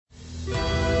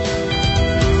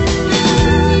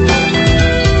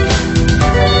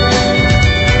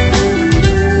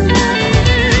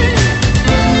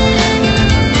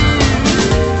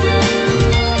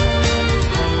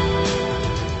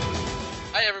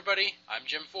everybody. I'm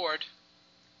Jim Ford.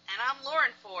 And I'm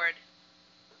Lauren Ford.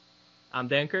 I'm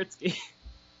Dan Kurtzky.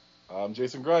 I'm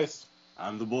Jason Grice.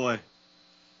 I'm the boy.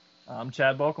 I'm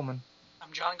Chad Bokelman.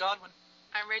 I'm John Godwin.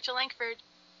 I'm Rachel Langford.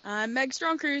 I'm Meg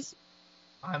Strongcruise.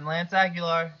 I'm Lance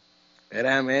Aguilar. And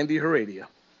I'm Andy Heredia.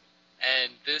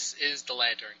 And this is the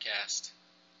LanternCast.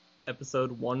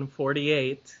 Episode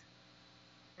 148.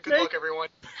 Good luck, everyone.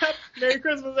 Merry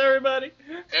Christmas, everybody.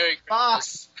 Merry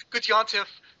Christmas. Good Yontif.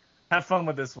 Have fun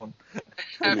with this one.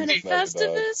 And a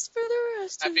Festivus for the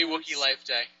rest Happy of us. Wookiee Life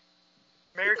Day.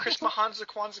 Merry Christmas, Hansa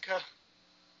Kwanzaa.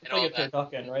 And all that.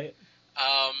 Talking, right?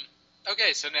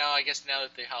 Okay, so now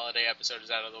that the holiday episode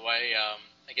is out of the way, I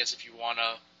guess if you want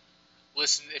to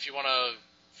listen, if you want to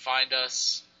find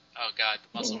us, oh god,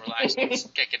 the muscle relaxing's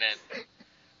kicking in.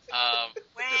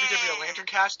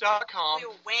 www.LanternCast.com.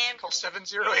 Call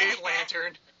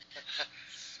 708-LANTERN.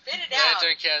 Spit it out.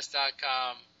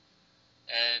 LanternCast.com.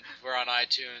 And we're on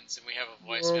iTunes, and we have a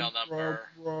voicemail number.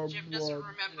 Jim doesn't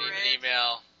remember An it.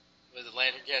 email with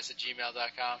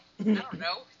lanterncast@gmail.com. I don't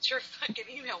know. It's your fucking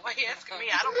email. Why are you asking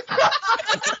me? I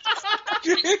don't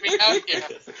Keep me out here.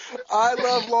 I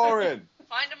love Lauren.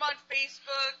 Find him on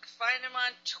Facebook. Find him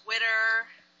on Twitter.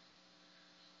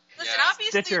 Listen, Yeah.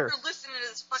 obviously Stitcher. if you're listening to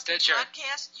this fucking Stitcher.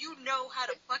 podcast, you know how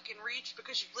to fucking reach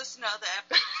because you've listened to other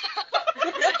episodes.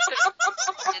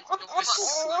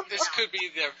 This could be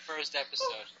their first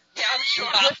episode. Yeah, I'm sure.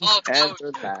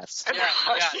 LanternCast. Yeah,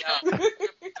 no.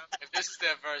 If this is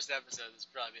their first episode, this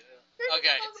will probably be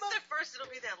okay. If it's their first, it'll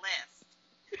be their last.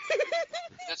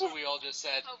 That's what we all just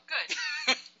said. Oh, good.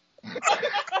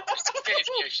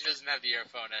 Yeah, she doesn't have the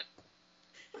earphone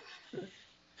in.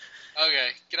 Okay,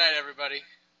 good night, everybody.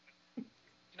 Good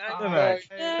night. Good night.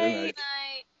 Good night.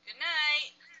 Good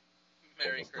night.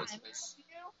 Merry Christmas.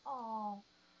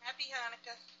 Happy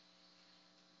Hanukkah.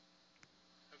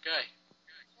 Okay,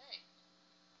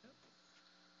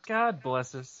 God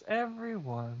bless us,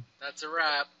 everyone. that's a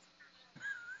wrap.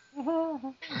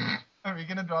 Are we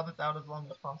gonna draw this out as long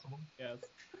as possible? Yes.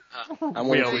 I'm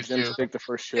We waiting for always Jim do. to take the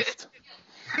first shift.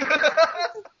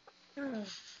 And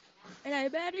I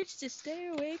managed to stay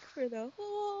awake for the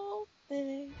whole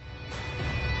thing.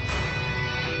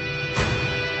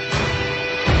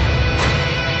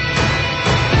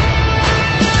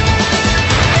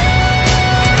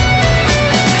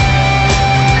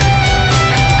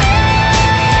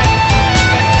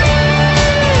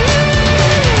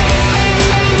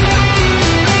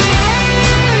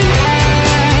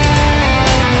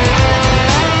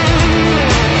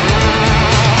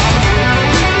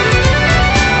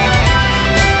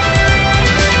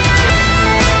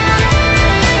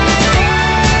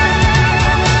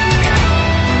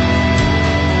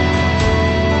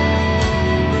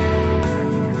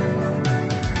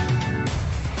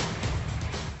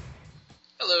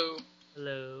 Hello.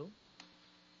 Hello.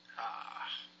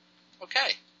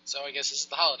 Okay, so I guess this is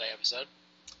the holiday episode.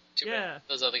 Too Yeah. bad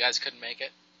those other guys couldn't make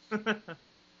it.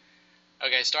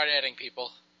 Okay, start adding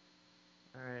people.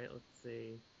 Alright, let's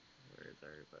see. Where's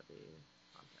everybody?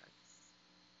 Contacts.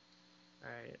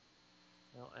 Alright.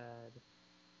 I'll add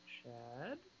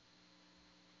Chad.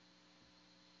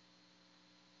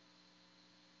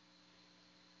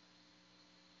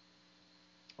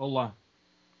 Hola.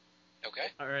 Okay,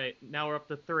 Alright, now we're up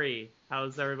to 3.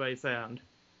 How's everybody sound?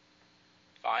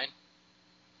 fine.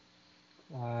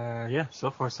 Yeah, so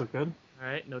far so good.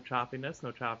 Alright, no choppiness,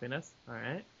 no choppiness.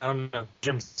 Alright. I don't know.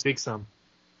 Jim, speak some.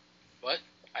 What?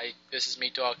 This is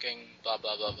me talking, blah,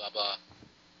 blah, blah, blah,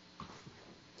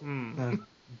 blah.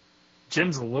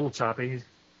 Jim's a little choppy.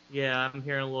 Yeah, I'm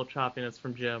hearing a little choppiness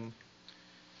from Jim.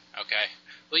 Okay.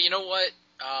 Well, you know what?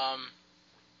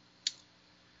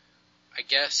 I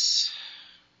guess...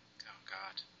 Oh,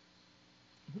 God.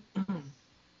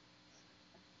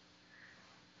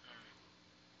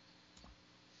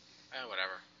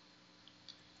 Whatever.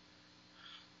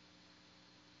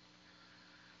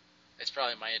 It's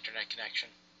probably my internet connection.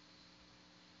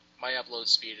 My upload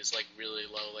speed is, like, really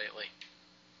low lately.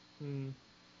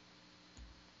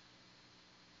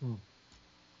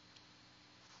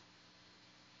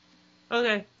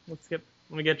 Okay, let's skip.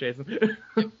 Let me get Jason.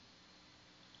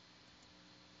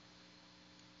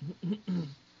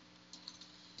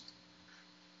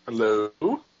 Hello.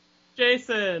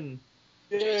 Jason!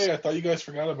 Yay, I thought you guys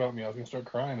forgot about me. I was going to start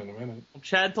crying in a minute.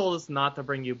 Chad told us not to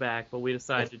bring you back, but we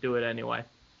decided to do it anyway.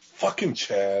 Fucking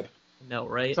Chad. No,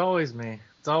 right? It's always me.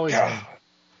 It's always me. God.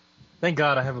 Thank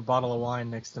God I have a bottle of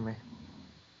wine next to me.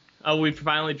 Oh, we've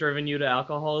finally driven you to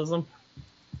alcoholism?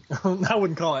 I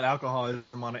wouldn't call it alcoholism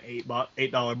on an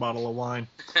 $8 bottle of wine.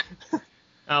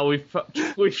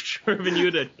 We've driven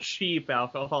you to cheap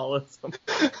alcoholism.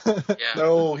 Yeah.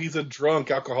 No, he's a drunk.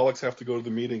 Alcoholics have to go to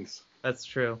the meetings. That's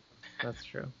true. All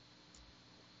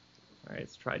right,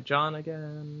 let's try John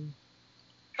again.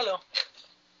 Hello.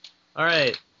 All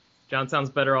right, John sounds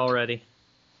better already.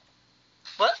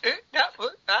 What? Yeah,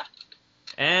 what? Ah?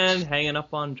 And hanging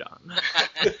up on John.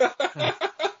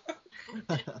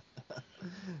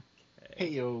 Hey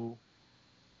yo.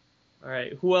 All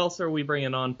right, who else are we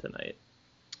bringing on tonight?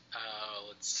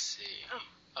 Let's see.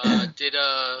 Did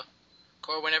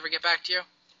Corwin ever get back to you?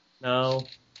 No.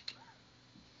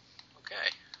 Okay.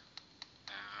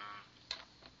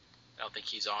 I don't think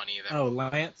he's on either. Oh,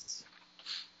 Lance.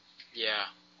 Yeah.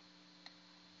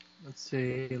 Let's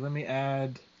see. Let me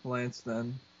add Lance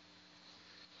then.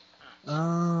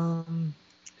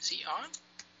 Is he on?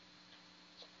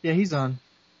 Yeah, he's on.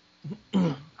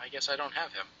 I guess I don't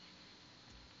have him.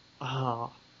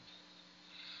 Oh.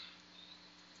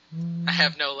 I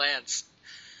have no Lance.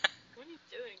 What are you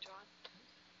doing, John?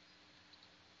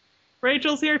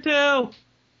 Rachel's here too.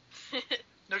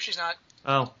 No, she's not.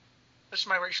 Oh, This is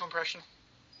my racial impression.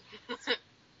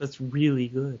 that's really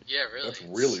good. Yeah, really. That's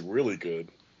really, really good.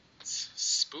 It's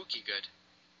spooky good.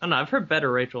 I don't know. I've heard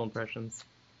better Rachel impressions.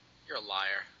 You're a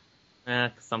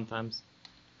liar. Sometimes.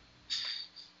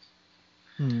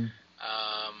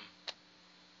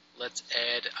 Let's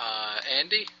add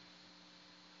Andy.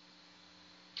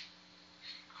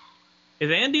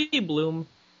 Is Andy Bloom?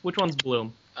 Which one's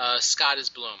Bloom? Scott is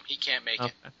Bloom. He can't make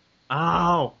it.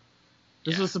 Oh.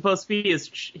 This Yeah. was supposed to be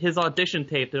his audition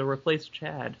tape to replace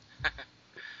Chad.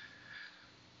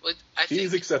 Well, I think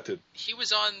He's accepted. he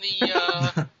was on the.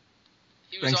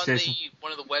 He was Thanks, on Jason.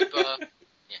 one of the web.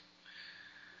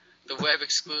 The web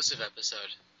exclusive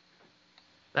episode.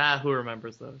 Who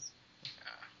remembers those?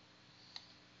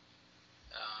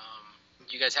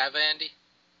 You guys have Andy?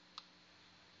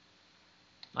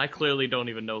 I clearly don't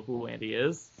even know who Andy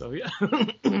is, so yeah.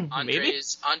 Maybe?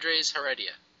 Andres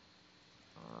Heredia.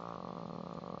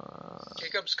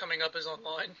 Jacob's coming up is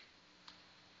online.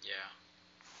 Yeah.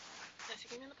 Is he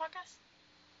going to be in the podcast?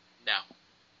 No.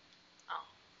 Oh.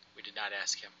 We did not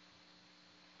ask him.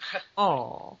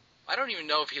 Oh. I don't even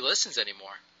know if he listens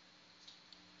anymore.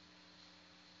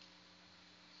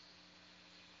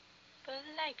 But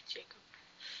I like Jacob.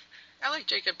 I like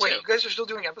Jacob too. Wait, you guys are still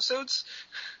doing episodes?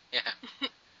 Yeah.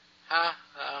 Ha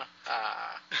ha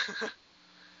ha.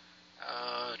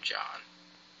 Oh, John.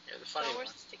 You're the funny So one.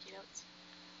 where's the sticky notes?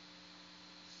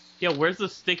 Yeah, where's the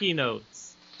sticky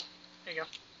notes? There you go.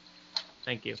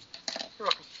 Thank you. You're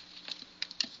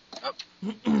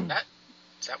welcome.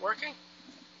 Is that working?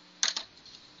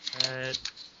 It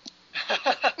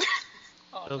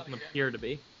Oh, doesn't not again. appear to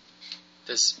be.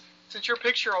 This. Since your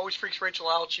picture always freaks Rachel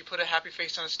out, she put a happy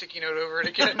face on a sticky note over it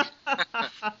again.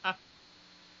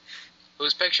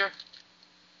 Whose picture?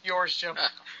 Yours, Jim. Oh,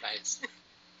 nice.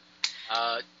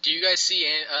 Do you guys see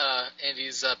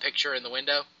Andy's picture in the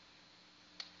window?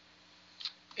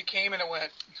 It came and it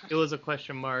went. It was a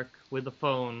question mark with a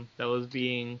phone that was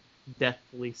being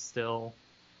deathly still,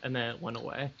 and then it went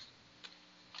away.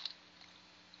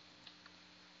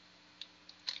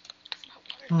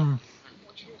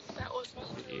 That was my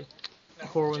water. No,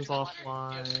 Corwin's just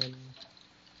offline. That's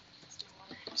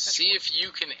my water. See if you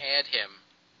can add him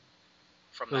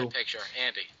from Who? that picture,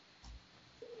 Andy.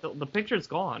 The picture's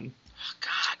gone. Oh,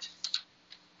 God.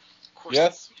 Of course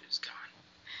Yes. the picture's gone.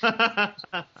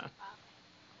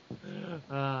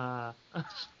 Ah. And that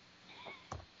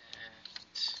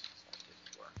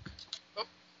didn't work.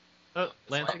 Oh,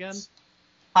 Lance again?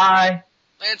 Hi.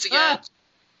 Lance again.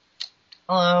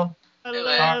 Hello. Hey, Hello,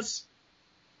 Lance.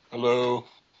 Hello.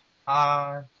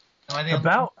 Am I the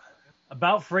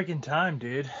About freaking time,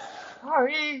 dude.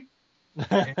 Sorry.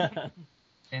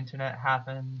 Internet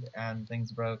happened and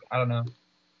things broke. I don't know.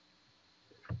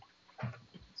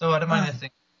 So what am I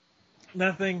missing?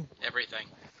 Nothing. Everything.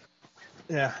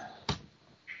 Yeah.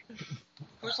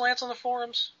 Who's Lance on the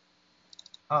forums?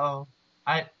 Uh-oh.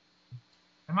 Am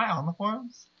I on the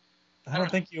forums? I don't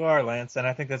think you are, Lance, and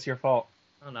I think that's your fault.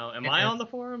 I don't know. Am I on the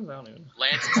forums? I don't even know.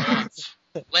 Lance is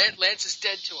off. Lance is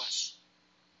dead to us.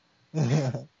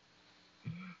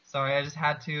 Sorry, I just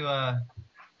had to, I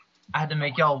had to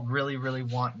make y'all really, really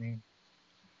want me.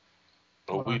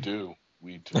 Oh, we do.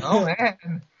 We do. Oh,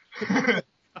 man.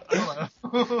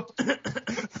 Hello.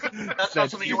 That's not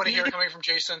something you want to hear coming from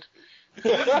Jason.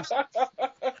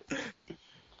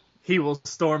 He will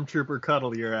stormtrooper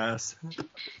cuddle your ass.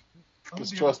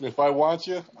 Just trust me, if I want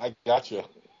you, I got you.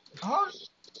 Oh,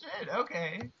 shit,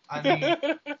 okay. I mean,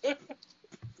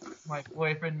 my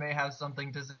boyfriend may have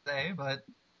something to say, but,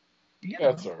 you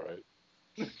know. That's all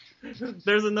right.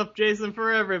 There's enough Jason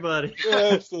for everybody.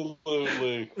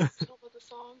 Absolutely. Still with the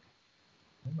song.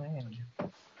 Oh, man.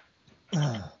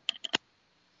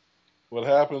 What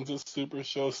happens at Super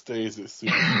Show stays at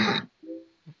Super Show.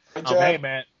 Oh, hey,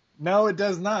 man. No, it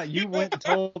does not. You went and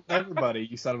told everybody,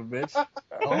 you son of a bitch.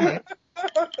 Oh, man.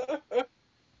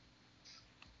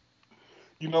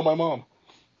 You know my mom.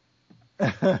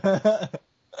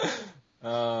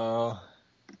 Oh.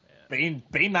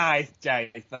 Be nice,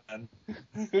 Jason.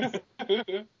 What the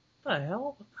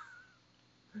hell?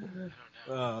 I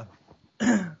don't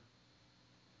know.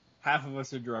 Half of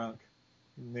us are drunk.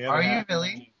 The other Are you half-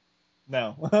 really?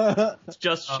 No. It's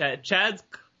just Chad.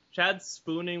 Chad's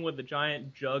spooning with a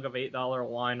giant jug of $8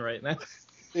 wine right now.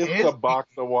 It's a box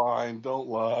of wine. Don't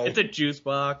lie. It's a juice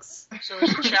box. So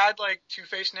is Chad like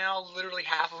Two-Faced now? Literally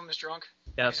half of him is drunk.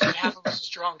 Yes. He said half of us is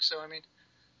drunk. So I mean,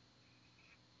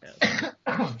 Yes.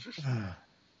 I'm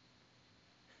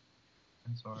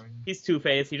sorry. He's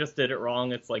Two-Faced. He just did it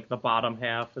wrong. It's like the bottom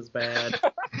half is bad.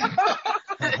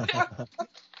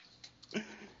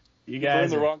 You You guys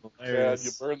burned the are wrong hilarious.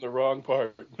 Chad. You burned the wrong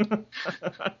part.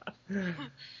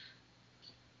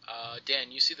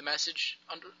 Dan, you see the message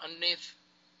underneath?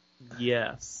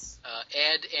 Yes.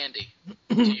 Add Andy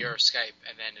to your Skype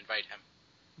and then invite him.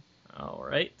 All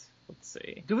right. Let's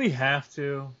see. Do we have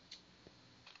to?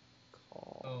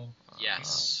 Call. Oh.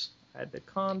 Yes. Add to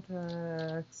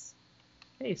contacts.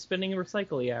 Hey, spinning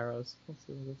recycle arrows. Let's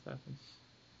see what this happens.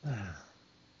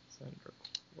 Send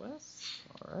request.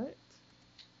 All right.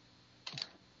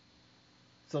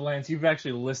 So, Lance, you've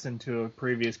actually listened to a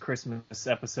previous Christmas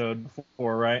episode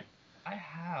before, right? I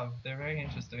have. They're very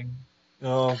interesting.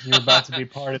 Oh, you're about to be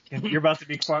part of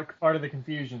the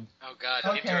confusion. Oh God,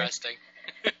 Okay. interesting.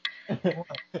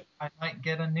 I might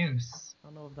get a noose. I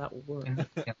don't know if that will work.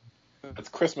 Yeah. It's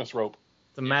Christmas rope.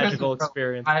 It's a magical Christmas,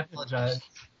 experience. I apologize.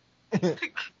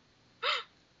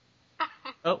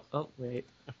 Oh, wait.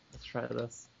 Let's try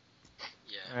this.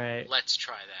 Yeah. All right. Let's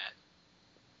try that.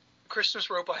 Christmas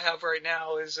rope I have right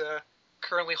now is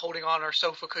currently holding on our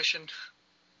sofa cushion.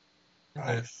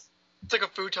 Nice. It's like a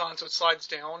futon, so it slides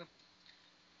down.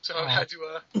 So I had to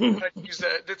use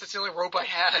that. That's the only rope I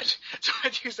had, so I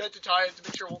had to use that to tie it to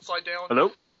make sure it won't slide down.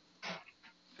 Hello?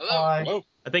 Hello. Hello.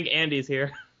 I think Andy's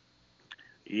here.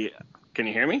 Yeah. Can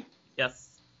you hear me? Yes.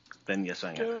 Then yes,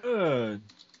 I am. Good.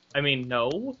 I mean,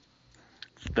 no.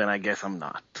 Then I guess I'm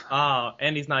not. Ah,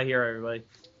 Andy's not here, everybody.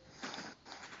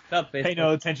 What's up, Pay Facebook?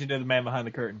 no attention to the man behind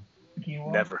the curtain.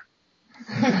 Never.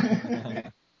 I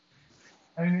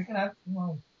mean, we can have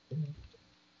more. Okay.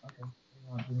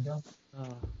 Here we go.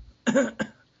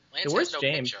 Lance where's has no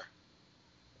James? picture.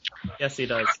 Yes, he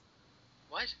does.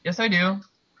 What? Yes, I do. I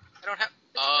don't have.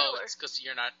 Oh, Tyler. it's because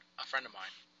you're not a friend of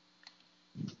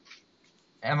mine.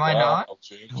 Am I Wow, not?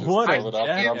 Jake just What a threw it out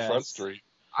there on jackass. Front Street.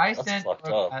 I That's sent fucked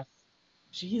up. requests.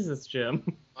 Jesus, Jim.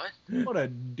 What? What a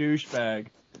douchebag.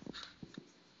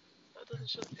 That doesn't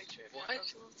show the picture. If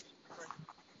What?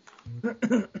 What?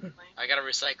 I got a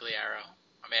recycling arrow.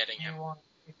 I'm adding You him. want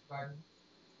to expire?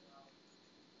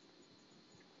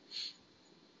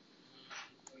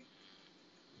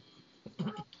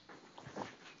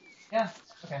 Yeah.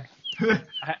 Okay.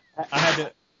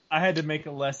 I had to make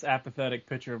a less apathetic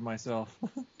picture of myself.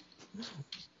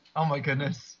 Oh my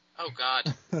goodness. Oh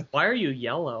God. Why are you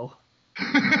yellow?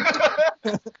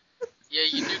 Yeah,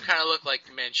 you do kind of look like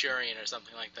Manchurian or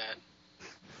something like that.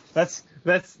 That's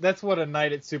what a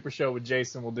night at Super Show with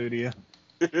Jason will do to you.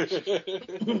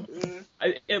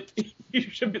 You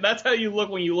should be. That's how you look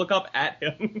when you look up at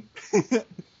him.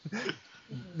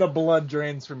 The blood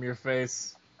drains from your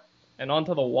face. And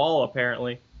onto the wall,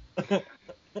 apparently. Uh,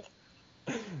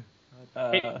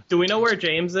 Hey, do we know where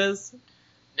James is?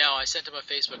 No, I sent him a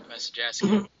Facebook message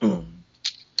asking him.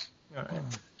 Alright.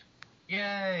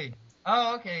 Yay.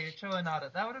 Oh, okay.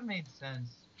 Choanada. That would have made sense.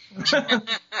 Okay.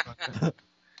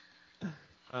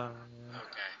 There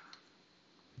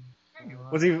you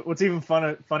are. What's even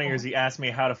funnier is he asked me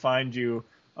how to find you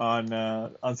on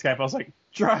Skype. I was like,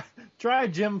 try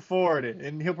Jim Ford,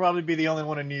 and he'll probably be the only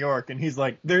one in New York. And he's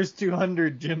like, there's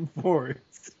 200 Jim Fords.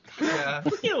 Yeah.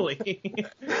 Really?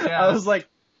 Yeah. I was like,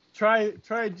 try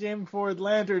Jim Ford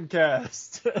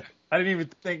LanternCast. I didn't even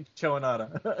think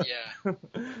Choanada. Yeah.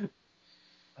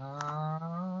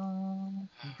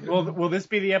 Will this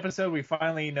be the episode we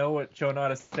finally know what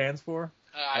Choanada stands for?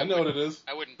 I know what it is.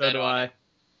 I wouldn't So bet do on I. it.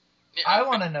 Yeah, I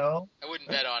want to know. I wouldn't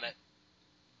bet on it.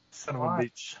 Son of a Why?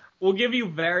 bitch. We'll give you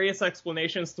various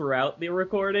explanations throughout the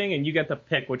recording, and you get to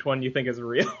pick which one you think is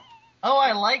real. Oh,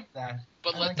 I like that.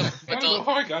 But I let like them. that. I But don't know they'll.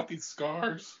 how I got these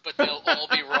scars. But they'll all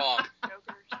be wrong.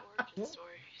 Joker's origin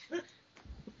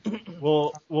story.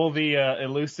 Will the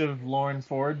elusive Lauren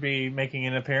Ford be making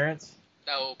an appearance?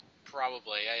 No,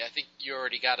 probably. I think you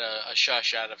already got a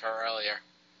shush out of her earlier.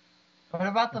 What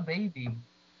about the baby? And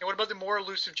what about the more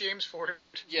elusive James Ford?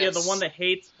 Yes. Yeah, the one that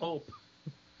hates Pope.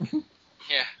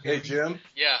 Yeah. Hey, Jim.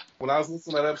 Yeah. When I was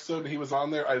listening to that episode and he was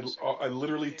on there, I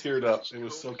literally teared up. It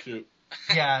was so cute.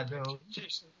 Yeah, no.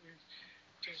 Jason.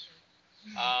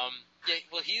 Yeah,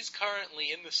 well, he's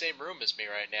currently in the same room as me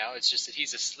right now. It's just that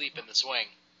he's asleep in the swing.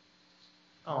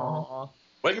 Aww.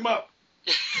 Wake him up.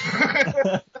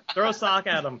 Throw a sock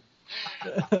at him.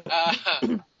 I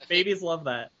think Babies love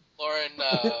that. Lauren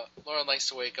likes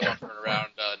to wake him up around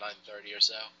 9:30 or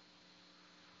so.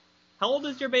 How old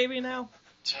is your baby now?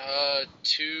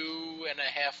 2.5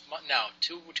 months. No,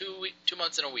 2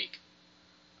 months and a week.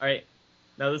 All right.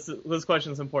 Now this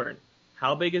question's important.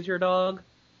 How big is your dog?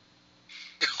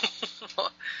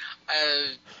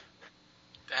 I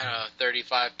don't know,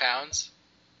 35 pounds.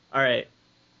 All right.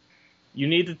 You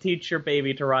need to teach your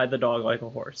baby to ride the dog like a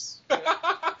horse.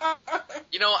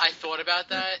 You know, I thought about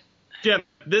that. Jim,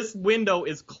 this window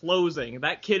is closing.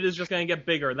 That kid is just going to get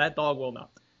bigger. That dog will not.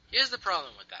 Here's the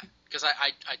problem with that, because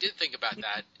I did think about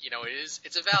that. You know,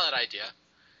 it's a valid idea.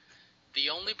 The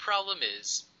only problem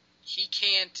is he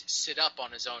can't sit up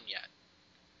on his own yet.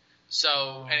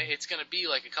 So, and it's going to be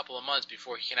like a couple of months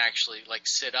before he can actually like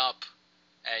sit up,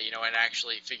 you know, and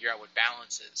actually figure out what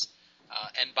balance is.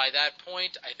 And by that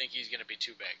point, I think he's going to be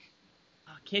too big.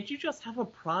 Can't you just have a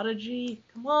prodigy?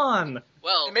 Come on.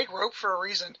 Well, They make rope for a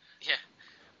reason. yeah.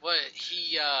 Well,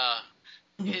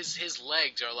 his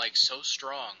legs are like so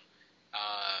strong.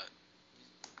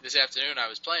 This afternoon I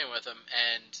was playing with him,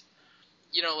 and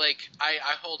you know, like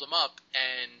I hold him up,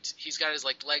 and he's got his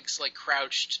like legs like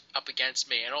crouched up against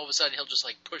me, and all of a sudden he'll just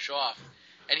like push off,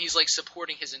 and he's like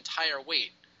supporting his entire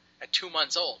weight at 2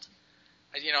 months old.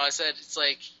 You know, I said it's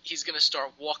like he's gonna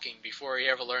start walking before he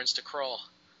ever learns to crawl.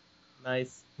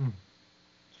 Nice.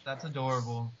 That's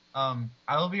adorable. I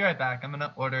will be right back. I'm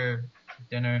gonna order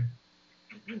dinner.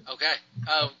 Okay.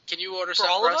 Can you order For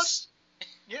some all for of us? us?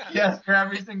 Yeah. Yes, for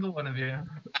every single one of you.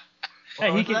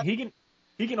 Hey, What was that?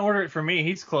 he can order it for me.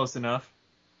 He's close enough.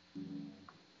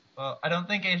 Well, I don't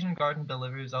think Asian Garden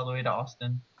delivers all the way to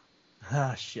Austin.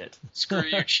 Ah, shit. Screw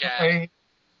you, Chad. Hey,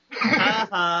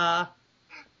 Ha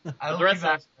I will The be rest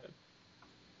back. of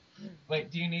Wait,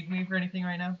 do you need me for anything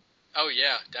right now? Oh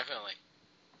yeah, definitely.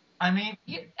 I mean,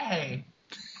 hey.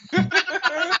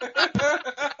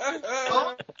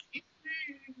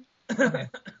 Okay.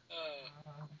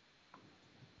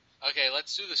 Okay,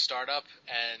 let's do the startup,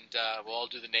 and we'll all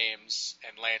do the names,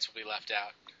 and Lance will be left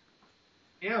out.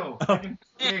 Ew, I can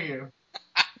hear you.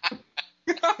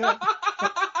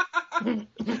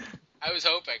 I was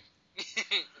hoping.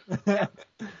 No,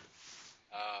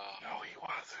 he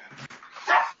wasn't.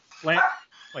 Lance,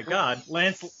 my God,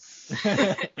 Lance,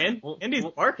 and he's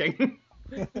barking.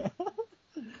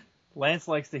 Lance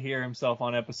likes to hear himself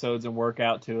on episodes and work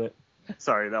out to it.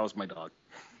 Sorry, that was my dog.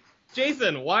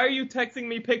 Jason, why are you texting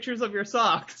me pictures of your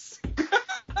socks?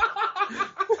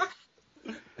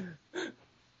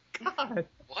 God.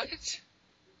 What?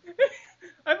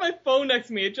 I have my phone next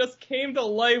to me. It just came to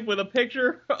life with a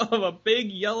picture of a big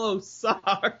yellow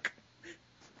sock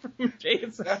from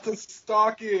Jason. That's a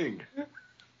stocking.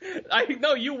 I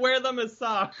know you wear them as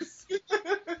socks.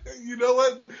 You know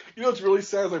what? You know what's really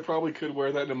sad is I probably could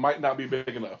wear that and it might not be big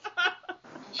enough.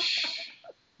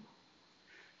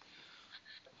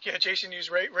 Yeah, Jason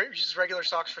uses regular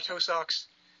socks for toe socks.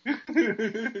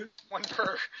 One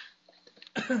per.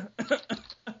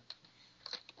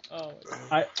 Oh,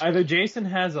 Either Jason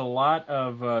has a lot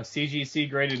of CGC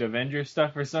graded Avengers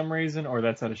stuff for some reason, or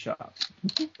that's at a shop.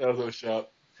 That was a shot.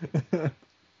 Can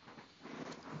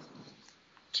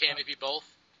it be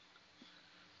both?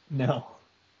 No.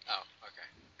 Oh,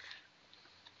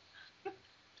 okay.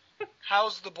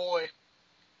 How's the boy?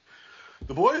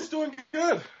 The boy's doing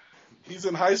good. He's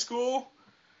in high school,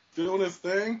 doing his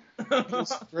thing.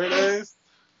 Straight A's.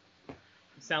 You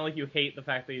sound like you hate the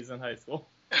fact that he's in high school.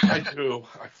 I do.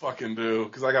 I fucking do.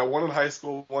 Because I got one in high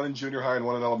school, one in junior high, and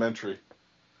one in elementary.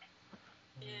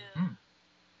 Yeah.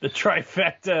 The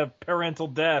trifecta of parental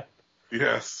death.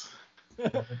 Yes.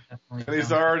 And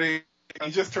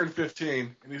he just turned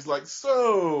 15. And he's like,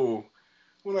 so,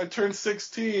 when I turn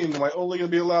 16, am I only going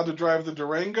to be allowed to drive the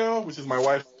Durango, which is my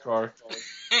wife's car?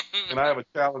 And I have a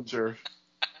Challenger.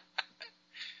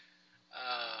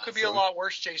 Could be a lot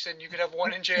worse, Jason. You could have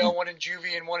one in jail, one in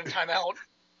juvie, and one in timeout.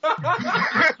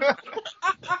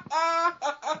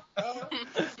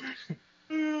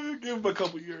 Give him a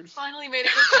couple years. Finally made a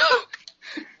good joke.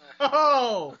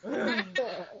 Oh!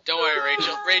 Don't worry,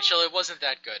 Rachel. Rachel, it wasn't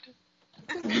that good.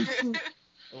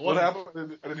 What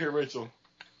happened? I didn't hear Rachel.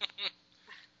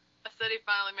 I said he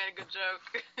finally made a good joke.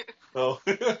 Oh.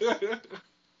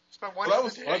 It's my one That for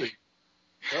was the day. funny.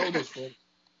 That one was funny.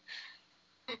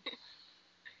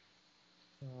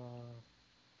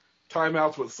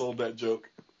 Timeout's what sold that joke.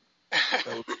 That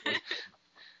was funny.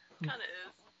 Kind of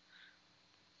is.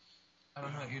 I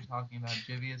don't know what you're talking about.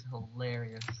 Jivy is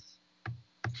hilarious.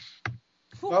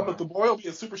 No, but the boy will be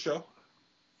a Super Show.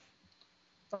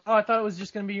 Oh, I thought it was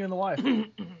just gonna be you and the wife.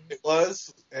 It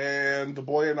was, and the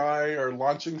boy and I are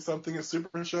launching something at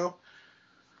Super Show.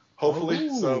 Hopefully,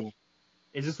 Ooh. so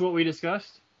Is this what we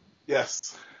discussed?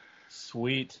 yes.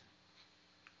 Sweet.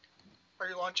 Are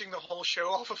you launching the whole show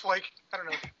off of, like, I don't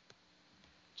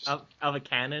know, Of a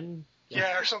cannon?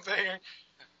 yeah, or something?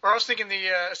 Or I was thinking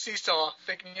the seesaw,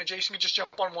 thinking Jason could just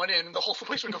jump on one end and the whole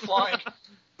place would go flying.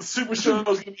 The Super Show is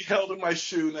going to be held in my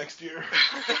shoe next year.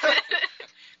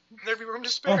 There'd be room to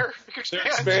spare. You could They're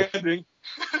expand. expanding.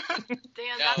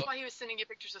 Dan, that's why he was sending you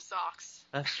pictures of socks.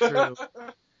 That's true.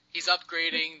 He's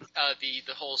upgrading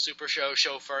the whole Super Show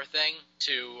chauffeur thing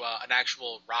to an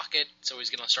actual rocket, so he's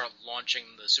going to start launching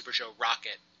the Super Show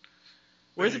rocket.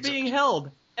 Where's it being held?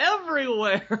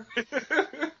 Everywhere!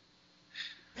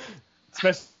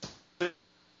 Especially.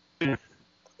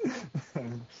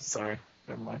 Sorry,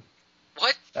 never mind.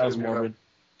 What? That was morbid.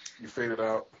 You faded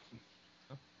out.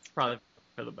 It's probably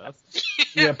for the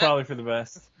best. Yeah, probably for the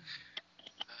best.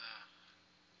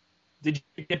 Did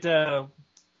you get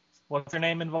what's her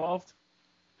name involved?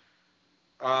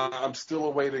 I'm still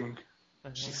awaiting.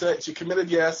 She said she committed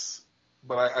yes,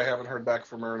 but I haven't heard back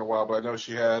from her in a while. But I know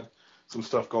she had some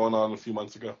stuff going on a few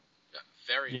months ago.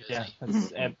 Very busy. Yeah,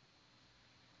 that's,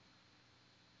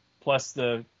 plus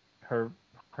her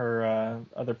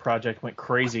other project went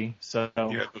crazy. So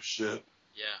Yeah, no shit.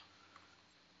 Yeah.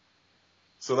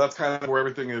 So that's kind of where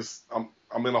everything is.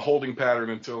 I'm in a holding pattern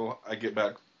until I get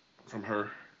back from her.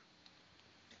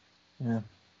 yeah,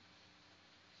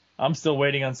 I'm still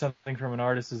waiting on something from an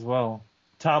artist as well.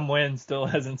 Tom Wynn still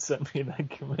hasn't sent me that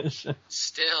commission.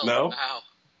 Still. No? Wow.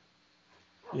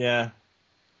 Yeah.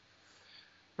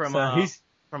 From So he's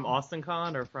from Austin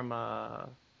Con or from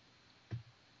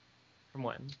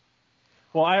when?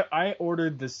 well, I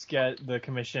ordered the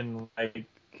commission like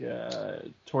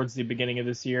towards the beginning of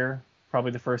this year,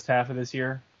 probably the first half of this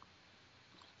year.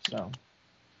 So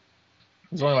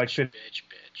it was only like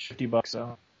 $50.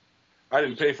 So I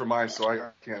didn't pay for mine, so I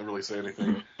can't really say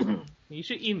anything. You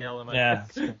should email him. I yeah.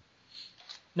 guess.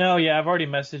 No, yeah, I've already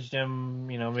messaged him,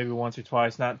 maybe once or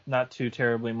twice, not too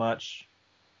terribly much.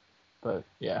 But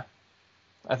yeah.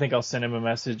 I think I'll send him a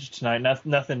message tonight.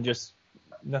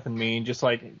 Nothing mean, just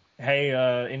like, hey,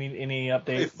 any updates?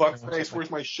 Hey, fuckface, where's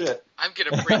my shit? I'm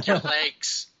going to break your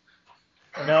legs.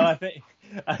 No, I think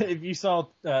if you saw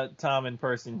Tom in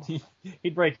person,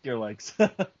 he'd break your legs.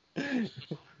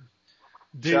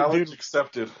 Challenge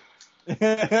accepted.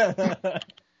 Yeah,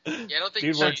 I don't think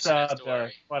Dude works Jason has out to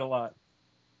worry. quite a lot.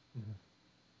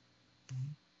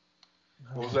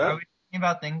 What was Are that? we talking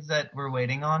about things that we're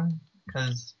waiting on?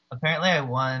 Because apparently I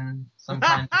won some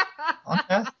kind of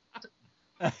contest.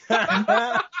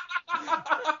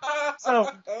 So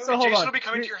hold Jason on. will be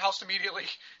coming to your house immediately.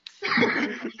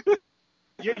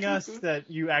 You're telling us that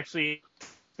you actually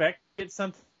expect to get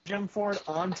something Jim Ford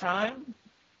on time?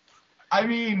 I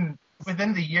mean,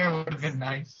 within the year would have been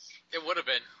nice. It would have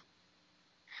been.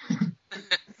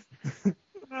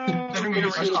 Considering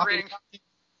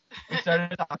we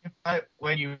started talking about it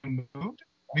when you moved,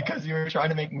 because you were trying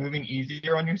to make moving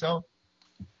easier on yourself.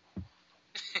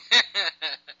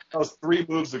 That was 3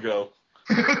 moves ago.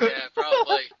 Yeah,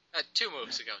 probably. 2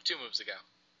 moves ago.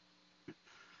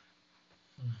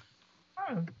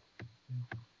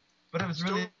 But it was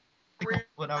really cool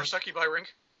when I was... Succubi ring.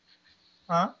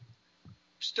 Huh?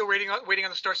 Still waiting on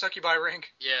the Star Succubi ring.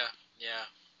 Yeah.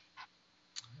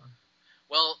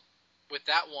 Well, with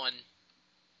that one,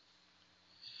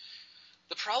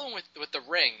 the problem with the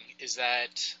ring is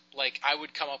that, like, I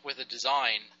would come up with a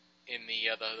design in the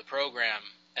program,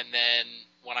 and then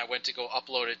when I went to go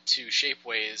upload it to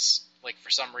Shapeways, like, for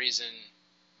some reason,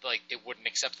 like, it wouldn't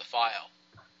accept the file.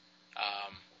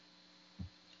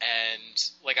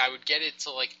 And, like, I would get it to,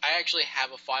 like, I actually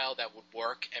have a file that would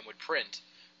work and would print,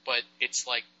 but it's,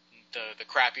 like, the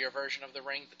crappier version of the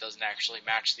ring that doesn't actually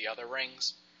match the other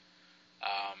rings.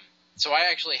 So I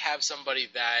actually have somebody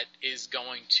that is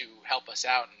going to help us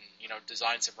out and,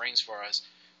 design some rings for us,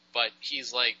 but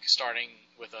he's, like, starting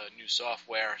with a new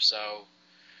software, so,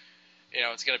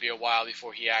 it's going to be a while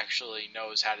before he actually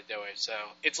knows how to do it. So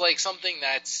it's, like, something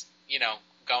that's,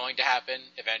 going to happen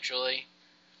eventually.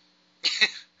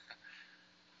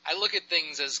 I look at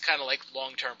things as kind of like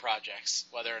long-term projects,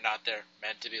 whether or not they're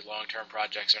meant to be long-term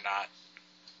projects or not.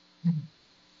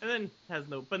 And then has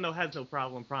no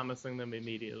problem promising them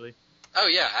immediately. Oh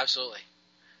yeah, absolutely.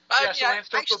 Yeah, so Lance,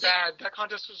 don't feel bad. That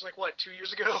contest was like, what, 2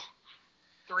 years ago?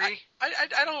 3?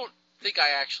 I don't think I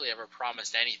actually ever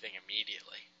promised anything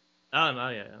immediately. Oh no,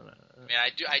 yeah. I mean, I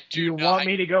do. Do you want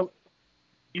me to go?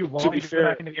 You want me to go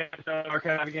back into the episode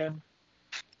archive again?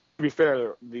 To be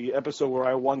fair, the episode where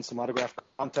I won some autograph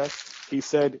contest, he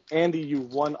said, "Andy, you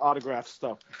won autograph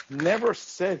stuff." Never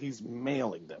said he's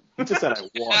mailing them. He just said I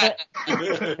won.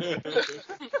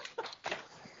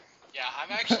 Yeah,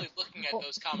 I'm actually looking at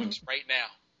those comics right now.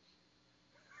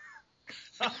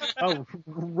 Oh,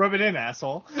 rub it in,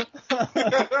 asshole.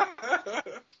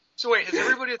 So wait, has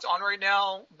everybody that's on right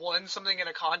now won something in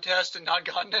a contest and not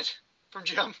gotten it from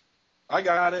Jim? I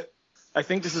got it. I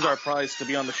think this is our prize to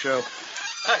be on the show.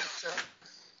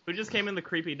 Who just came in the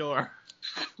creepy door?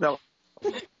 No.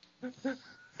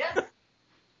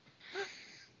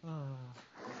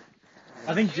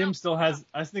 I think Jim still has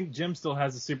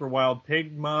a super wild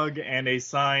pig mug and a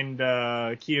signed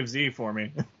Key of Z for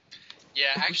me.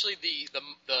 Yeah, actually, the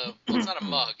well, it's not a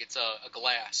mug; it's a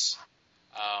glass.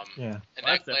 Yeah. And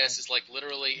that glass is like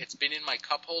literally, it's been in my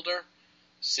cup holder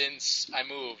since I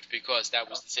moved because that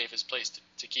was the safest place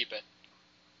to keep it.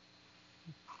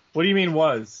 What do you mean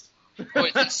was? Oh,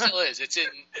 it still is. It's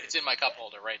in my cup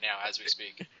holder right now as we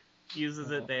speak.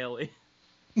 Uses it daily.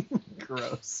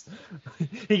 Gross.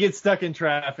 He gets stuck in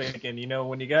traffic, and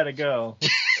when you gotta go.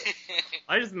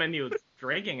 I just meant he was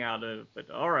drinking out of it, but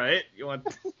all right. You want?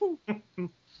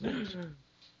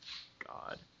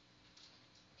 God.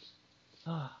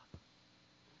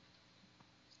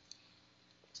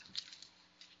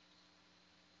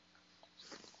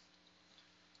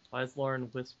 Why is Lauren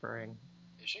whispering?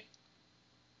 Is she?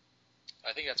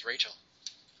 I think that's Rachel.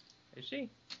 Is she?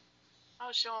 I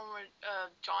was showing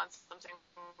John something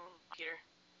from Peter.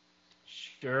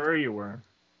 Sure you were.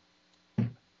 Did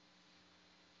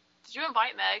you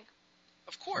invite Meg?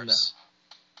 Of course.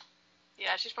 No.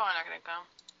 Yeah, she's probably not going to come.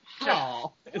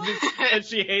 Oh, and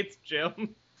she hates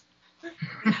Jim.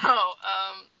 No,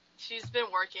 she's been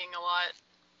working a lot.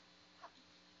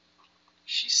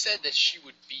 She said that she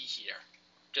would be here,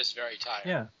 just very tired.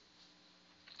 Yeah.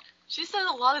 She said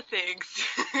a lot of things.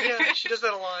 Yeah, she does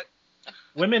that a lot.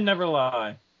 Women never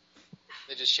lie.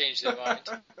 They just changed their mind.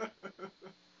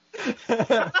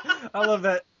 I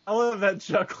love that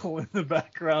chuckle in the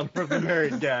background from the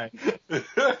married guy.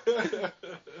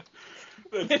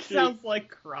 It sounds like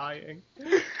crying.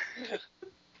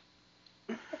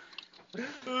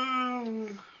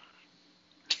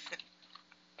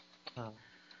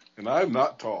 And I'm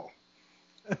not tall.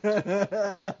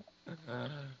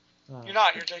 You're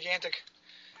not. You're gigantic.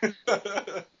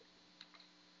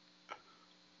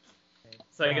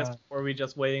 So I guess were we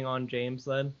just waiting on James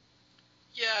then?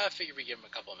 Yeah, I figured we give him a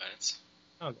couple of minutes.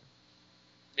 Okay.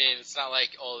 I mean, it's not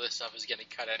like all this stuff is getting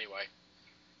cut anyway.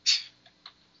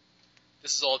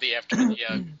 This is all the after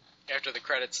the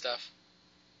credit stuff.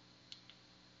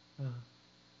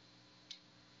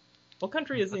 What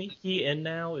country is he in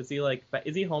now? Is he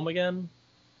home again?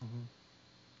 Mm-hmm.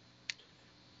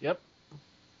 Yep.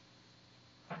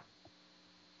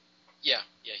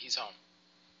 Yeah, he's home.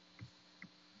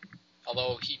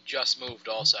 Although he just moved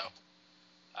also.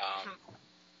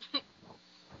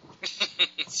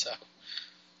 So,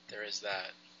 there is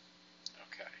that.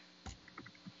 Okay.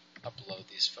 Upload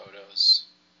these photos.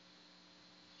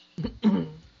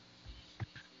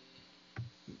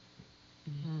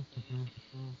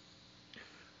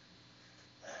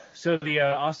 So the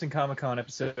Austin Comic-Con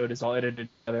episode is all edited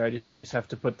together. I just have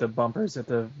to put the bumpers at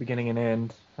the beginning and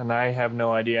end, and I have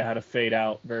no idea how to fade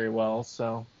out very well,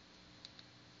 so...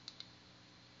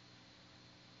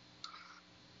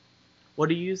 What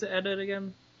do you use to edit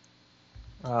again?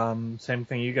 Same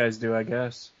thing you guys do, I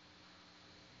guess.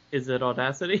 Is it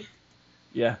Audacity?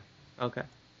 Yeah. Okay.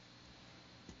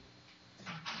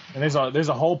 And there's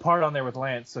a whole part on there with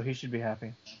Lance, so he should be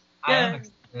happy. I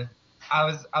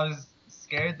was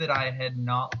scared that I had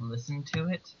not listened to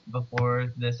it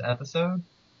before this episode,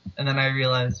 and then I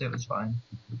realized it was fine.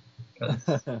 It's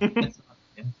not good.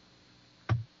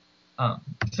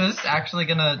 So this is actually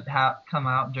gonna come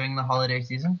out during the holiday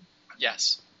season?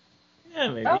 Yes. Yeah,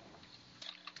 maybe. Oh.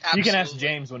 You can ask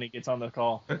James when he gets on the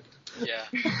call. Yeah.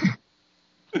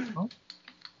 Well,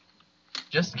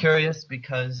 just curious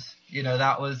because,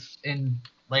 that was in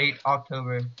late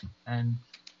October, and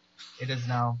it is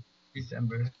now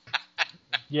December.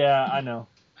 Yeah, I know.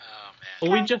 Oh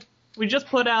Well, man. we just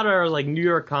put out our New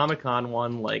York Comic Con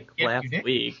one Yeah, last you did?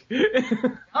 week.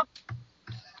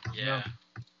 Yeah.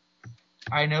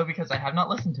 I know because I have not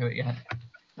listened to it yet.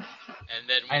 And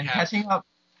then I'm catching up.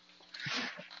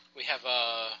 We have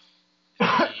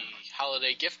the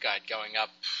holiday gift guide going up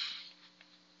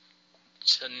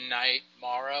tonight,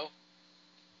 tomorrow.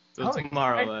 So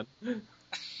tomorrow then.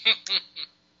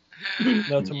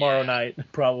 No, tomorrow night,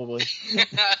 probably.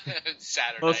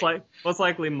 Saturday. Most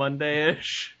likely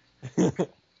Monday-ish.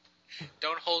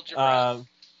 Don't hold your breath.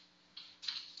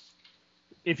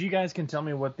 If you guys can tell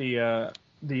me what the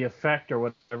effect or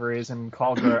whatever is in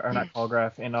Callgraph, or not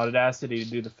Callgraph, in Audacity to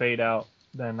do the fade out,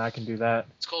 then I can do that.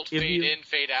 It's called fade in,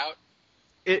 fade out.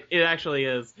 It actually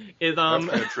is. That's kind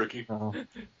of tricky.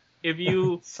 If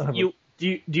you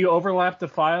do you overlap the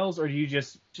files, or do you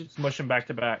just mush them back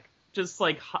to back? Just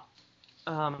like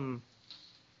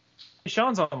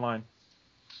Sean's online.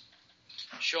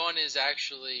 Sean is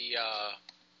actually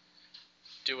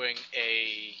doing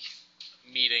a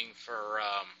meeting for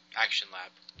Action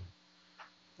Lab.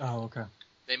 Oh, okay.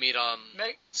 They meet on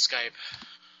Skype.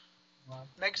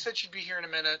 Meg said she'd be here in a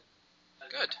minute.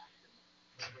 Good.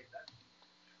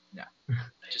 Yeah.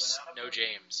 Just no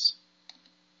James.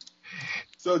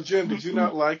 So, Jim, did you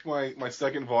not like my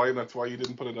second volume? That's why you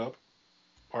didn't put it up?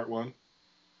 Part 1?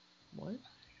 What?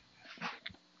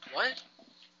 What?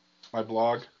 My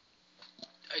blog?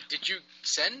 Did you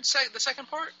send the second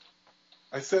part?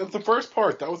 I sent the first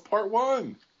part. That was part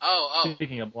 1. Oh.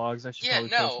 Speaking of blogs, I should probably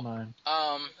post mine.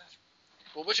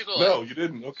 Well, what you call No, you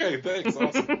didn't. Okay, thanks.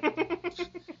 Awesome.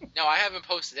 No, I haven't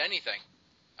posted anything.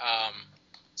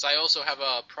 So I also have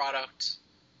a product.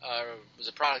 Was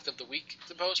a product of the week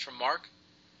to post from Mark,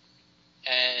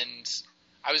 and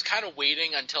I was kind of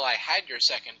waiting until I had your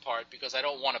second part because I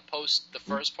don't want to post the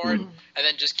first part and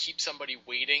then just keep somebody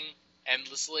waiting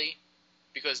endlessly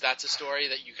because that's a story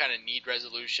that you kind of need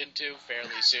resolution to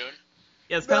fairly soon.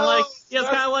 Yeah, it's kind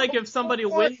of like if somebody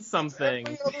wins something.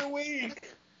 Every other week.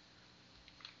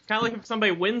 It's kind of like if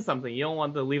somebody wins something, you don't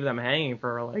want to leave them hanging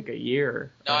for like a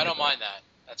year. No, I don't mind that.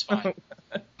 That's fine.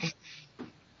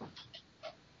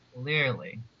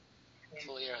 Clearly.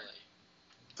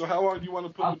 So how long do you want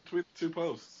to put between the two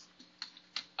posts?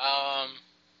 I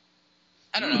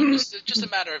don't know. Just a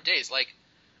matter of days. Like,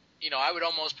 I would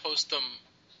almost post them,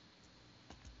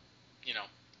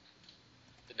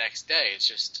 the next day. It's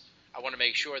just I want to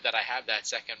make sure that I have that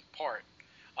second part.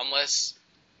 Unless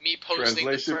me posting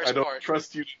Translation, the first I don't part.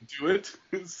 trust you to do it,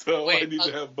 so Wait, I need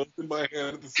to have both in my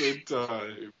hand at the same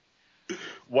time.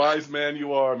 Wise man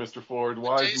you are, Mr. Ford.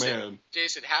 Wise man.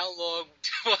 Jason, how long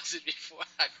was it before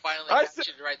I finally got you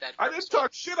to write that I first didn't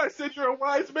talk shit. I said you're a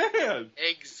wise man.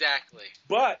 Exactly.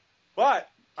 But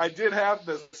I did have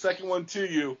the second one to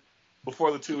you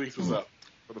before the 2 weeks was up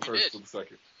for the first and the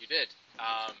second. You did.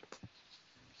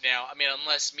 Now, I mean,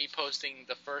 unless me posting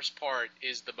the first part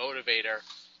is the motivator,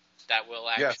 that will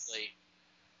actually.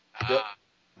 Yep.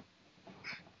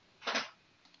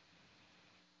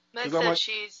 Meg said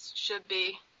she should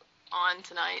be on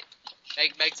tonight.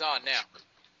 Meg's on now.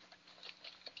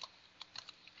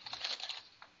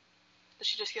 Did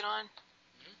she just get on?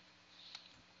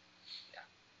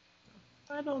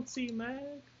 Yeah. I don't see Meg.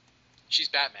 She's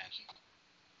Batman.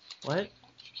 What?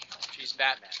 She's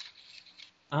Batman.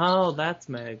 Oh, that's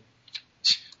Meg.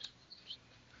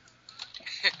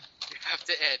 You have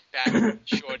to add Batman,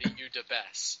 Shorty, you the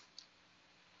best.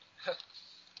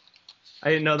 I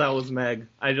didn't know that was Meg.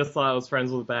 I just thought I was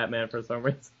friends with Batman for some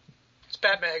reason. It's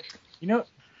Bat Meg. You know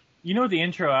what the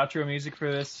intro outro music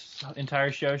for this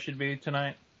entire show should be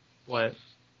tonight? What?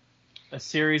 A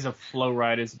series of Flow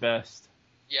Rider's Best.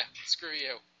 Yeah, screw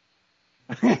you.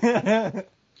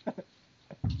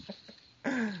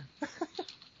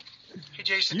 Hey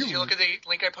Jason, did you look at the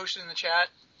link I posted in the chat?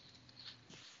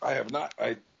 I have not.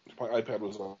 My iPad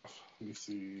was off. Let me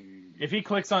see. If he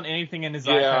clicks on anything in his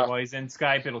iPad while he's in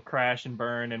Skype, it'll crash and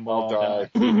burn and we'll all die.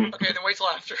 Okay, then wait till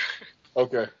after.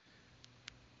 Okay.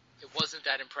 It wasn't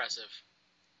that impressive.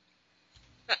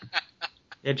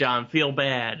 Yeah, John, feel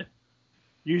bad.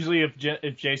 Usually if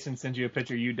Jason sends you a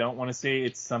picture you don't want to see,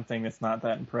 it's something that's not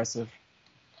that impressive.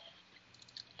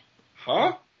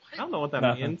 Huh? I don't know what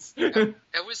that means.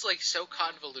 That was like so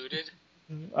convoluted.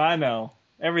 I know.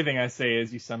 Everything I say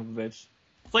is you son of a bitch.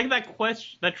 It's like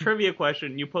that trivia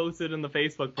question you posted in the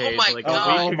Facebook page like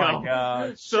God. a week ago. Oh my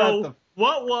god. So,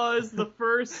 what was the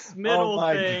first middle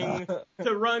thing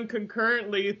to run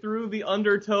concurrently through the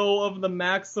undertow of the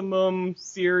maximum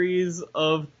series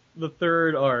of the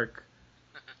third arc?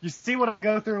 You see what I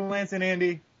go through, Lance and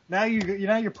Andy? Now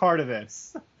you're part of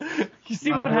this. You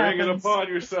see what Bring happens? it upon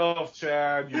yourself,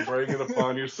 Chad. You bring it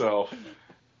upon yourself.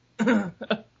 Did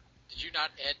you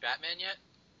not add Batman yet?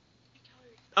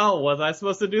 Oh, was I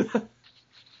supposed to do that?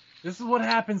 This is what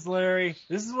happens, Larry.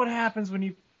 This is what happens when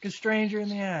you get a stranger in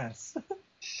the ass.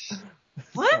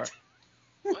 What?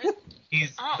 What?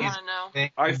 I don't want to know.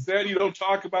 I said you don't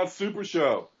talk about Super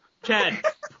Show. Chad,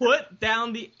 put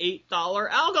down the $8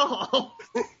 alcohol.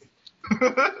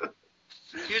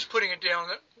 He was putting it down.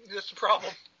 That's the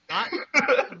problem.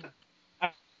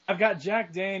 I've got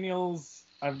Jack Daniels.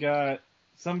 I've got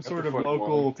some sort of the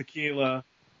local one. tequila,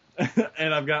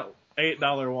 and I've got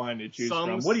 $8 wine to choose Some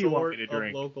from. What do you want me to sort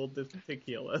drink? of local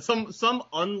tequila. Some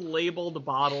unlabeled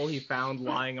bottle he found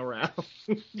lying around.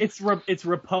 It's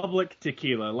Republic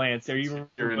Tequila. Lance, are you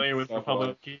familiar with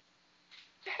Republic Tequila?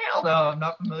 Hell no, I'm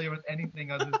not familiar with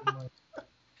anything other than like,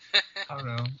 I don't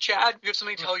know. Chad, we have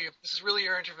something to tell you. This is really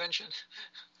your intervention.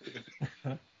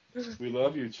 We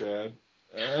love you, Chad.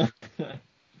 Why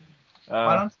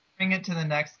don't you bring it to the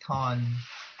next con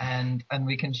and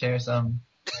we can share some.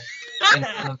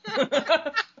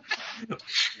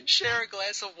 Share a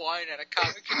glass of wine at a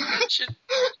comic convention.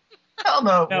 Hell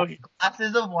no. No.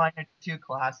 Glasses of wine are too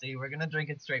classy. We're gonna drink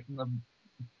it straight from the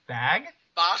bag.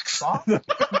 Box. Box?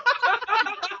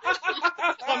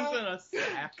 Comes in a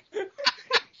sack.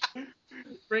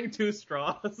 Bring 2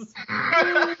 straws.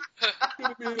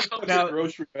 Now-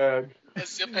 Grocery bag. A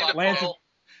Ziploc Lance- bottle.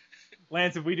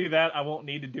 Lance, if we do that, I won't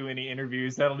need to do any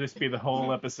interviews. That'll just be the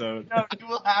whole episode. No, you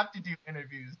will have to do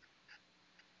interviews.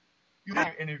 You will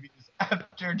do interviews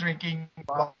after drinking.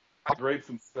 Grapes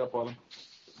and step on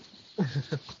them.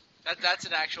 That's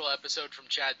an actual episode from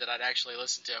Chad that I'd actually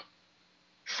listen to.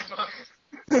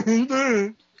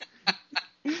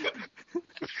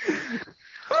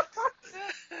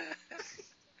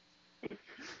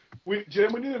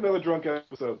 Jim, we need another drunk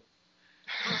episode.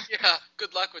 Yeah,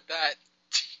 good luck with that.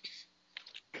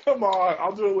 Come on,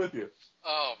 I'll do it with you.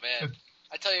 Oh man,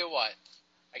 I tell you what,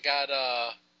 I got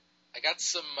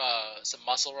some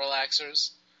muscle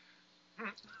relaxers.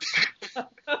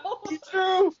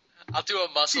 True. I'll do a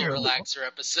muscle True. relaxer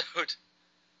episode.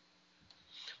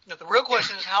 Now, the real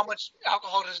question is how much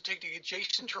alcohol does it take to get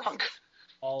Jason drunk?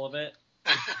 All of it.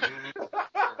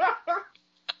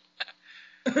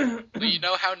 But you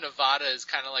know how Nevada is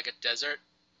kind of like a desert?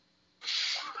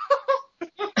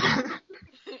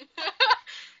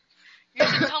 You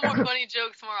should tell more funny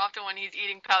jokes more often when he's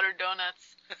eating powdered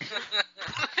donuts.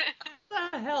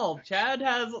 What the hell? Chad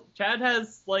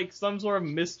has like some sort of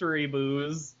mystery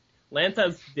booze. Lance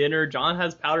has dinner. John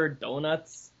has powdered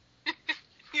donuts.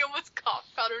 He almost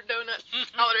coughed powdered donuts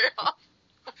powder off.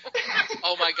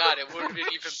 Oh my god, it would have been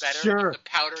even better Sure, if the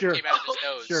powder sure. came out of his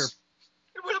nose. Sure.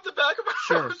 It went up the back of my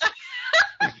Sure. nose.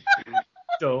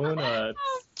 Donuts.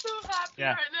 I'm so happy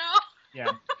Yeah. right now.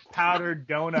 Yeah. Powdered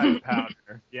donut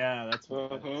powder. Yeah, that's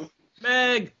what it is.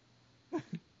 Meg!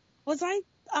 Was I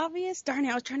obvious? Darn it,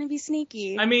 I was trying to be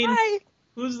sneaky. I mean, Hi.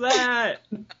 who's that?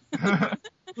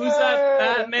 Who's that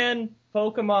Batman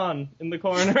Pokemon in the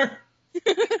corner?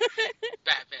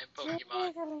 Batman,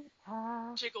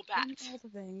 Pokemon. Jiggle bat. All the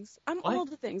things. I'm What? all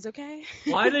the things, okay?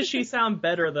 Why does she sound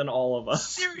better than all of us?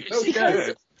 Seriously.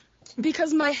 Okay.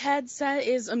 Because my headset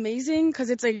is amazing, because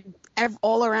it's a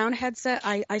all-around headset.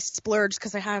 I splurged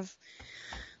because I have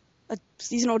a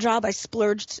seasonal job. I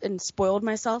splurged and spoiled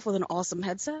myself with an awesome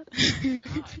headset.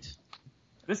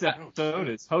 This episode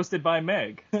is hosted by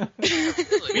Meg.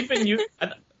 We've been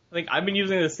I think I've been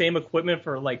using the same equipment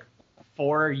for like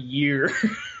 4 years.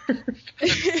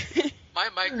 My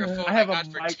microphone I I have a got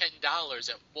for mic- $10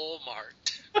 at Walmart.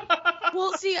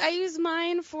 Well, see, I use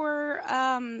mine for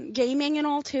gaming and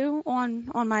all too on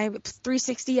my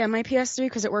 360 and my PS3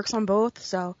 because it works on both.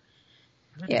 So,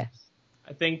 yeah.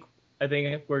 I think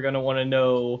we're gonna want to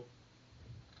know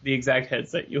the exact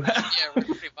headset you have. Yeah,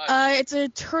 pretty much. It's a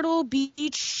Turtle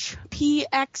Beach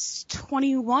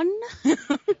PX21.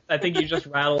 I think you just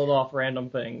rattled off random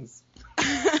things.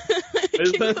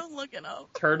 Keep this? on looking up.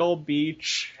 Turtle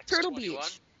Beach. Turtle 21?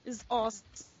 Beach is awesome.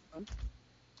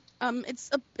 It's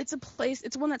a place.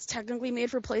 It's one that's technically made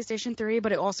for PlayStation 3,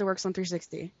 but it also works on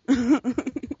 360.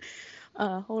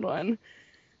 Hold on.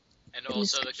 And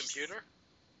also the computer?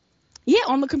 Yeah,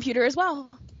 on the computer as well.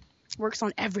 Works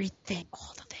on everything,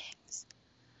 all the things.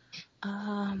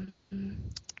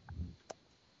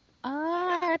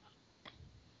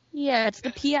 Yeah, it's the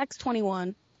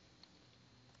PX21.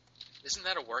 Isn't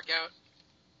that a workout?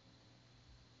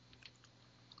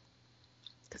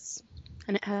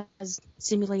 And it has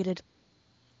simulated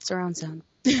surround sound.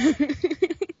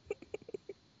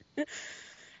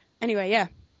 Anyway, yeah.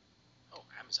 Oh,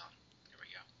 Amazon. There we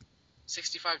go.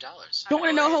 $65. Don't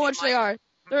want to know how much they are.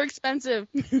 They're expensive.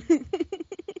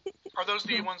 Are those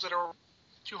the ones that are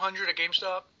 $200 at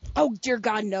GameStop? Oh dear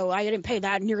God, no! I didn't pay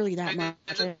that nearly that Is much.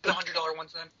 it the $100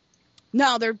 ones then?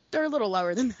 No, they're a little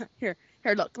lower than that. Here,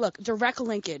 look, direct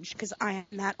linkage, because I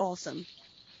am that awesome.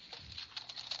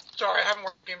 Sorry, I haven't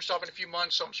worked at GameStop in a few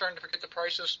months, so I'm starting to forget the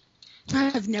prices.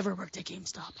 I've never worked at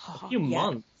GameStop. A few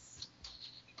months.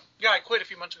 Yeah, I quit a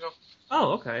few months ago.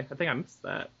 Oh, okay. I think I missed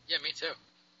that. Yeah, me too.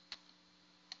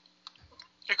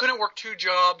 I couldn't work 2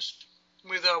 jobs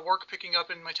with work picking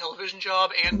up in my television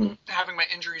job and having my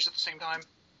injuries at the same time.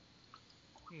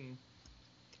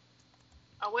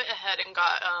 I went ahead and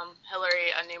got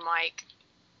Hillary a new mic.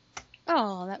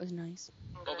 Oh, that was nice.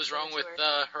 What was wrong with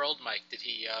her old mic? Did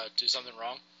he do something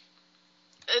wrong?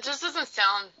 It just doesn't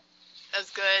sound as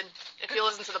good. If you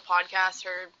listen to the podcast,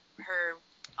 her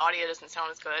audio doesn't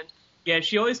sound as good. Yeah,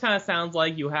 she always kind of sounds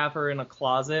like you have her in a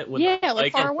closet with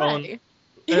like far away.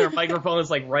 And her microphone is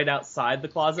like right outside the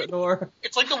closet door.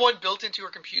 It's like the one built into her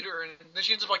computer, and then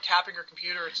she ends up like tapping her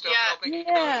computer and stuff.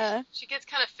 Yeah. She gets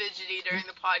kind of fidgety during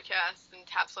the podcast and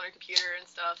taps on her computer and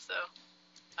stuff. So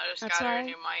I just got her a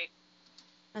new mic.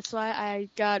 That's why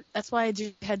I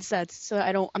do headsets, so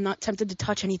I'm not tempted to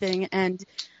touch anything. And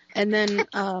then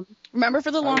remember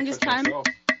for the longest time. Yeah,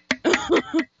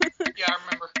 I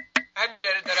remember. I had to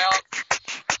edit that out.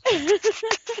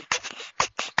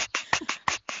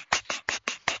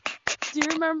 Do you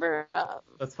remember?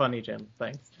 That's funny, Jim.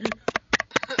 Thanks.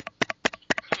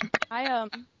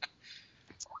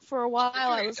 For a while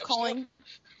I was calling.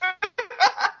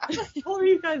 What are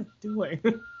you guys doing?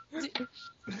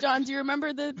 John, do you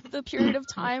remember the period of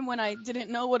time when I didn't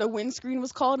know what a windscreen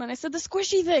was called, and I said the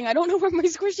squishy thing? I don't know where my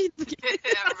squishy thing is.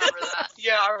 I remember that.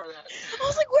 Yeah, I remember that. I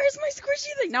was like, where's my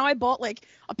squishy thing? Now I bought like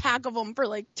a pack of them for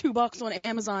like $2 on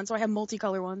Amazon, so I have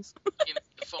multicolor ones.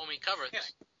 The foamy cover thing.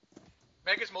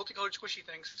 Mega's multicolored squishy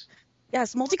things.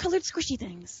 Yes, multicolored squishy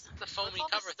things. The foamy What's all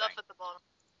cover the stuff thing. at the bottom?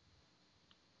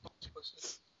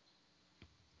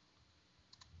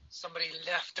 Somebody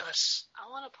left us. I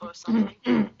want to post something.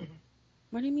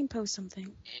 What do you mean post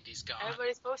something? Andy's gone.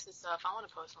 Everybody's posted stuff. I want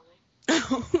to post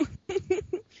something.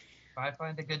 If I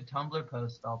find a good Tumblr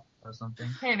post, I'll post something.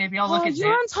 Hey, maybe I'll look at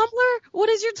you're on Tumblr? What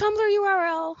is your Tumblr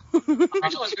URL?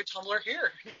 Rachel has a good Tumblr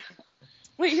here.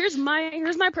 Wait, here's my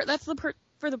that's the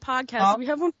for the podcast. We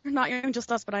have one for Not Young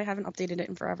Just Us, but I haven't updated it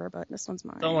in forever, but this one's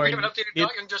mine. Don't worry. We haven't updated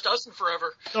Not Young Just Us in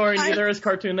forever. Don't worry, neither is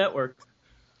Cartoon Network.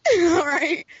 All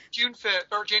right. June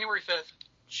 5th, or January 5th.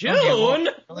 June?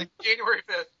 January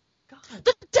 5th. God.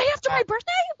 The day after my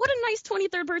birthday? What a nice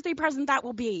 23rd birthday present that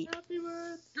will be. Happy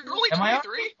birthday. You're only Am I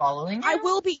 23? following? I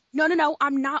will be. No.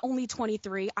 I'm not only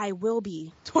 23. I will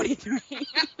be 23.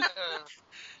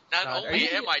 Not only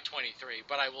am I 23,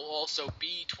 but I will also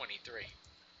be 23.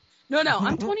 No.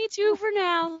 I'm 22 for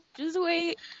now. Just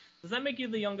wait. Does that make you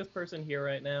the youngest person here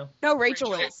right now? No,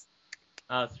 Rachel is.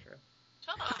 Oh, that's true.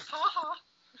 Shut up.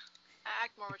 I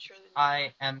act more mature than you.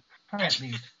 I am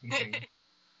currently 23.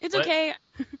 It's What? okay.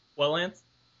 What, Lance?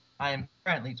 I am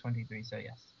currently 23, so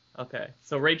yes. Okay,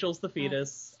 so Rachel's the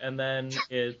fetus, and then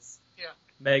it's Yeah.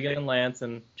 Megan and Lance,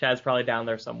 and Chad's probably down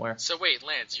there somewhere. So wait,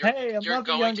 Lance, you're, Hey, I'm you're not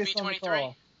the going to be youngest on the 23?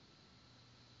 call.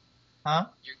 Huh?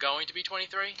 You're going to be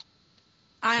 23?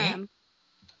 I am.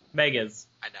 Meg is.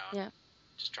 I know. Yeah.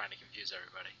 Just trying to confuse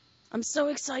everybody. I'm so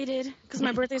excited because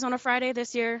my birthday's on a Friday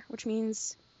this year, which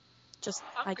means just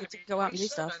I get to go out and do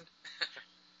stuff.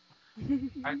 You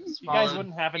guys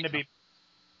wouldn't happen to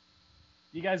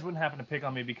pick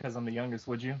on me because I'm the youngest,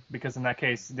 would you? Because in that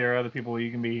case, there are other people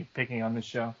you can be picking on this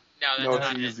show. No, that's No, it's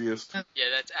not the it. easiest. Yeah,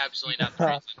 that's absolutely not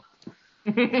the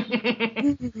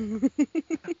reason.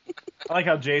 I like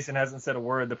how Jason hasn't said a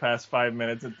word the past 5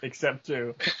 minutes, except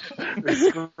to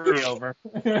screw me over.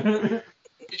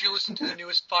 Did you listen to the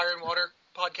newest Fire and Water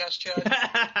podcast, Chad?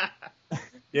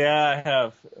 Yeah, I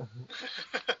have.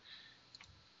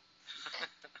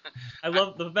 I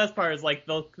love the best part is like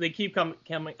they keep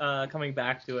coming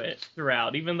back to it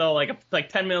throughout, even though like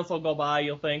 10 minutes will go by,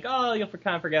 you'll think, oh, you'll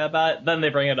kind of forget about it, then they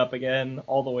bring it up again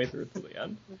all the way through to the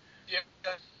end. Yeah.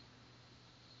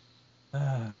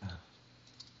 One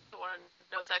of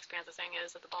No Sex Pants thing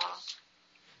is at the bottom.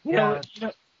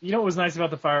 You know what was nice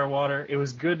about the Fire and Water? It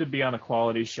was good to be on a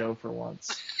quality show for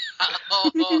once.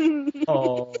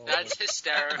 Oh, that's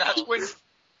hysterical.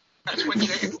 That's when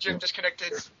Jim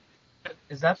disconnected.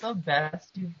 Is that the best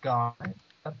you've got?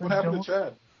 What happened to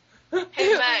Chad?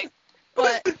 Hey, Meg.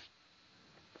 But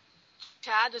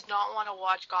Chad does not want to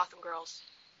watch Gotham Girls.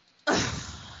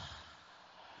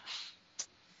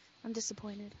 I'm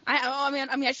disappointed. I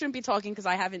mean, I shouldn't be talking because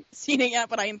I haven't seen it yet,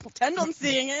 but I intend on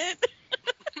seeing it.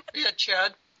 Yeah,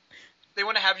 Chad. They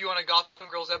want to have you on a Gotham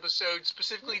Girls episode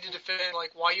specifically to defend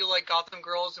like why you like Gotham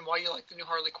Girls and why you like the new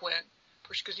Harley Quinn.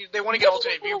 Because they want to get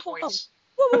alternate viewpoints.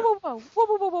 Whoa.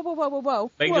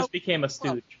 Meg just became a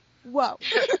stooge. Whoa.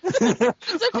 It's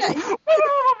okay.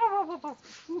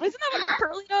 Isn't that what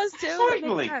Curly does too? That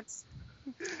Finally. makes sense.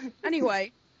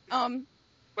 Anyway,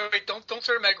 Wait, don't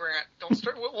start a Meg rant. Don't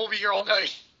start. We'll be here all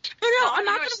night. no, I'm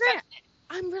not gonna rant.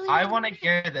 I'm really. I not want to gonna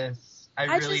hear this.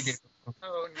 I really do.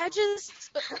 Oh, no.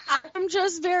 I'm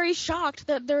just very shocked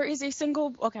that there is a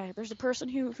single. Okay, there's a person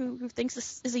who thinks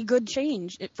this is a good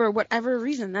change for whatever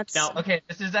reason. That's Now, Okay,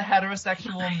 this is a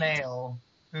heterosexual male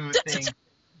who thinks.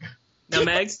 now,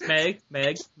 Meg,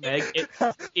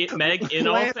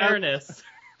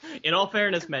 in all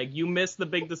fairness, Meg, you missed the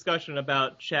big discussion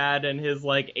about Chad and his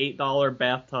like $8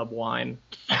 bathtub wine.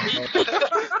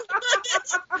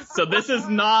 So this is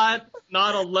not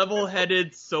a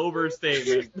level-headed, sober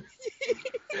statement.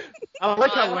 I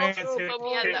like how I Lance hope hit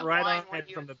he had it that right wine on the when head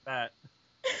you- from the bat.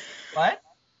 What?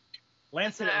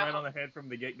 Lance hit it right on the head from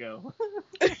the get-go.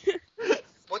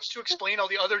 What's to explain all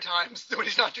the other times when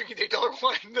he's not drinking the $8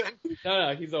 wine then?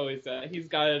 No, he's always he's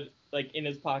got it like in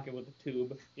his pocket with a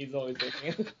tube. He's always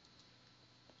drinking it.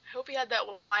 I hope he had that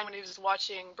wine when he was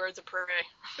watching Birds of Prey.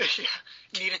 Yeah,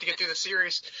 needed to get through the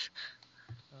series.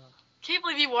 Can't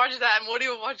believe you watched that and won't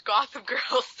even watch Gotham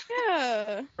Girls.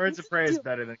 yeah. Birds of Prey is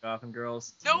better than Gotham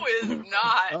Girls. No, it is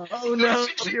not. Oh no,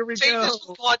 here we Save go. this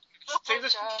for Save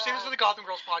this for the Gotham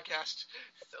Girls podcast.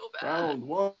 So bad. Round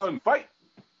one, fight.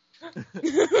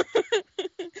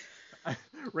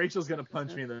 Rachel's gonna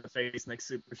punch me in the face next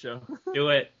Super Show. Do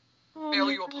it. Oh,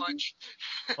 Nail you a punch.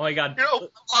 Oh my god. You know,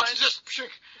 just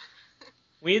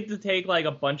We need to take like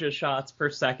a bunch of shots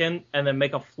per second and then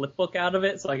make a flip book out of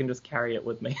it so I can just carry it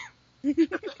with me.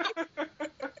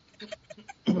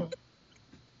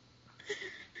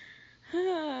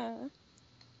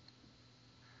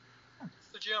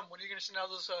 So Jim, when are you gonna send out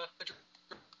those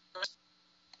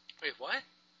Wait, what?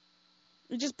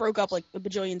 We just broke up like a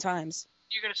bajillion times.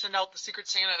 you're gonna send out the Secret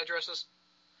Santa addresses?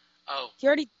 Oh, You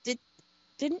already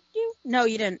didn't you? No,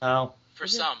 you didn't. Oh. for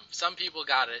some people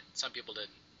got it, some people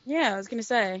didn't. Yeah, I was gonna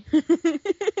say.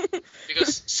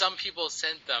 Because some people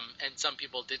sent them and some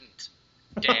people didn't.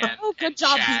 Dan Oh, good and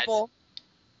job, Chad. people.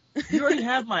 You already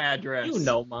have my address. You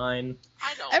know mine.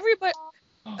 I don't. Everybody,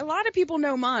 a lot of people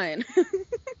know mine.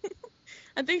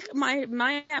 I think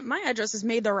my address has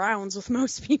made the rounds with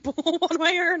most people one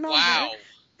way or another. Wow.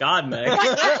 God, Meg.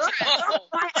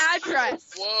 My address.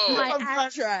 Whoa. My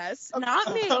address.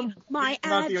 Not me. My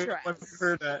Not the only address. one who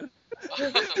heard that.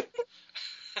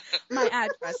 My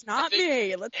address. Not think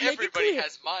me. Let's make it Everybody clear.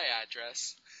 has my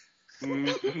address.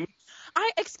 Excuse me,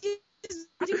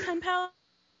 I do pen pal.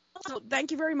 So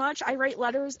thank you very much. I write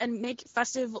letters and make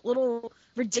festive little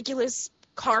ridiculous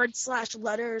cards /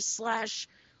 letters /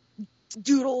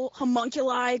 doodle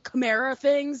homunculi chimera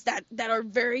things that are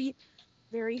very,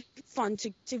 very fun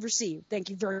to receive. Thank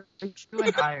you very much. You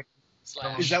and I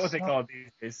Is that what they call it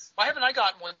these days? Why haven't I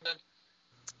gotten one then?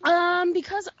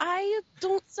 Because I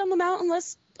don't send them out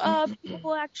unless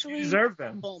people actually You deserve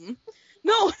them.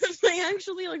 No, I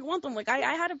actually want them. Like I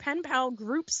had a pen pal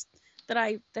groups that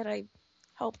I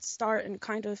helped start and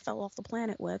kind of fell off the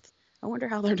planet with. I wonder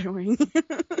how they're doing.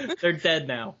 They're dead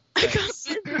now. I got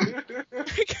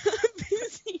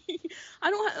busy.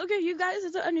 Okay, you guys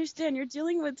have to understand. You're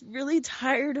dealing with really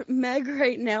tired Meg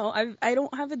right now. I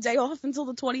don't have a day off until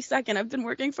the 22nd. I've been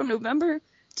working from November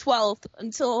 12th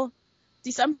until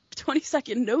December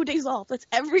 22nd. No days off. That's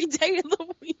every day of the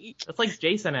week. That's like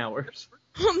Jason hours.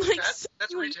 I'm like,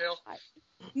 That's retail.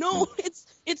 no,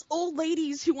 it's old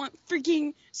ladies who want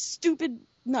freaking stupid.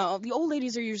 No, the old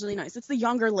ladies are usually nice. It's the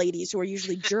younger ladies who are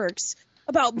usually jerks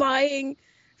about buying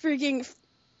freaking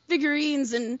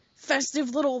figurines and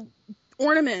festive little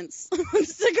ornaments. I'm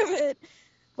sick of it.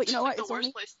 But you know what? The It's worst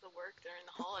only place to work during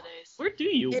the holidays. Where do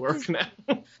you It work is- now?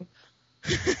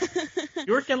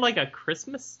 You work in like a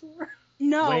Christmas store?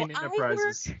 no. Wayne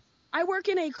Enterprises. I work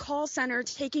in a call center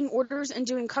taking orders and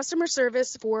doing customer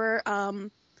service for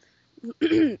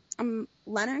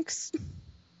Lennox.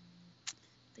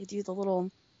 They do the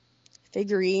little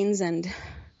figurines and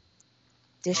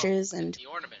dishes and The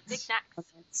ornaments.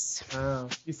 ornaments. Oh.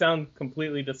 You sound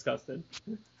completely disgusted.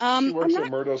 She I'm works not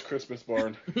at Murdo's Christmas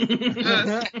barn.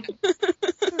 I'm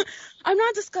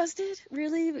not disgusted,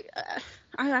 really.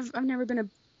 I've never been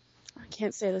I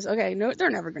can't say this. Okay, no, they're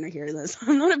never gonna hear this.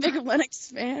 I'm not a big Lennox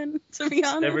fan, to be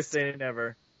honest. Never say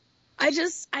never. I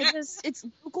just, it's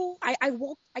local.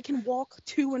 I can walk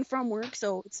to and from work,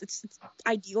 so it's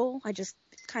ideal. I just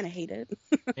kind of hate it.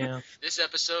 Yeah. This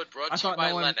episode brought I to you thought by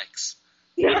no one- Lennox.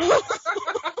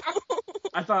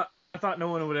 I thought no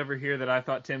one would ever hear that I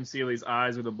thought Tim Seeley's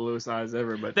eyes were the bluest eyes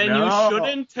ever, but Then no. you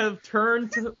shouldn't have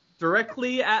turned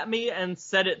directly at me and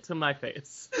said it to my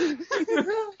face.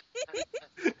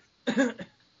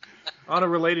 On a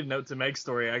related note to Meg's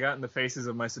story, I got in the faces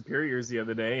of my superiors the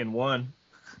other day and won.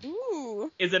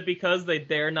 Ooh. Is it because they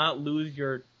dare not lose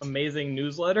your amazing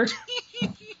newsletter?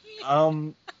 That's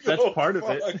Oh, part of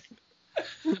it. fuck.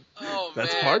 Oh,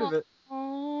 That's man. part of it.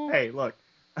 Oh. Hey, look,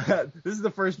 this is the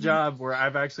first job where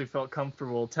I've actually felt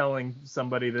comfortable telling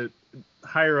somebody that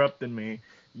higher up than me,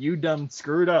 you done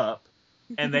screwed up,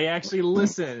 and they actually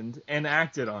listened and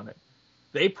acted on it.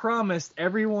 They promised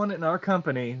everyone in our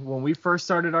company when we first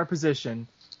started our position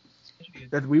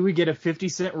that we would get a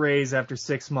 50-cent raise after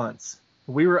 6 months.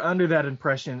 We were under that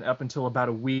impression up until about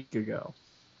a week ago.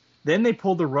 Then they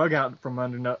pulled the rug out from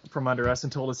under us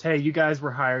and told us, hey, you guys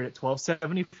were hired at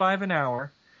 $12.75 an hour,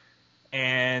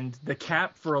 and the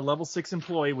cap for a level 6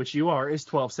 employee, which you are, is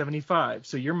 $12.75.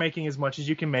 So you're making as much as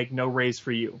you can make, no raise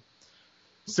for you.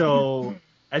 So,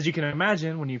 as you can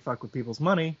imagine, when you fuck with people's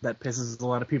money, that pisses a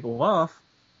lot of people off.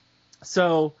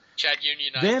 So Chad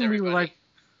unionized then everybody. we were like,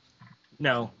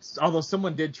 no, although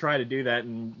someone did try to do that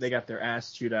and they got their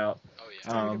ass chewed out. Oh, yeah.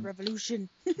 Started a revolution.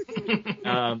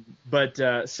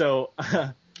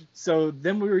 So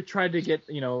then we were trying to get,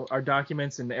 our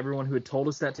documents and everyone who had told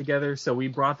us that together. So we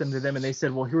brought them to them and they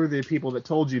said, well, who are the people that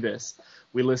told you this?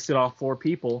 We listed off 4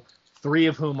 people, 3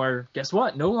 of whom are, guess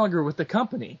what? No longer with the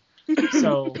company.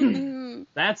 So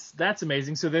that's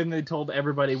amazing. So then they told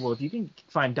everybody, well, if you can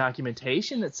find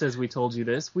documentation that says we told you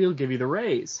this, we'll give you the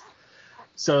raise.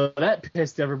 So that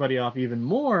pissed everybody off even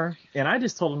more. And I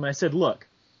just told them, I said, look,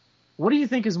 what do you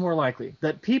think is more likely?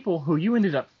 That people who you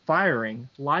ended up firing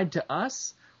lied to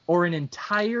us, or an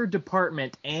entire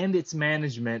department and its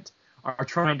management are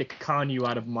trying to con you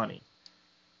out of money?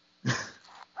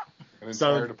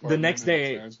 So the next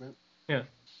day, yeah,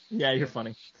 you're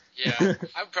funny. Yeah,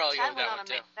 I'm probably Chad going went that on one a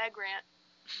too. Meg rant.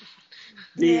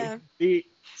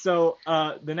 So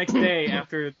the next day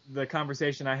after the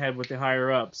conversation I had with the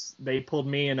higher ups, they pulled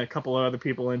me and a couple of other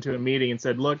people into a meeting and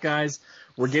said, look, guys,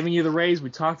 we're giving you the raise.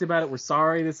 We talked about it. We're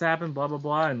sorry this happened, blah, blah,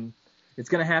 blah. And it's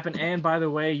going to happen. And by the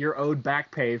way, you're owed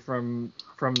back pay so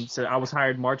I was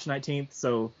hired March 19th.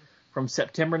 So from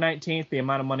September 19th, the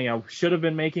amount of money I should have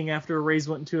been making after a raise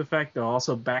went into effect, they'll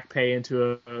also back pay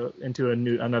into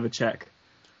another check.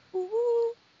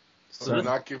 So we're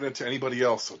not giving it to anybody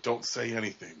else, so don't say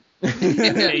anything.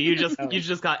 Hey, you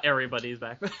just got everybody's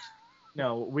back.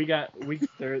 No,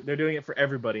 they're doing it for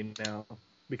everybody now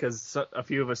because a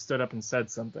few of us stood up and said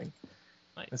something.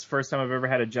 Nice. It's the first time I've ever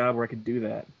had a job where I could do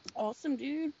that. Awesome,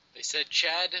 dude. They said,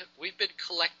 Chad, we've been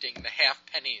collecting the half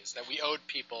pennies that we owed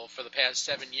people for the past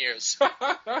 7 years. We're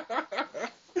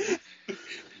gonna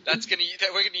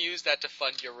use that to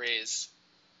fund your raise.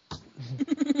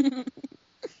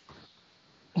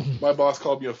 My boss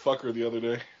called me a fucker the other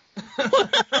day.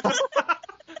 That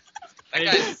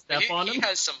guy, he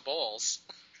has some balls.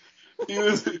 He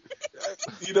was,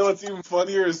 what's even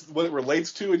funnier is what it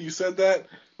relates to, and you said that,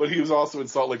 but he was also in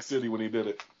Salt Lake City when he did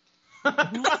it.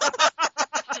 That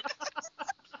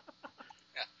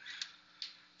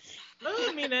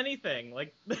doesn't mean anything.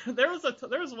 Like there was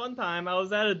one time I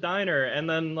was at a diner and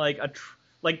then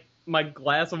my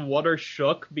glass of water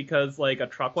shook because like a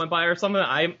truck went by or something.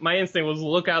 My instinct was to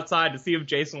look outside to see if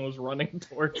Jason was running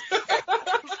towards.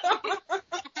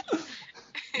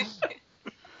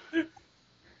 And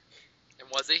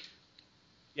was he?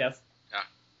 Yes. Yeah.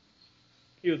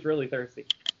 He was really thirsty.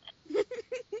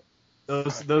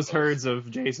 Those herds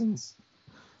of Jasons.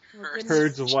 Herds.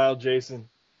 Herds of wild Jason.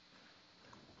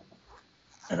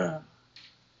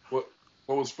 What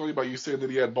was funny about you saying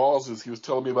that he had balls is he was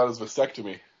telling me about his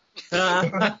vasectomy.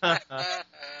 And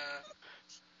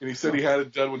he said he had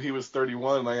it done when he was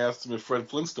 31, and I asked him if Fred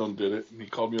Flintstone did it, and he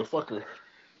called me a fucker.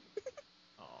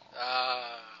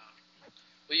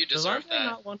 Well, you deserve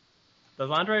that. Does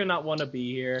Andre not want to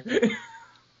be here?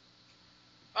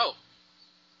 Oh,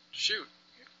 shoot.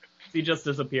 He just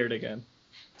disappeared again.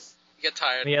 You get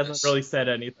tired. He of hasn't this. really said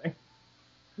anything.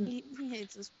 He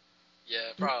hates us.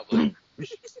 Yeah, probably.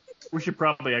 We should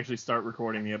probably actually start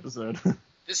recording the episode.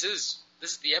 This is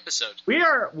the episode.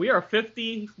 We are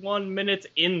 51 minutes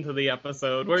into the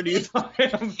episode. Where do you talk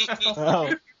about?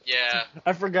 Oh, Yeah.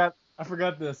 I forgot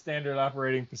the standard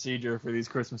operating procedure for these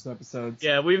Christmas episodes.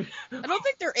 Yeah, I don't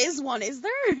think there is one, is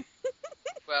there?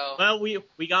 Well,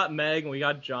 we got Meg and we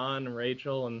got John and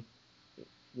Rachel and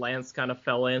Lance kind of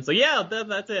fell in. So yeah,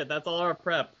 that's it. That's all our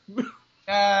prep. No.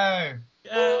 Yay.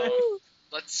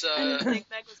 let's. I didn't think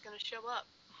Meg was gonna show up.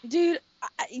 Dude,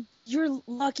 you're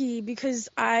lucky because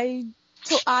I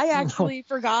actually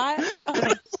forgot.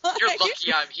 You're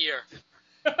lucky I'm here.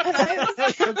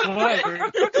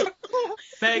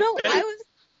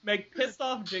 Meg, pissed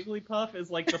off Jigglypuff is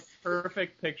like the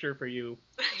perfect picture for you.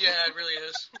 Yeah, it really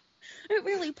is. It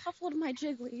really puffled my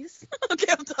jigglies. Okay,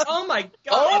 I'm done. Oh my god!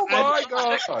 Oh my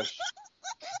gosh! Guys,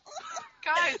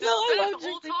 it's No, I been love the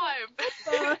whole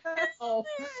jiggly time. Oh.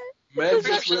 Meg Her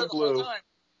picture just said that went the whole blue. time.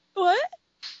 What?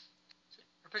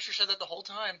 Her picture said that the whole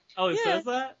time. Oh, it Yeah. says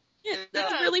that? Yeah,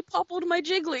 Yeah. it really puffled my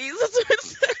jigglies. That's what it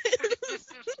says.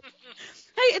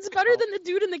 Hey, it's better than the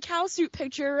dude in the cow suit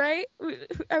picture, right?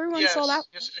 Everyone Yes. saw that.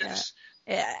 Yes, it is.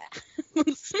 Yeah.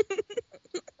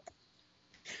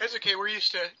 That's okay. We're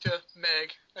used to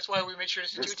Meg. That's why we made sure to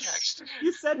send you a text.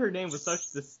 You said her name with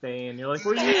such disdain. You're like,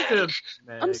 we're used to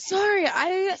Meg. I'm sorry.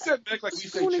 You said Meg like we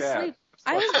say going to Chad. sleep.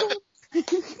 I was going. She's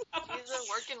a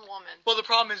working woman. Well, the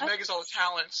problem is Meg is all the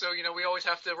talent, so we always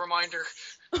have to remind her.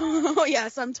 Oh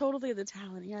yes, I'm totally the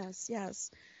talent. Yes,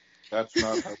 yes. That's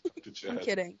not how to I'm Chad.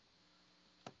 kidding.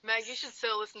 Meg, you should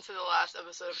still listen to the last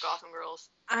episode of Gotham Girls.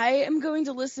 I am going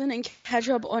to listen and catch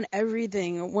up on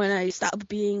everything when I stop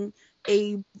being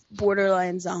a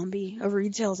borderline zombie, a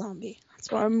retail zombie.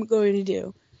 That's what I'm going to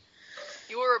do.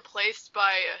 You were replaced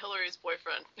by Hillary's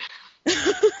boyfriend.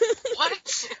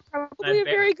 What? Probably a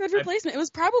very good replacement. It was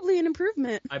probably an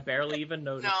improvement. I barely even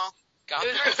noticed. No. Gotham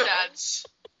It was very sad. Girls.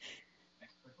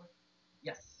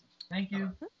 Yes. Thank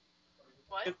you.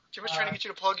 What? Jim was trying to get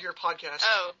you to plug your podcast.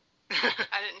 Oh,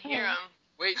 I didn't hear him.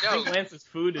 Wait, I no, think Lance's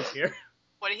food is here.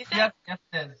 What did he say? Yes, yes,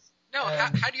 it is. no.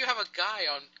 How do you have a guy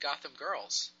on Gotham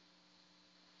Girls?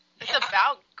 It's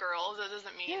about girls. It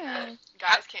doesn't mean Yeah. that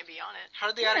guys can't be on it. How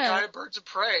did they add a Yeah. guy to Birds of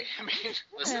Prey? I mean,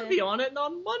 Listen, Be on it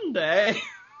on Monday.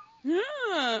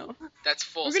 Yeah. that's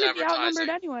We're false going to be advertising. outnumbered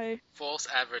anyway. False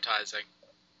advertising.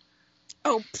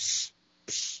 Oh, psh,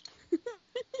 psh.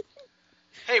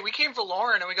 hey, we came for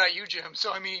Lauren and we got you, Jim.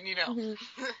 So I mean, Mhm.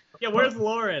 Yeah, where's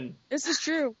Lauren? This is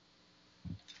true.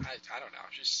 I don't know.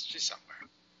 She's somewhere.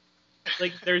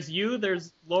 Like, there's you,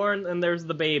 there's Lauren, and there's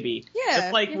the baby. Yeah.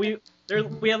 It's like yeah.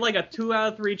 we had like a 2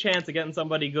 out of 3 chance of getting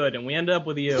somebody good, and we ended up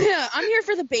with you. Yeah, I'm here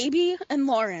for the baby and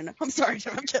Lauren. I'm sorry,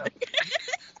 Jim, I'm kidding.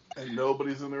 And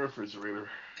nobody's in the refrigerator.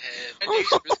 And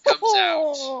Elizabeth comes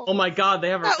out. Oh my god, they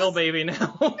have a That real was- baby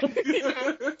now.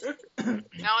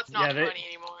 Now it's not Yeah, they- funny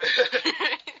anymore.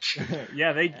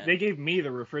 Yeah, they gave me the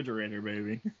refrigerator,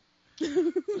 baby.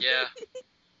 Yeah.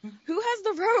 Who has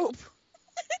the rope?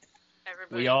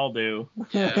 Everybody. We all do.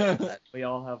 Yeah. We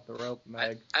all have the rope,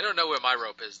 Meg. I don't know where my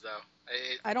rope is though.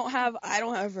 I don't have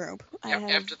rope.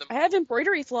 After the- I have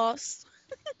embroidery floss.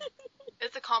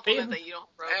 It's a compliment that you don't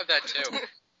rope. I have that too.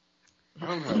 I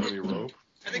don't have any rope.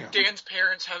 I think Dan's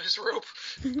parents have his rope.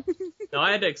 No,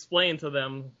 I had to explain to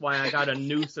them why I got a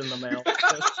noose in the mail.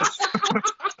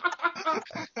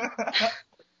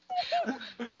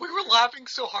 We were laughing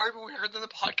so hard when we heard on the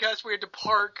podcast we had to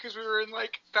park because we were in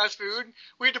like fast food.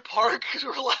 We had to park because we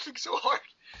were laughing so hard.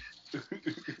 It's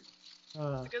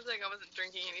a good thing I wasn't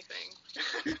drinking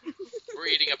anything. We're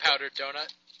eating a powdered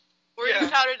donut. We're eating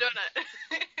powdered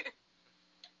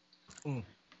donut.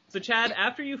 So, Chad,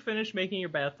 after you finish making your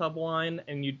bathtub wine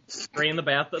and you drain the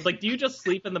bathtub, like, do you just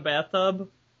sleep in the bathtub?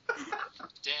 Dan,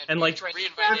 And, like,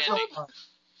 reinvent Andy. You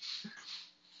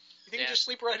think you just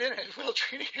sleep right in it without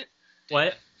treating it?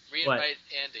 What? Reinvite What?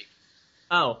 Andy.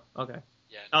 Oh, okay.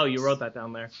 Yeah. Oh, you wrote that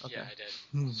down there. Okay. Yeah, I did.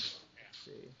 Let's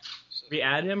see.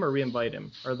 Re-add him or re-invite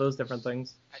him? Are those different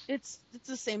things? It's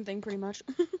the same thing pretty much.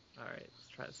 Alright, let's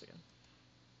try this again.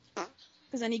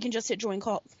 Because then you can just hit join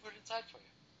call. Put it inside for you.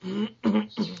 You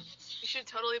should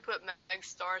totally put Meg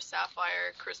Star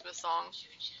Sapphire Christmas song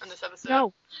in this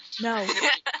episode. No,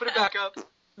 Put it back up.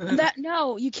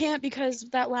 no, you can't because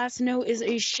that last note is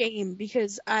a shame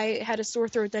because I had a sore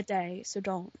throat that day. So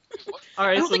don't. I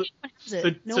Alright, don't so, think anyone has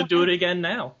it. No one do has it again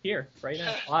now. Here, right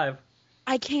now, live.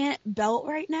 I can't belt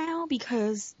right now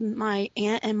because my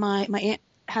aunt and my aunt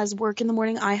has work in the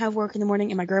morning. I have work in the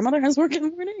morning, and my grandmother has work in the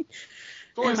morning.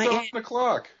 It's only And my 7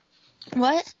 o'clock.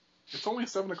 What? It's only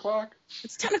 7 o'clock.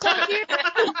 It's 10 o'clock here.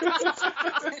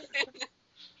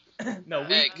 No,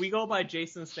 Meg. we go by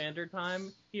Jason Standard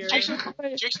Time here. Jason's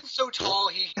so tall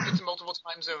he gets in multiple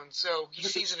time zones, so he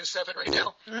sees it as 7 right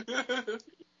now.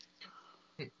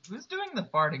 Hey, who's doing the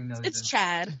farting noises? It's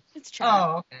Chad. It's Chad.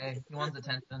 Oh, okay. He wants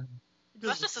attention.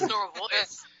 That's just his normal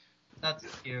voice. That's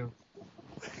cute.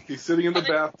 He's sitting in the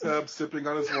bathtub, sipping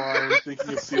on his wine, thinking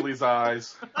of Seely's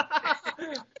eyes.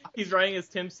 He's writing his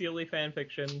Tim Seeley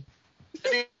fanfiction.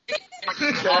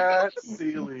 Chad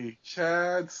Seely.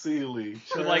 Chad Seely.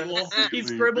 So, like, Chad he's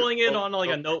Seely. scribbling it on like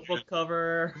a notebook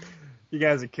cover You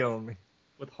guys are killing me.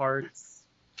 with hearts.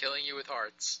 Killing you with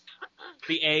hearts.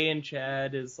 The A in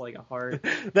Chad is like a heart.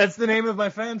 That's the name of my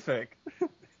fanfic.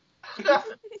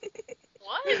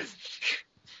 What?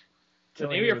 Killing name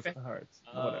of you your with fan- the hearts.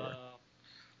 Whatever.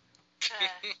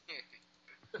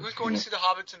 Who's going to see The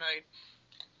Hobbit tonight?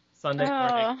 Sunday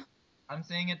morning. I'm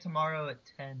seeing it tomorrow at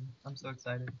 10. I'm so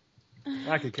excited.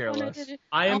 I could care less.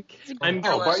 I'm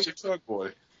bite your tongue,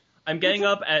 boy. I'm getting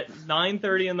up at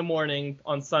 9:30 in the morning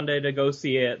on Sunday to go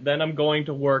see it. Then I'm going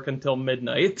to work until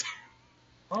midnight.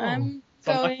 I'm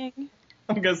So going.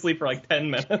 I'm gonna sleep for like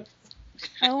 10 minutes.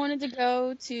 I wanted to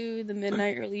go to the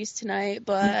midnight release tonight,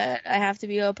 but I have to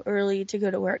be up early to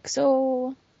go to work,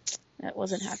 so that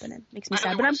wasn't happening. Makes me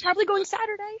sad, but I'm probably going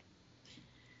Saturday.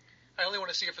 I only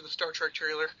want to see it for the Star Trek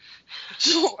trailer.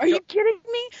 No, are you kidding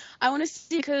me? I want to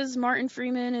see because Martin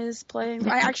Freeman is playing.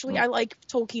 I like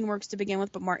Tolkien works to begin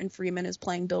with, but Martin Freeman is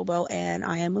playing Bilbo, and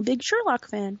I am a big Sherlock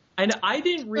fan. And I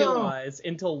didn't realize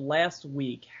until last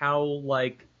week how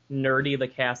like nerdy the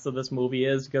cast of this movie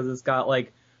is, because it's got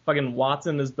like fucking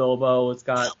Watson as Bilbo, it's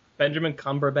got Benjamin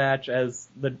Cumberbatch as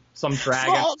some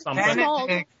dragon. Smog. Something. Smog.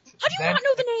 How do you not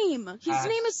know the name? His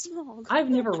name is Smog. I've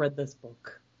never read this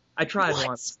book. I tried What?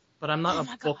 once, but I'm not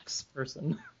a books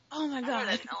person. Oh my I god.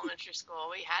 read it in elementary school.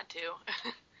 We had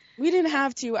to. We didn't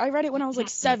have to. I read it when I was like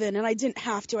 7, and I didn't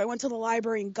have to. I went to the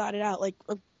library and got it out like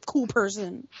a cool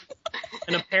person.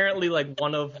 And apparently, like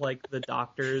one of like the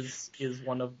doctors is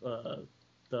one of the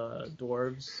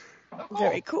dwarves.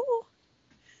 Very cool.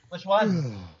 Which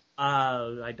one?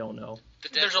 I don't know. The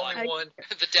dead There's one. only one.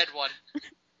 The dead one.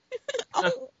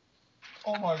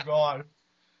 Oh my god.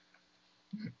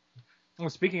 Well,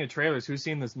 speaking of trailers, who's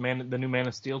seen the new Man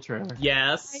of Steel trailer?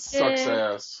 Yes. Sucks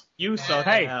ass. You suck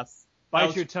Hey, ass.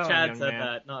 bite your tongue, Chad young said man.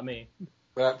 that, not me.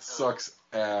 That sucks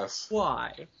ass.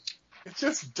 Why? It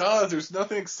just does. There's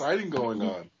nothing exciting going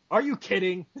on. Are you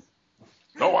kidding?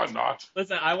 No, I'm not.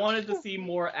 Listen, I wanted to see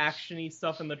more action-y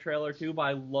stuff in the trailer too, but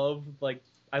I love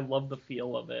the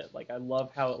feel of it. Like I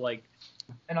love how it like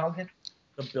And I'll get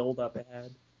the build up it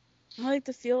had. I like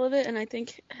the feel of it, and I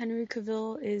think Henry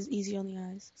Cavill is easy on the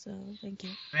eyes, so thank you.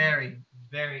 very,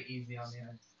 very easy on the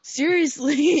eyes.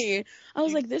 Seriously. I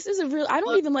was like, this is a real... I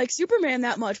don't even like Superman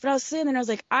that much, but I was sitting there and I was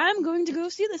like, I'm going to go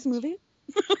see this movie.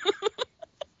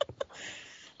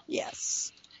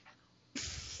 Yes.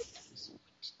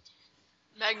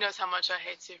 Meg knows how much I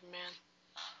hate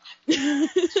Superman.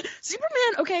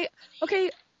 Superman, okay.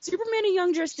 Superman and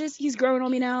Young Justice, he's growing on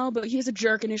me now, but he was a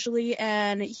jerk initially,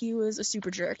 and he was a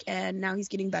super jerk, and now he's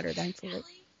getting better, thankfully.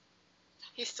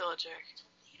 He's still a jerk.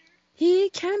 He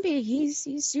can be. He's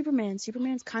Superman.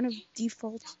 Superman's kind of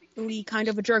defaultly kind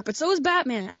of a jerk, but so is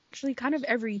Batman. Actually, kind of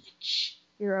every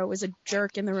hero is a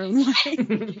jerk in their own way.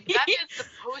 Batman's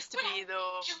supposed to be,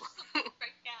 though.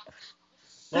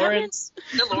 Lauren. Is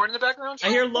there Lauren in the background? I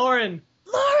hear Lauren.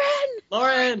 Lauren!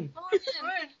 Lauren.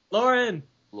 Lauren.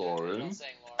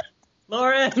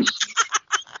 Lauren.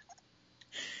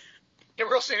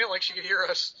 Gabrielle saying it like she could hear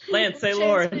us. Lance, say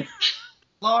Lauren.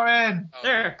 Lauren!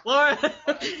 There, Lauren.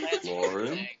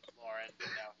 Lauren.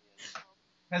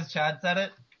 Has Chad said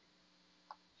it?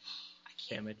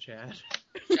 Damn it, Chad.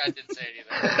 Chad didn't say it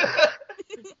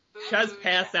either. Chad's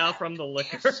passed out from the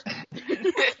liquor. Chad doesn't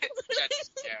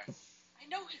care. I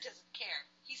know he doesn't care.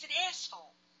 He's an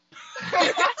asshole.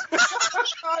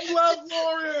 I love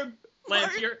Lauren.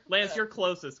 Lance, you're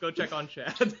closest. Go check on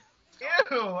Chad. Ew,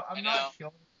 I I'm know. not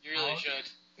killing. You really should.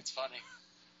 It's funny.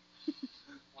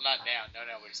 Well, not now. No,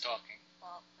 but he's talking.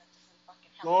 Well, that doesn't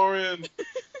fucking help. Lauren.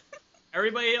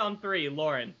 Everybody on 3.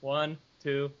 Lauren. 1,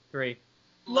 2, 3.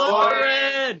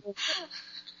 Lauren!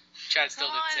 Chad still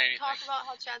Come didn't say on, anything. talk about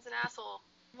how Chad's an asshole.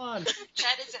 Come on.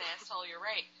 Chad is an asshole, you're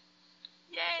right.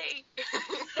 Yay!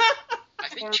 I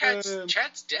think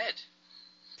Chad's dead.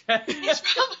 He's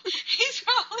probably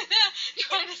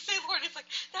trying to say Lauren. It's like,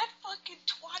 that fucking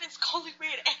twat is calling me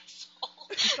an asshole.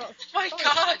 Oh my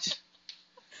god!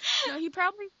 No, he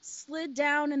probably slid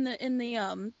down in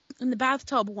the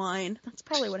bathtub wine. That's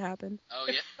probably what happened. Oh,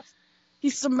 yeah.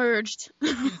 He's submerged.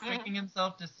 He's drinking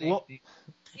himself to safety.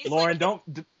 Lauren,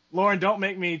 don't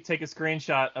make me take a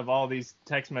screenshot of all these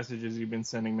text messages you've been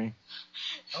sending me.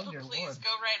 Oh, dear Please Lord. go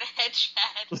right ahead,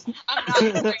 Chad. I'm not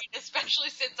afraid, especially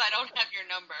since I don't have your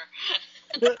number.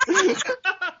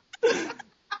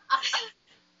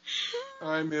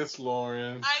 I miss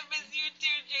Lauren. I miss you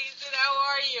too, Jason. How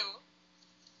are you?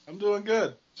 I'm doing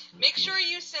good. Make sure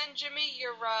you send Jimmy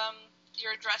your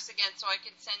address again so I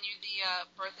can send you the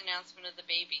birth announcement of the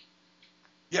baby.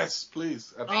 Yes,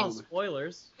 please. Oh, Absolutely.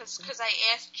 spoilers. Because I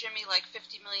asked Jimmy like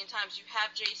 50 million times, you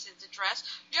have Jason's address?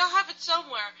 Yeah, I'll have it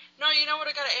somewhere. No, you know what,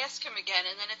 I gotta ask him again.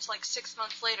 And then it's like 6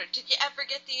 months later. Did you ever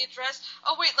get the address?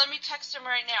 Oh, wait, let me text him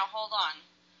right now. Hold on.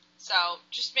 So,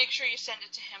 just make sure you send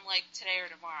it to him like today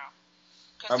or tomorrow.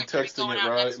 I'm texting it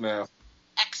right now.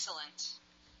 Excellent.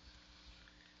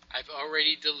 I I've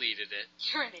already deleted it.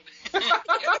 You're an idiot.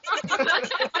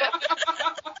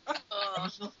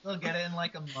 She'll still get it in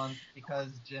like a month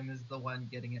because Jim is the one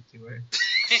getting it to her.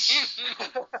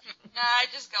 Nah, I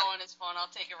just go on his phone. I'll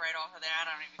take it right off of there. I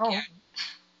don't even care.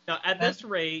 Now, at this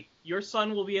rate, your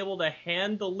son will be able to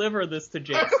hand deliver this to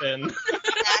Jason.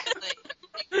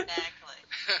 Exactly.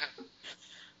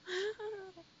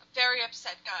 I'm very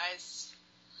upset, guys.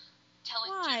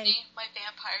 Telling Why? Jimmy my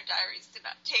Vampire Diaries did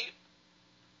not tape.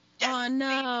 Oh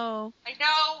no. I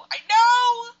know!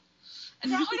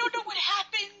 And now I don't know what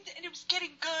happened, and it was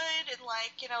getting good, and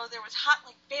there was hot,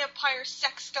 vampire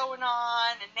sex going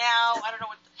on, and now I don't know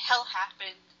what the hell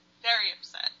happened. Very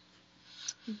upset.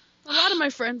 A lot of my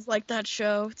friends like that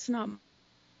show. It's not.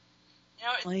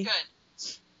 It's Like- good.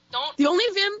 Don't. The only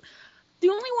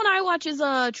one I watch is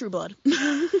True Blood. True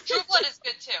Blood is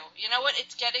good too. You know what?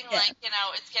 It's getting Yeah.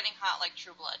 it's getting hot like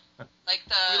True Blood. Like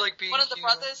We like being one of the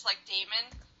human. brothers, like Damon.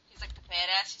 He's like the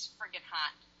badass. He's friggin'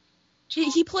 hot.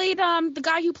 He played the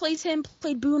guy who plays him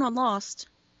played Boone on Lost.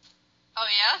 Oh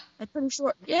yeah. I'm pretty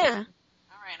sure. Yeah.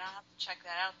 All right, I'll have to check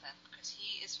that out then, because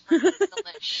he is friggin'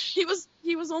 delish.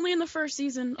 He was only in the first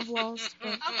season of Lost.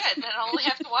 But... Okay, then I'll only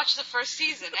have to watch the first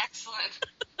season. Excellent.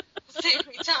 Save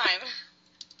me time.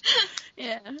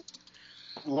 Yeah.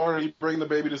 Lauren, are you bringing the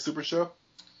baby to Super Show?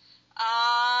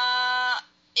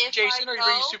 If Jason, I are you go,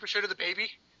 bringing Super Show to the baby?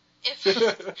 if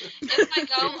I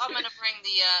go, I'm gonna bring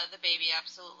the baby.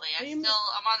 Absolutely. I'm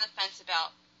on the fence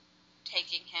about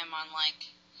taking him on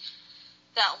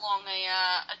that long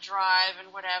a drive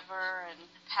and whatever, and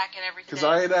packing everything. Because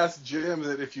I had asked Jim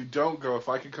that if you don't go, if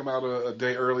I could come out a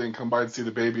day early and come by and see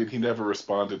the baby, and he never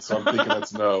responded, so I'm thinking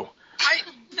that's no. I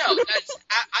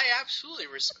absolutely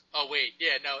oh wait,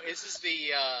 yeah, no, this is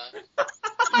the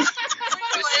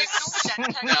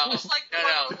No. Just like the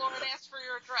one where Lauren asked for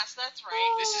your address. That's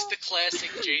right. This is the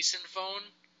classic Jason phone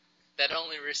that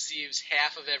only receives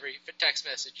half of every text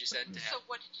message you send to him. So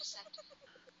what did you send to him?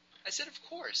 I said, of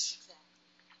course.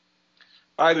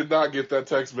 I did not get that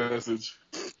text message.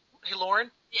 Hey,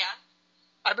 Lauren? Yeah?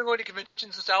 I've been going to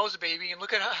conventions since I was a baby, and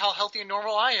look at how healthy and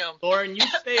normal I am. Lauren, you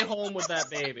stay home with that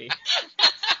baby.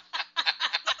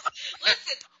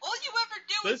 Listen, all you ever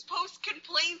do is post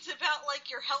complaints about,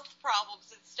 your health problems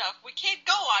and stuff. We can't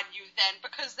go on you then,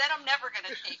 because then I'm never going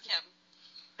to take him.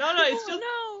 No, it's just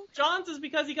John's is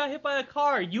because he got hit by a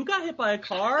car. You got hit by a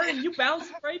car, and you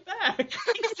bounced right back. Exactly.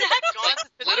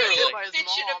 Literally. What are you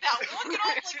bitching about? Walk it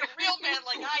off like a real man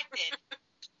like I did.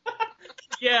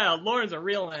 Yeah, Lauren's a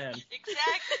real man.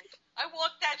 Exactly. I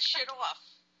walked that shit off.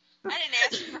 I didn't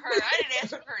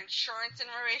ask for her insurance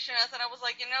information. I was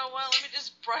like, you know what? Let me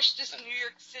just brush this New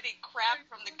York City crap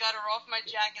from the gutter off my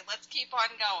jacket. Let's keep on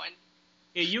going.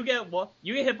 Yeah, you get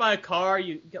hit by a car,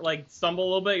 you get stumble a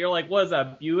little bit. You're like, what is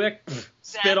that, Buick?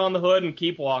 Spit on the hood and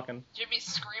keep walking. Jimmy's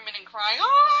screaming and crying.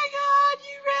 Oh my God!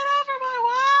 You ran over my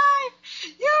wife!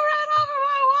 You ran over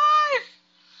my wife!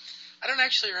 I don't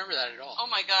actually remember that at all. Oh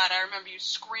my God! I remember you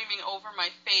screaming over my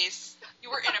face.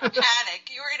 You were in a panic.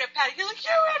 You're like,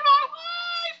 you ran my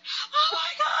wife! Oh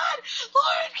my God!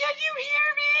 Lauren, can you hear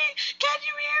me? Can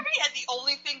you hear me? And the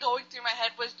only thing going through my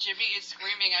head was Jimmy is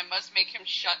screaming. I must make him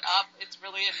shut up. It's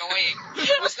really annoying.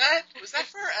 Was that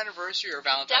for our anniversary or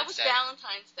Valentine's Day? That was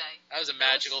Valentine's Day. That was a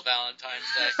magical Valentine's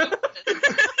Day.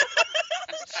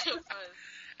 It was.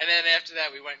 And then after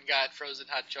that, we went and got frozen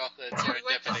hot chocolate at We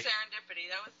went to Serendipity. Serendipity.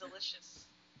 That was delicious.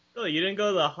 Really, you didn't go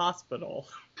to the hospital.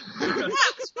 Yeah, it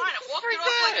was fine. I walked it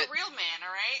off like a real man,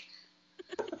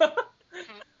 alright?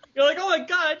 You're like, oh my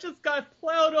God, I just got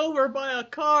plowed over by a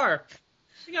car.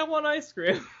 I got one ice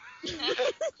cream.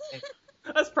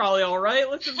 That's probably all right.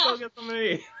 Let's just go get some to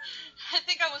eat. I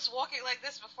think I was walking like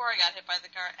this before I got hit by the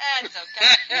car. It's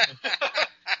okay.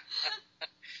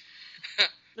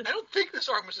 I don't think this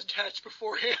arm was attached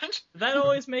beforehand. Did that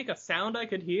always make a sound I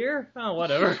could hear? Oh,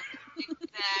 whatever.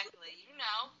 Exactly. You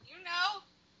know.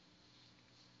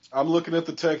 I'm looking at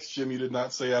the text, Jim. You did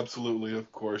not say absolutely, of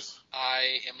course.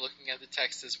 I am looking at the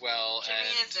text as well. Jimmy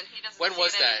and isn't. He doesn't when see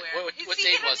was it that? anywhere. What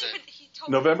date was it? He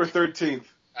told me. November 13th.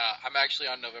 I'm actually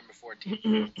on November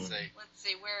 14th. Let's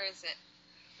see. Where is it?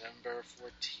 November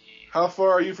 14th. How far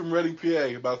are you from Reading,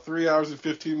 PA? About 3 hours and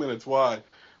 15 minutes. Why?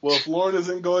 Well, if Lauren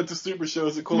isn't going to Super Show,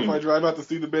 is it cool if I drive out to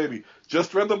see the baby?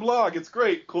 Just read the blog. It's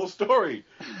great. Cool story.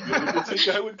 The only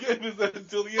critique I would give is that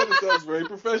until the end it sounds very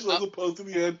professional as opposed to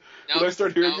the end when I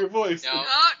start hearing your voice. No,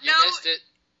 you missed it.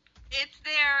 It's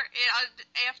there.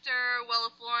 After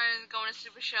if Lauren going to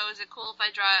Super Show, is it cool if I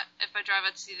drive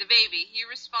out to see the baby? He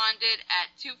responded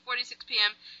at 2:46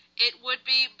 p.m. It would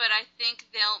be, but I think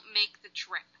they'll make the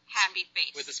trip. Happy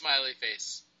face. With a smiley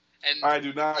face. And I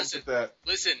do not listen, get that.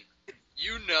 Listen,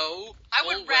 You know I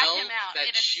would full rat well him out that in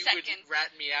a she second. would rat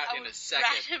me out I in would a second.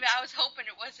 rat him out. I was hoping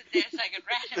it wasn't there so I could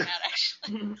rat him out,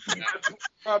 actually. Yeah.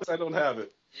 Promise I don't have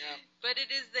it. Yeah. But it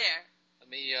is there. Let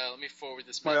me forward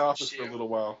this My message office to for you. a little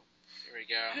while. Here we It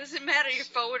go. doesn't matter. You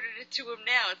forwarded it to him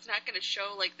now. It's not going to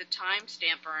show, like, the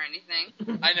timestamp or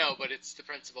anything. I know, but it's the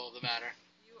principle of the matter.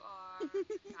 You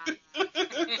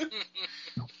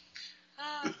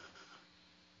are...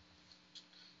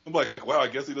 I'm like, wow, I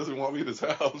guess he doesn't want me at his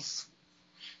house.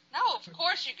 No, of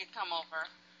course you could come over.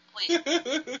 Please.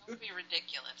 Don't be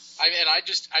ridiculous. I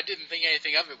didn't think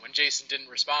anything of it when Jason didn't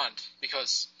respond,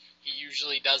 because he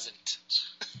usually doesn't.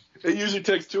 It usually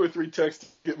takes 2 or 3 texts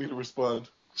to get me to respond.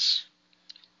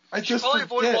 I Should just probably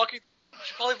forget.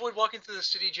 avoid walking through the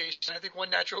city, Jason. I think one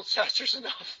natural disaster's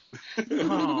enough.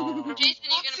 Aw. Jason,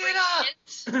 are you going to bring your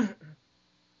kids?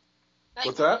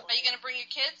 What's that? Are you going to bring your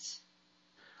kids?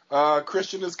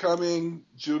 Christian is coming.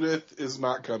 Judith is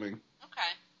not coming.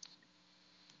 Okay.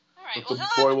 All right. But Well, the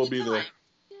he'll boy have a will good be time. there.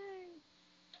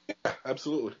 Yeah,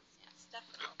 absolutely. Yes,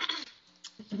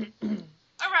 definitely.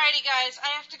 Alrighty, guys. I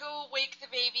have to go wake the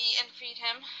baby and feed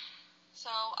him. So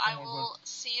I will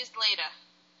see you later.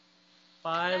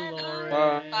 Bye, Lauren.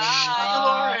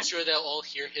 Bye. I'm sure they'll all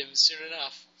hear him soon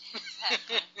enough.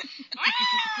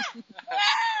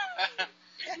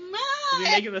 He'll be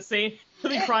making the same. He'll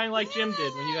be crying like Jim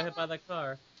did when you got hit by that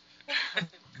car.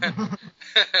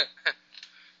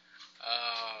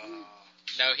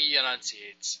 No, he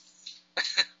enunciates.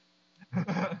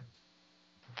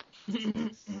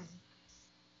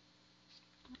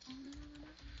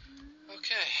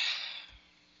 Okay.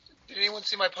 Did anyone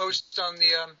see my post on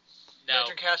the No.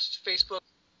 LanternCast Facebook?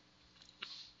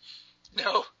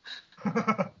 No. Did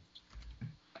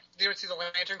anyone see the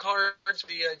Lantern cards for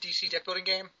the DC deck building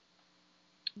game?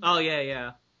 Oh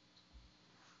yeah.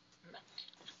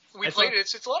 We I played saw-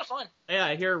 it. It's a lot of fun. Yeah,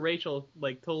 I hear Rachel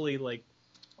like totally like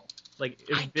don't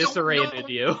eviscerated know.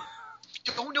 you.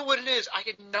 Don't know what it is. I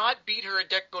could not beat her at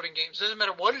deck building games. Doesn't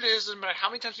matter what it is. Doesn't matter how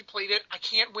many times we played it. I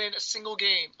can't win a single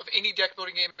game of any deck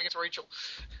building game against Rachel.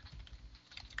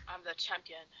 I'm the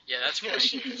champion. Yeah, that's Yeah, right.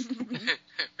 she is.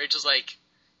 Rachel's like,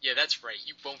 yeah, that's right.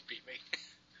 You won't beat me.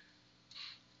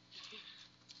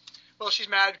 Well, she's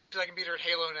mad because I can beat her at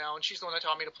Halo now, and she's the one that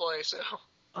taught me to play. So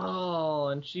Oh,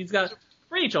 and she's got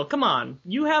Rachel. Come on,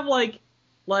 you have like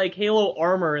Halo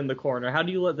armor in the corner. How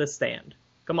do you let this stand?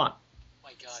 Come on,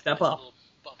 My God. Step you up. little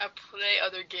bum. I play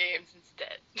other games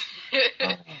instead.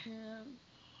 Yeah.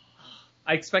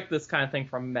 I expect this kind of thing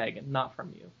from Megan, not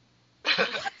from you.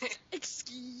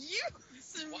 Excuse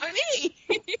What? me.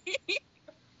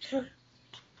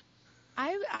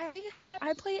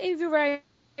 I play a variety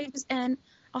of games, and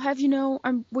I'll have you know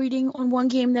I'm waiting on one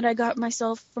game that I got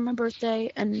myself for my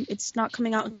birthday, and it's not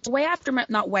coming out until way after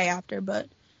not way after, but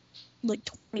like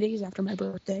 20 days after my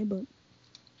birthday. But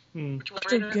which one?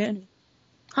 still getting it.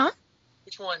 Huh?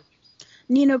 Which one?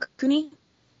 Ni no Kuni.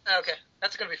 Okay,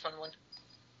 that's gonna be a fun one.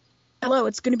 Hello,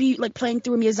 it's gonna be like playing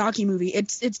through a Miyazaki movie.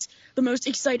 It's the most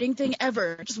exciting thing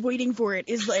ever. Just waiting for it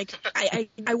is like I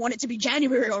want it to be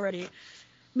January already.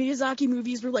 Miyazaki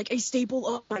movies were like a staple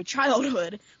of my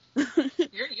childhood. You're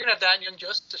gonna have that in Young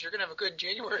Justice. You're gonna have a good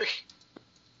January.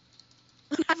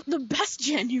 Have the best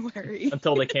January.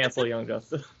 Until they cancel Young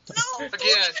Justice. No, Again.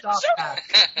 Stop that.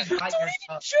 Bite don't even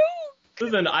yourself. joke.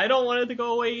 Listen, I don't want it to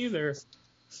go away either.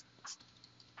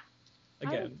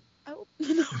 Again. Oh,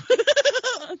 no.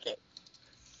 Okay,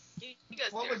 You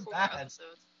guys What do was 4 that?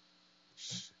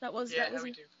 episodes. that was Yeah, that was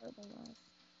we a do. terrible laugh.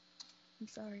 I'm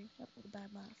sorry, that was a bad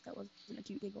laugh. That wasn't a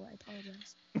cute giggle. I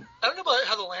apologize. I don't know about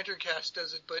how the LanternCast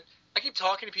does it, but I keep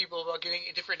talking to people about getting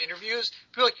different interviews.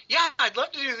 People are like, yeah, I'd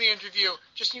love to do the interview.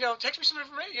 Just, text me some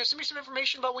information. Send me some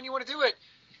information about when you want to do it.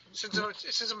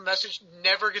 Since a message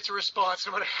never gets a response,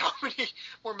 no matter how many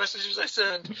more messages I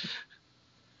send.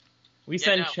 We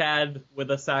send no. Chad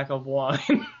with a sack of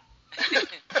wine.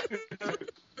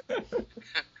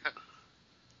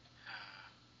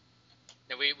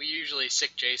 And we usually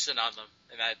sick Jason on them,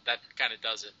 and that kind of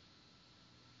does it.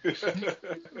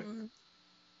 Mm.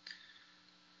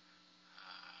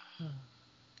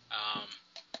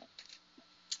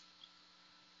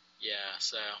 Yeah,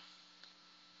 so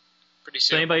pretty Is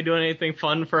soon. anybody doing anything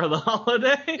fun for the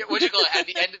holiday? Yeah, what do you call it? At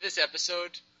the end of this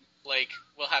episode,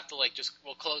 we'll have to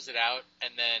we'll close it out,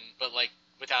 and then but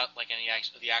without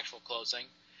the actual closing,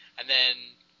 and then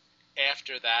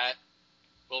after that,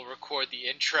 we'll record the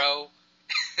intro,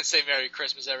 say Merry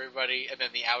Christmas everybody, and then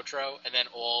the outro, and then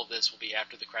all this will be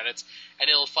after the credits, and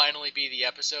it'll finally be the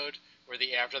episode where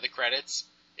the after the credits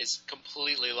is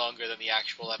completely longer than the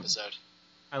actual episode.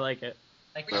 I like it.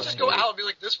 We can just go out and be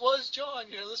like, this was John,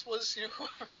 this was,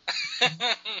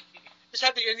 Just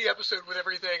had to end the episode with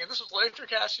everything, and this was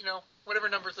LanternCast, whatever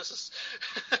number this is.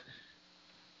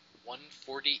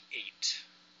 148.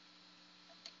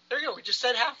 There you go. We just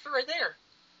said half of it right there.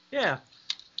 Yeah.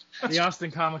 The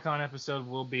Austin Comic-Con episode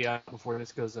will be out before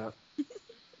this goes up.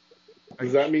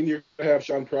 Does that mean you're going to have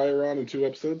Sean Pryor on in 2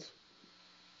 episodes?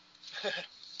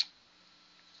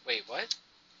 Wait, what?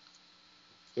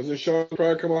 Doesn't Sean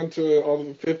Pryor come on to all of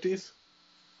the 50s?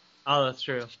 Oh, that's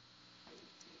true.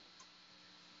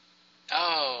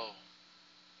 Oh.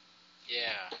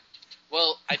 Yeah.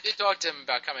 Well, I did talk to him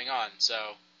about coming on, so...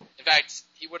 In fact,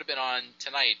 he would have been on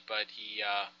tonight, but he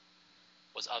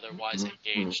was otherwise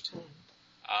engaged.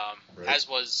 Right. As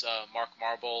was Mark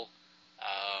Marble,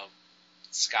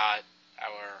 Scott,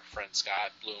 our friend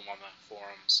Scott Bloom on the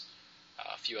forums,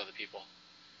 a few other people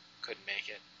couldn't make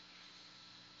it.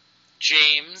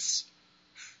 James.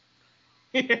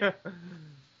 Yeah.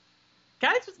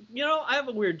 Guys, I have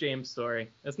a weird James story.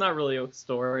 It's not really a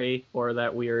story or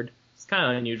that weird. It's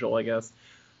kind of unusual, I guess.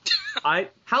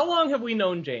 How long have we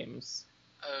known James?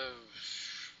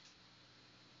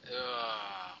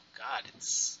 God,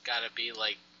 it's gotta be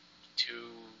like 2,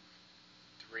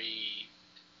 3,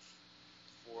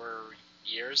 4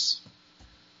 years.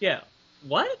 Yeah.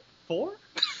 What? 4?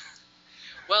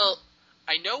 Well,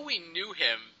 I know we knew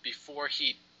him before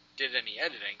he did any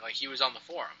editing. Like, he was on the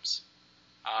forums.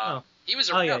 He was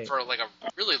around yeah. for like a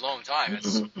really long time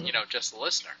as, just a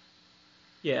listener.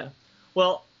 Yeah.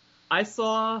 Well, I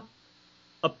saw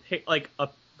a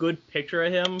good picture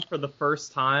of him for the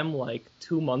first time like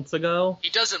 2 months ago. He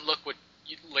doesn't look what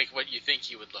you think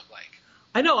he would look like.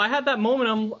 I know. I had that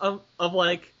moment of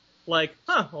like,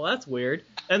 well, that's weird.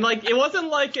 And like, it wasn't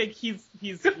like he's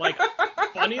like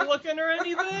funny looking or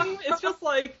anything. It's just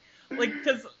like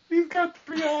because he's got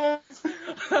 3 eyes.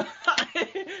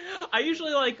 I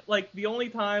usually like the only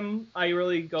time I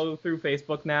really go through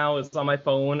Facebook now is on my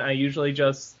phone. I usually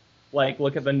just like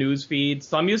look at the news feed.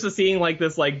 So I'm used to seeing like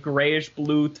this like grayish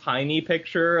blue tiny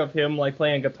picture of him like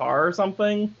playing guitar or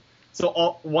something.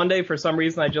 So one day for some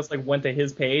reason I just like went to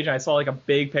his page and I saw like a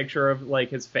big picture of like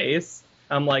his face.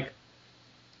 I'm like,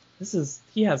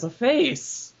 he has a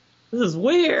face. This is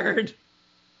weird.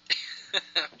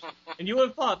 And you would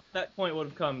have thought that point would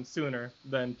have come sooner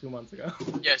than 2 months ago.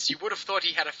 Yes, you would have thought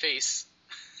he had a face.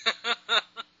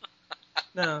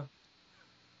 No.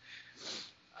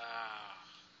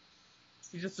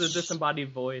 He's just a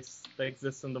disembodied voice that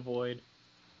exists in the void.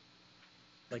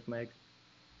 Like Meg.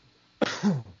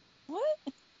 What?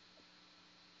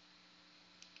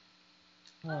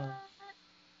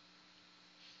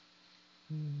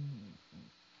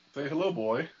 Say hello,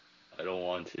 boy. I don't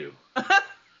want to.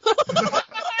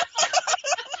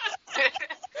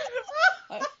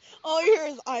 All you hear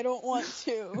is, I don't want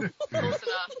to. Close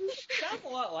enough. Sounds a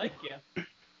lot like you.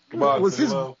 Come on, Was say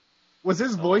his- hello. Was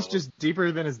his voice just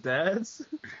deeper than his dad's?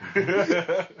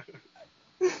 Say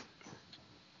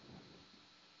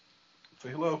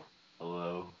hello.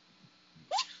 Hello.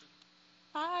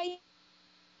 Hi.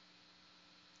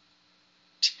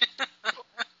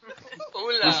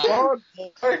 Hola. Respond,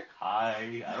 boy.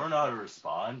 Hi. I don't know how to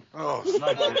respond. Oh, I'm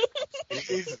not good.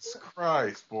 Jesus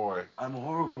Christ, boy. I'm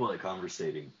horrible at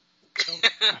conversating.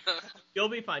 You'll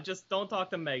be fine. Just don't talk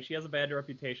to Meg. She has a bad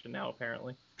reputation now,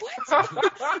 apparently. What?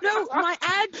 No, my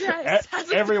address.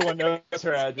 Everyone knows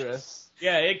her address.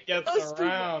 Yeah, it gets Those people.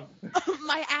 around.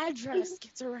 My address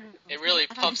gets around. It really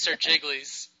pumps her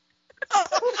jigglies.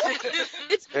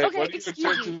 It's Hey, okay. what do you Excuse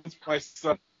me. attention to my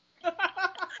son? Oh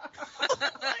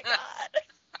my god.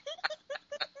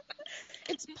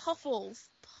 It's Puffles.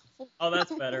 Oh,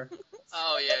 that's better.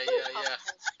 Oh, yeah. Oh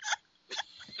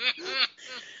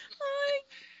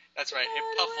That's right.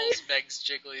 It God, puffles Meg's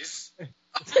jigglies.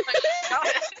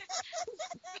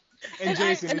 And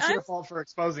Jason, And it's your I'm- fault for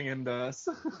exposing him to us.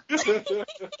 The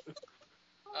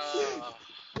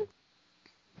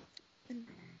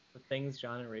things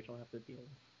John and Rachel have to deal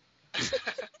with.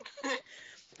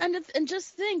 And just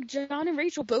think, John and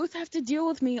Rachel both have to deal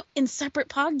with me in separate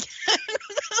podcasts.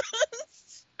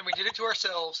 And we did it to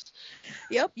ourselves.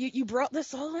 Yep, you brought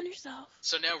this all on yourself.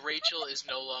 So now Rachel is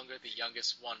no longer the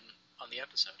youngest one on the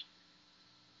episode.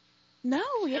 No,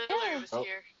 yeah. Hillary was Oh.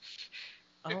 here.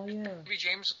 Oh, yeah. Maybe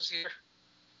James was here.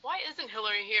 Why isn't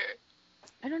Hillary here?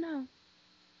 I don't know.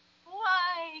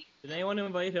 Why? Did anyone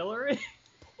invite Hillary?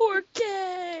 Poor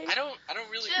Kay. I don't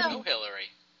really Jim. know Hillary.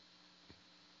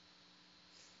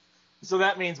 So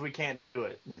that means we can't do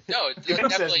it. No, it's Jim says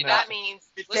definitely no. not. That means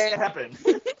It Listen. can't happen.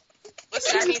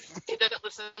 that means he doesn't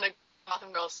listen to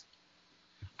Gotham Girls.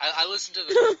 I listened to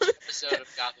the first episode of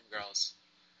Gotham Girls,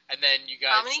 and then you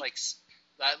How guys many?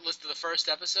 I listened to the first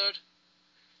episode,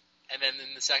 And then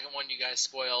in the second one, you guys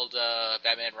spoiled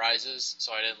Batman Rises,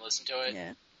 so I didn't listen to it.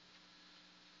 Yeah.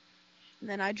 And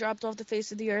then I dropped off the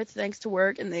face of the earth thanks to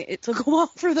work, and it took a while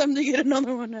for them to get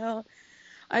another one out.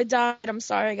 I died. I'm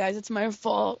sorry, guys. It's my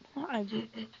fault.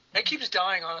 It keeps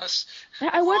dying on us.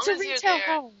 I went As to long as you're retail there.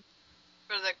 hall.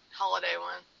 For the holiday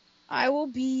one. I will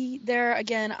be there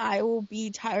again. I will be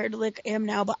tired like I am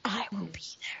now, but I will be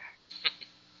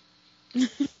there.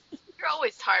 You're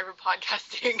always tired for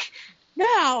podcasting.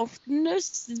 Now,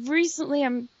 recently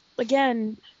I'm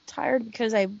again tired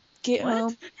because I get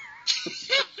home.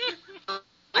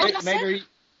 Wait,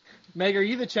 Meg, are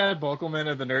you the Chad Bokelman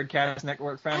of the Nerdcast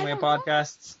Network family of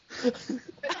podcasts? I'm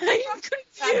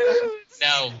confused.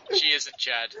 No, she isn't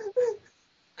Chad.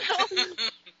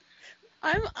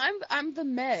 I'm the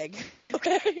Meg.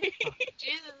 Okay.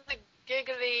 Jesus is the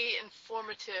giggly,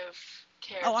 informative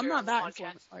character. Oh, I'm not on the that podcast.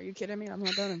 informative. Are you kidding me? I'm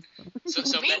not that informative.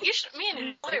 So Me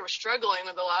and Molly were struggling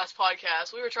with the last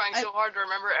podcast. We were trying so hard to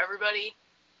remember everybody.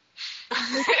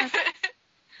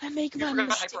 I make my forgot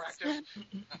mistakes. hyperactive.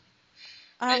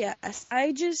 Yes.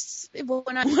 I just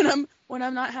when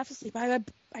I'm not half asleep, I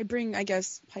bring, I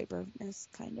guess, hyperness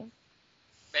kind of.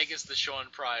 Meg is the Sean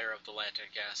Pryor of the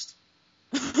LanternCast.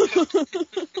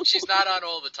 She's not on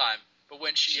all the time, but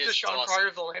when she She's is, the it's Sean awesome. Pryor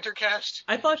of the LanternCast.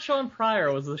 I thought Sean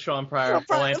Pryor was the Sean Pryor of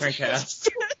the LanternCast.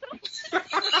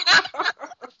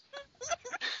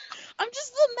 I'm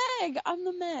just the Meg. I'm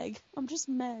the Meg. I'm just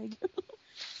Meg.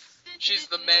 She's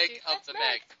the Meg of the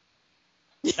Meg.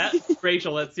 That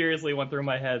Rachel, that seriously went through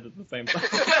my head at the same time.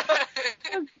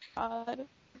 Oh, God.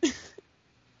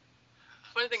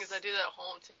 Funny thing is, I do that at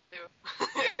home too.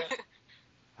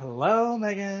 Hello,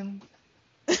 Megan.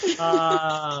 As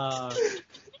long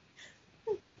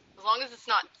as it's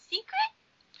not secret.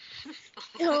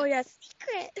 Oh yeah,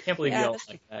 secret. Can't believe you Yeah, don't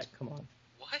like that. Come on.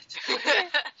 What?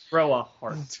 Throw a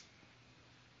heart.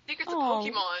 Secret's a Aw.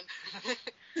 Pokemon.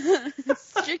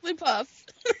 Jigglypuff.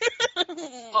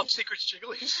 Love Secrets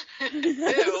Jigglies.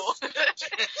 Ew.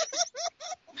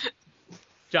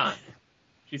 John,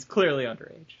 she's clearly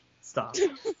underage. Stop.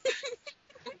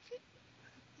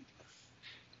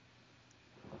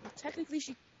 Technically,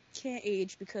 she can't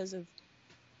age because of.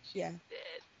 Yeah. Dead.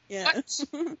 Yeah.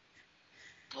 Spoilers.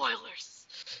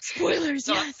 Spoilers.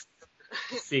 No. Yes.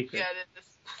 Secret. Yeah, it is.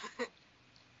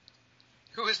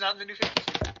 Who is not in the new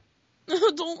 52?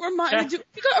 Don't remind me.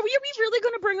 Are we really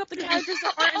going to bring up the characters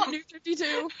that aren't in the New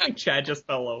 52? I think Chad just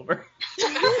fell over.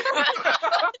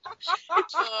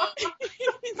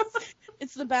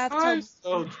 It's the bathtub. I'm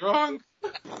so drunk.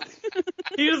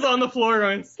 He was on the floor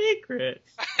going, secret.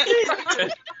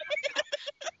 Secret.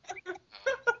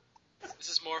 This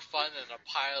is more fun than a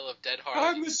pile of dead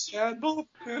I'm the hearts. Chad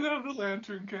Bokelman of the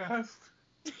LanternCast.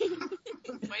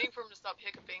 Waiting for him to stop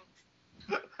hiccuping.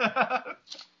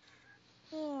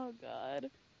 Oh God.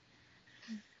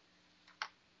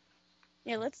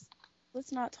 Yeah, let's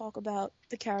not talk about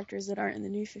the characters that aren't in the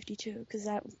New 52 because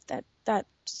that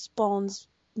spawns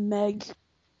Meg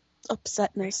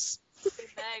upsetness.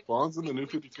 Meg, Bonds in the we New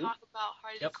can 52? talk about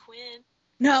Harley Yep. Quinn.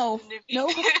 No, no.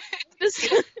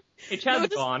 Hey, Chad's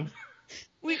Notice- gone.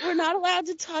 We're not allowed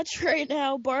to touch right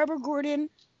now. Barbara Gordon,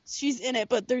 she's in it,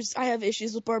 but I have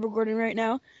issues with Barbara Gordon right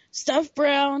now. Steph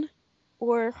Brown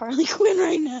or Harley Quinn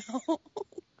right now,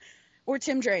 or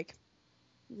Tim Drake.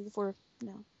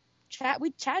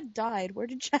 Chad died. Where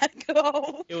did Chad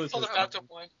go? It was Oh, the his bathtub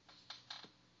one.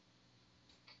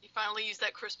 You finally used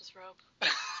that Christmas robe.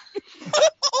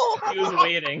 He was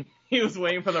waiting. He was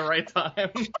waiting for the right time.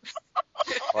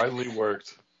 Finally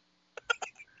worked.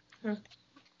 I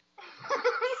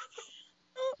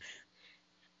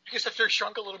guess after he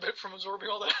shrunk a little bit from absorbing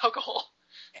all that alcohol.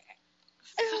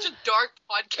 Such a dark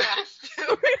podcast.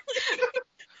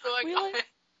 Like, We like-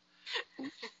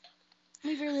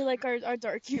 We really like our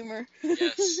dark humor.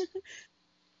 Yes.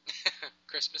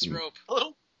 Christmas robe. A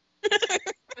little.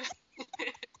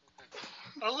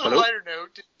 On a little Hello? lighter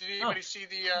note, did anybody see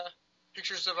the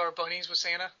pictures of our bunnies with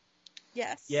Santa?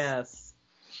 Yes. Yes.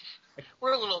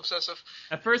 We're a little obsessive.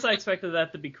 At first I expected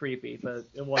that to be creepy, but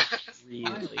it wasn't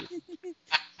really.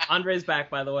 Andre's back,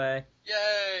 by the way.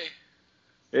 Yay!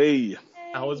 Hey,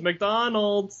 How was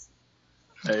McDonald's?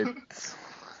 it's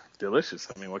delicious.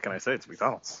 I mean, what can I say? It's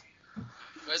McDonald's.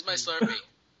 Where's my Slurpee?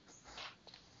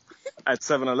 At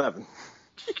 7-Eleven.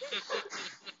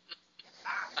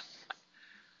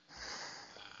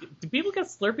 Do people get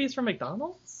Slurpees from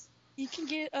McDonald's? You can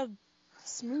get a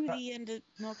smoothie and a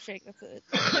milkshake. That's it.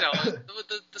 You know,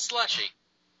 the slushy.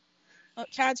 Oh,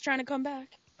 Chad's trying to come back.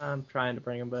 I'm trying to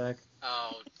bring him back.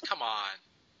 Oh, come on.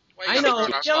 Why I you know.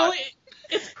 ruin our You know, spot?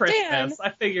 it's Christmas. Dan, I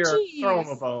figure jeez. throw him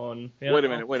a bone. you Wait a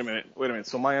know? minute.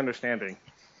 So my understanding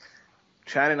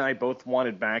Chad and I both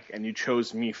wanted back, and you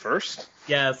chose me first.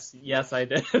 Yes, I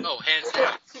did. Oh, hands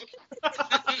down.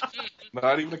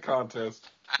 Not even a contest.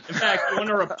 In fact, you want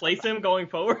to replace him going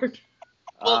forward?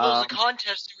 Well, if it was a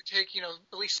contest, it would take,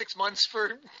 at least 6 months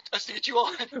for us to get you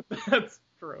on. That's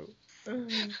true.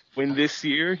 Win this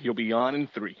year, you'll be on in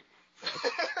 3.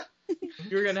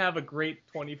 You're gonna have a great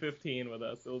 2015 with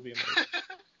us. It'll be amazing.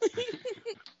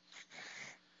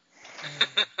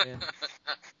 Yeah.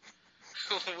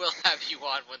 We'll have you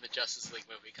on when the Justice League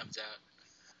movie comes out.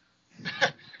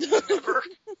 Never.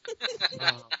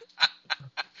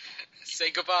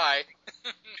 Say goodbye.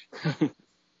 I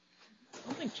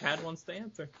don't think Chad wants to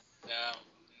answer.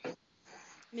 No.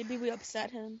 Maybe we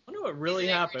upset him. I wonder what really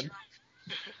happened.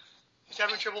 He's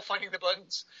having trouble finding the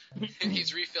buttons.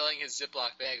 He's refilling his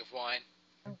Ziploc bag of wine.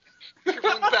 You're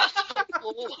filling the bathtub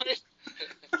full of wine.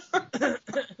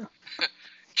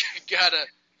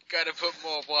 Gotta put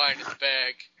more wine in the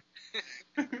bag.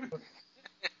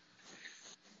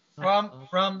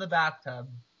 From the bathtub.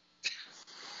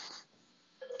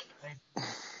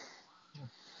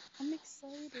 I'm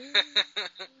excited.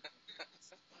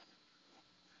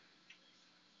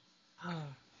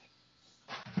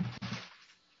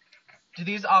 Do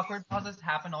these awkward pauses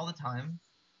happen all the time?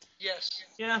 Yes.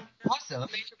 Yeah. Awesome.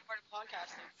 Major part of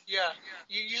podcasting. Yeah.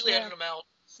 You usually edit them out.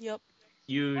 Yep.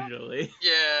 Usually.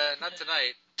 Yeah, not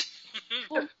tonight.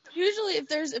 Well, usually if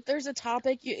there's a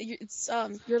topic,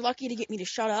 you're lucky to get me to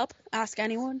shut up. Ask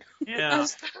anyone. Yeah.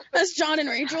 That's John and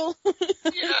Rachel.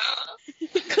 Yeah.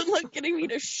 Good luck getting me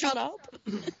to shut up.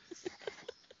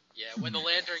 Yeah, when the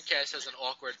LanternCast has an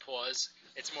awkward pause,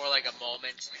 it's more like a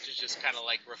moment to just kind of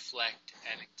like reflect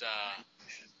and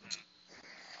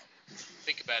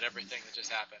think about everything that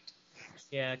just happened.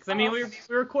 Yeah, because I mean we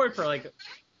record for like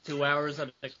 2 hours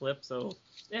at a clip, so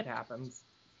it happens.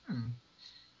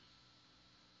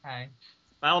 Hi.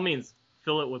 By all means,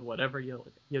 fill it with whatever you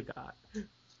got.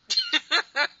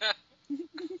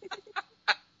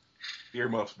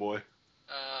 Earmuffs, boy.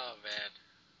 Oh man.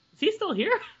 Is he still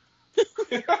here? I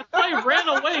thought he ran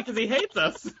away because he hates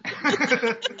us.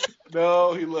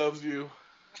 No, he loves you.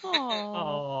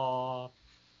 Aww.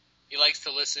 He likes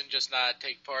to listen, just not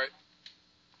take part.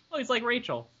 Oh, he's like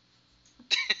Rachel.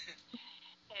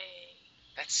 Hey.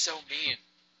 That's so mean.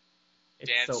 It's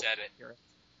Dan so said it. accurate.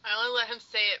 I only let him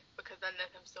say it because I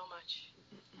love him so much.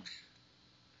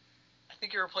 I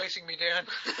think you're replacing me, Dan.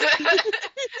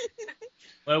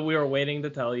 Well, we were waiting to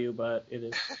tell you, but it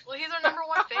is. Well, he's our number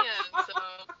 1 fan, so.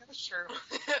 That's true.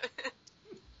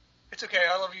 It's okay.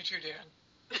 I love you too, Dan.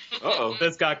 Uh-oh.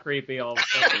 This got creepy all of a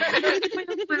sudden.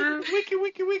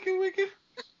 Wiki.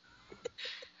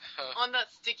 On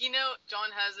that sticky note,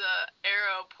 John has a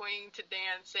arrow pointing to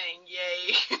Dan saying,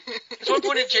 yay. There's one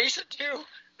pointed at Jason, too.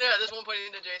 Yeah, there's one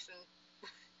pointing to Jason.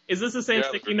 Is this the same Yeah,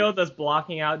 sticky note that's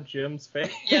blocking out Jim's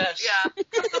face? Yes. Yeah.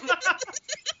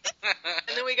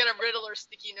 And then we got a Riddler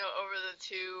sticky note over the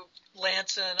 2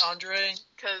 Lance and Andre.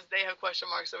 because they have question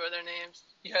marks over their names.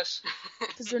 Yes.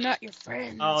 Because they're not your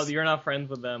friends. Oh, you're not friends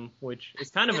with them, which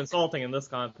is kind of insulting in this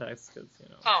context, because,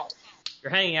 Oh. you're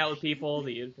hanging out with people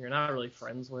that you're not really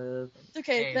friends with. It's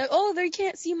okay. Hey. They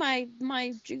can't see my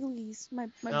jigglies, my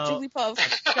No.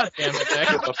 jigglypuff. God damn it,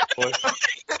 Meg. Boy.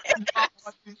 It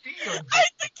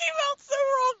came out so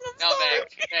wrong. I'm No, sorry.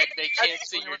 Meg, they can't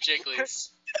see your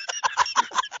jigglies.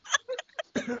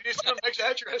 It's not Meg's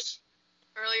address.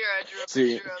 Earlier, I drew a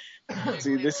See- picture of.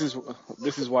 See, this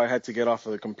is why I had to get off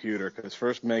of the computer, because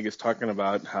first Meg is talking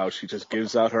about how she just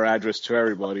gives out her address to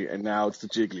everybody, and now it's the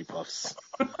Jigglypuffs.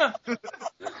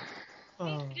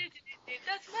 Oh.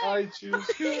 That's I Meg.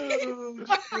 choose you.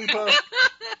 Jigglypuff.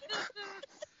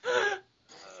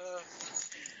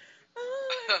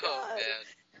 Oh man.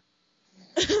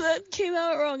 That came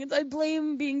out wrong. I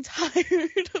blame being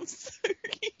tired. I'm sorry.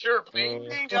 Sure, being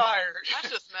tired.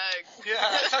 That's just Meg.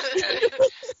 Yeah, that's okay.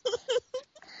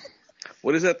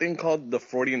 What is that thing called? The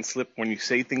Freudian slip, when you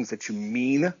say things that you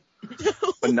mean,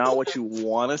 but not what you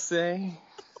want to say?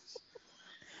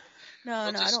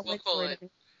 No, We'll I don't we'll like call Freudian.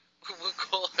 it. We'll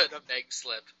call it a Meg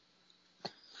slip.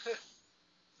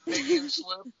 Megan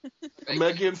slip. A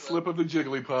Megan slip of the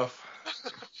Jigglypuff.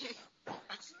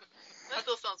 That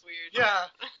still sounds weird. Yeah.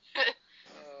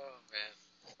 Oh man.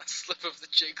 A slip of the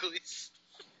jigglies.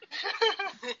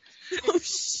 Oh, shit.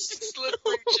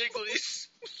 Slippery jigglies.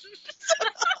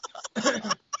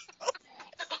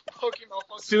 Pokemon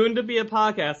function. Soon to be a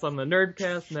podcast on the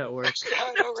Nerdcast Network. Yeah,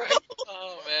 I know, right?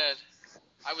 Oh man.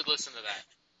 I would listen to that.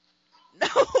 No.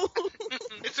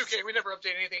 It's okay. We never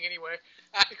update anything anyway.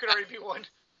 It could already be one.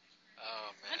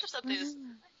 Oh I man. just updated.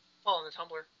 Oh, on the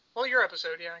Tumblr. Well, your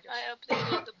episode, yeah. I guess. I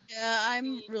updated the. Yeah,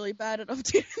 I'm really bad at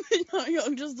updating the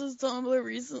Young Justice Tumblr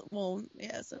recent. Well,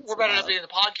 yeah, since We're better at updating the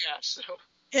podcast, so.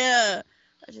 Yeah,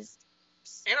 I just.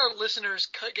 And our listeners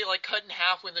get like cut in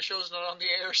half when the show's not on the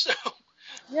air, so.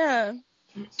 Yeah.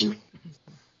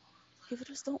 People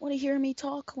just don't want to hear me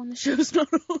talk when the show's not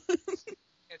on.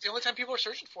 It's the only time people are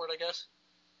searching for it, I guess.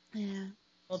 Yeah.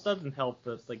 Well, it doesn't help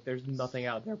that like there's nothing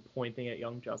out there pointing at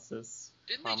Young Justice.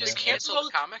 Didn't they just comics. cancel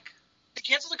the comic? They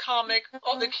canceled the comic.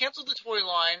 Oh, they canceled the toy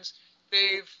lines.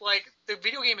 They've the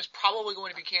video game is probably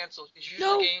going to be canceled. Because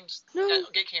usually games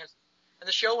get canceled, and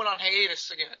the show went on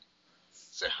hiatus again.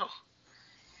 So.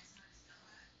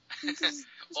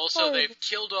 Also, they've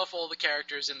killed off all the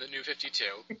characters in the New 52.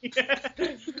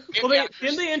 Well,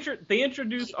 they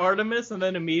introduced Artemis and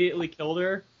then immediately killed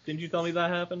her? Didn't you tell me that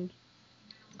happened?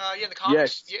 Yeah, in the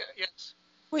comics. Yes. Yeah,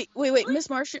 yes. Wait. Miss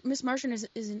Martian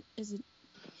isn't.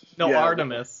 No, Yeah.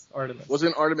 Artemis.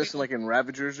 Wasn't Artemis in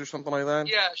Ravagers or something like that?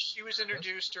 Yeah, she was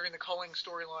introduced during the Culling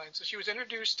storyline. So she was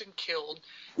introduced and killed.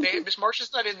 Miss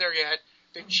Martian's not in there yet.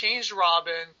 They've changed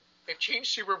Robin. They've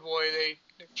changed Superboy.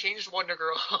 They've changed Wonder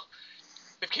Girl.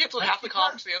 They've canceled half the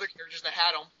comics of the other characters that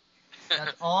had them.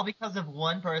 That's all because of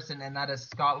one person, and that is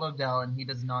Scott Lobdell, and he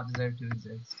does not deserve to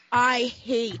exist. I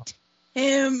hate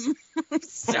him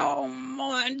so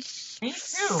much. Me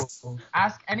too.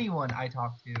 Ask anyone I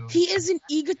talk to. He is an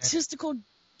egotistical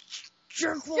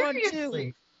jerkwad too.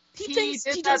 Seriously. He thinks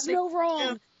did he that does thing no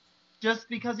wrong. Just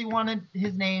because he wanted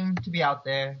his name to be out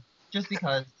there. Just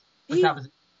because. But He- that was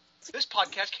This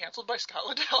podcast canceled by Scott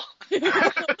Liddell.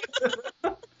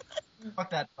 fuck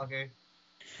that fucker.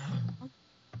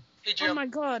 Hey, Jim. Oh my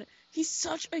god, he's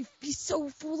so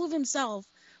full of himself.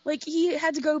 Like, he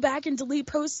had to go back and delete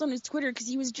posts on his Twitter because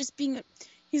he was just being.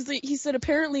 He said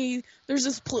apparently there's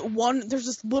this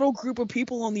little group of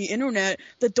people on the internet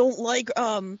that don't like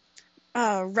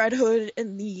Red Hood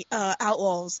and the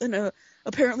Outlaws, and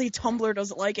apparently Tumblr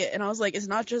doesn't like it. And I was like, it's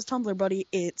not just Tumblr, buddy,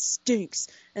 it stinks.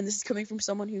 And this is coming from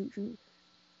someone who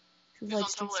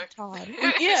likes Jason Todd.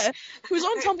 Yeah, who's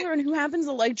on Tumblr and who happens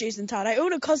to like Jason Todd. I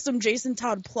own a custom Jason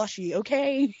Todd plushie,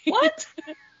 okay? What?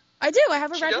 I do. I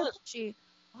have a She Red does. Hood plushie.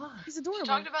 He's adorable. We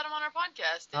talked about him on our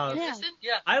podcast. Did you listen?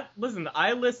 Yeah.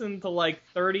 I listened to like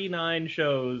 39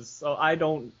 shows, so I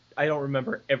don't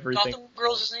remember everything. Gotham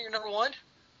Girls isn't your number one?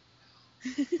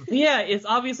 Yeah, it's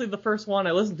obviously the first one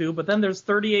I listened to, but then there's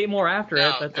 38 more after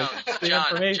it. That's the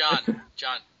information.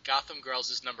 John, Gotham Girls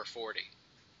is number 40.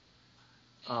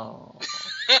 Oh.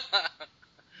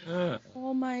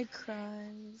 Oh my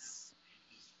cries.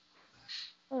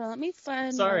 Hold on, let me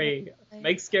find. Sorry,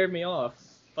 Meg scared me off.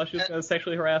 Thought she was going to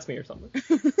sexually harass me or something.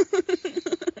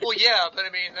 Well, yeah, but I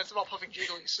mean, that's about Puffing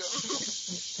Jiggly, so.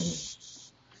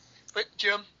 But,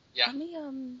 Jim? Yeah. Let me,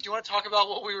 do you want to talk about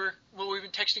what we've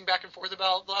been texting back and forth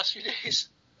about the last few days?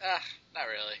 Not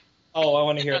really. Oh, I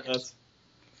want to hear this.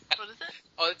 What is it?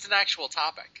 Oh, it's an actual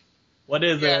topic. What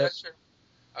is Yeah, it? that's true.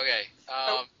 Okay.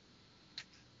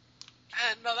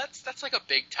 No, that's like a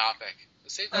big topic.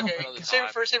 Save that for another Save time.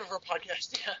 it for a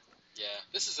podcast, yeah. Yeah,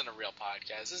 this isn't a real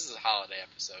podcast. This is a holiday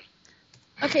episode.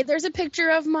 Okay, there's a picture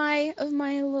of my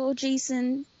little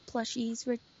Jason plushies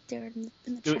right there in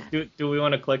the chat. Do we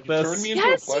want to click this? Turn me into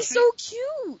Yes, a plushie? he's so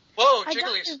cute. Whoa, I got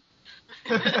Jigglies.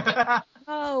 him.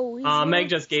 Oh, he's Meg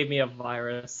just gave me a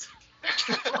virus.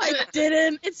 I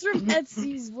didn't. It's from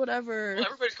Etsy's whatever. Well,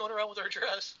 everybody's going around with their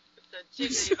dress. The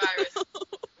Jiggly virus.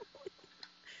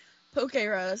 Poke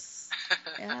Russ.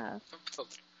 Yeah. The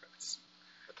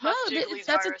No, Puff Jiggly's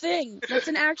that's virus. a thing. That's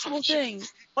an actual thing.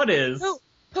 What is? No,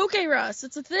 Poke Russ.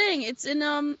 It's a thing. It's in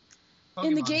the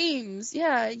Pokemon. games.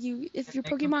 Yeah, if your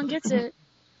Pokemon gets it.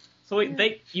 So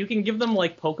wait, you can give them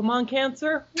like Pokemon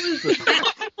cancer? What is this?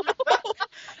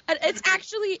 And it's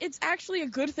actually a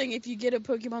good thing if you get a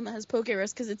Pokemon that has Poke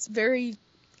Russ because it's very,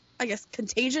 I guess,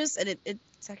 contagious, and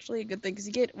it's actually a good thing because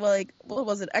you get what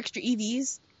was it, extra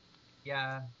EVs?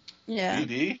 Yeah. Yeah.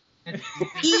 ED?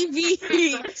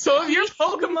 EV. So if your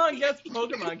Pokemon gets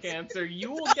Pokemon cancer,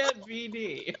 you will get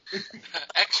VD.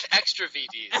 Extra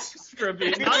VDs. Extra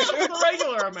VD, not just the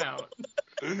regular amount.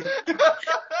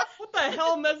 What the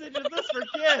hell message is this for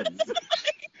kids?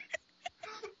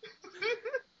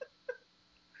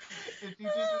 It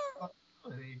teaches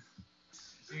responsibility.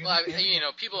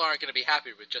 Well, people aren't going to be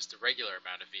happy with just the regular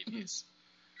amount of VDs.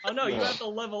 Oh no, you have to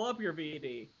level up your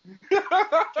VD.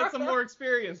 Get some more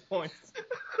experience points.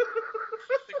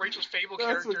 Like Rachel's Fable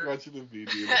That's character. what got you the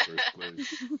VD in the first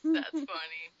place. That's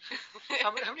funny.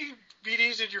 How many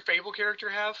VDs did your Fable character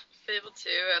have? Fable 2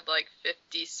 had like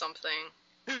 50 something.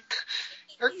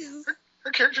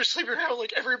 Her character's sleeping around with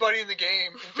like everybody in the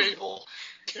game in Fable.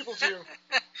 People do.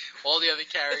 All the other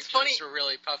characters funny. were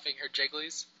really puffing her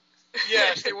jigglies.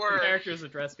 Yes, they The were. character's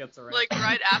address gets around. Like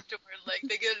right afterward, like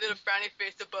they get a little frowny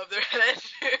face above their head.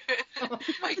 Oh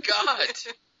my god.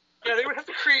 Yeah, they would have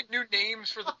to create new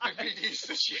names for the DVDs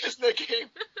that she has in that game.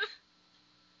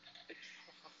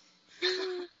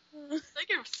 That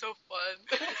game's so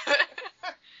fun.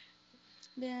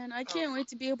 Man, I can't wait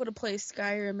to be able to play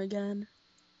Skyrim again.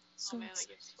 So Oh man, that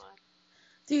game's fun.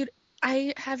 dude,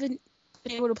 I haven't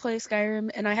been able to play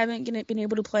Skyrim, and I haven't been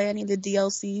able to play any of the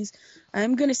DLCs.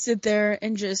 I'm gonna sit there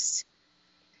and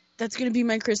that's gonna be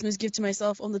my Christmas gift to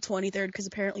myself on the 23rd, because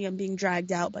apparently I'm being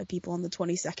dragged out by people on the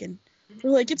 22nd. They're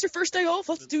like, it's your first day off,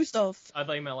 let's do stuff. I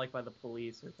thought you meant like by the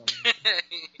police or something.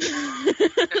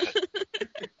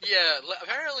 Yeah,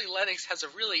 apparently Lennox has a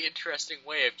really interesting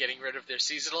way of getting rid of their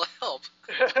seasonal help.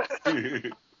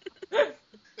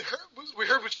 We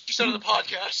heard what you said on the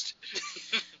podcast.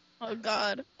 Oh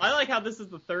god. I like how this is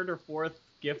the third or fourth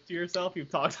gift to yourself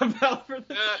you've talked about for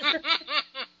this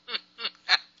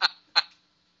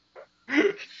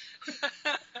year.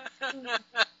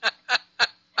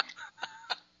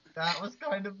 That was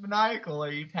kind of maniacal.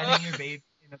 Are you petting your baby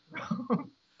in a throat?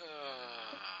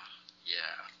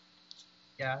 Yeah.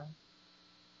 Yeah.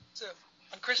 So,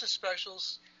 on Christmas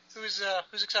specials, who's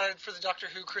excited for the Doctor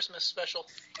Who Christmas special?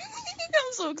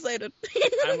 I'm so excited.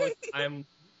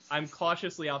 I'm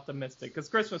cautiously optimistic, because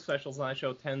Christmas specials on that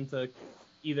show tend to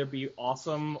either be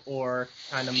awesome or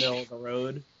kind of middle of the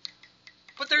road.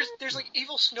 But there's like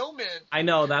evil snowmen. I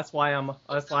know, that's why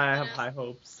I have high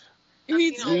hopes.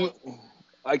 Me too.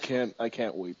 I can't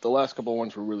wait. The last couple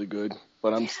ones were really good,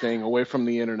 but I'm staying away from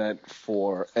the internet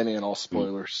for any and all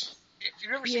spoilers. If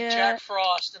you've ever seen Jack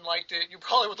Frost and liked it, you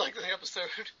probably would like the episode.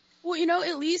 Well, you know,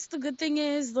 at least the good thing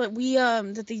is that we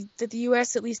that the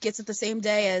US at least gets it the same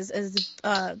day as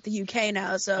the UK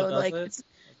now. So like it's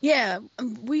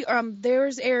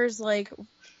theirs airs like,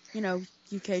 you know,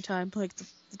 UK time, like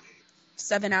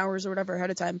 7 hours or whatever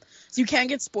ahead of time. So you can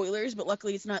get spoilers, but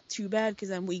luckily it's not too bad, because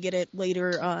then we get it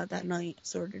later that night,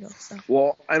 sort of stuff.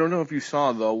 Well, I don't know if you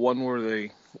saw the one where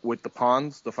with the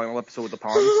ponds, the final episode with the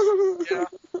ponds.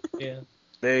 Yeah.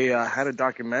 They had a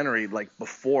documentary like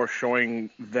before showing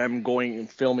them going and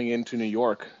filming into New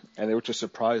York, and they were just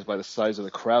surprised by the size of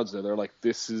the crowds there. They're like,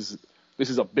 this is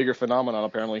a bigger phenomenon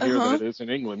apparently here than it is in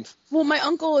England. Well, my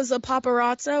uncle is a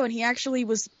paparazzo, and he actually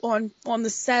was on the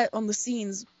set, on the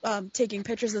scenes, taking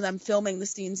pictures of them filming the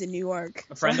scenes in New York.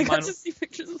 A friend so of I got mine- to see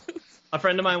pictures of them. A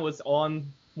friend of mine was on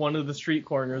one of the street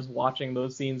corners watching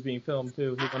those scenes being filmed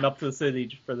too. He went up to the city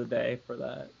just for the day for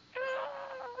that.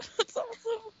 That's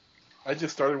awesome. I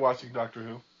just started watching Doctor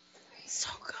Who. So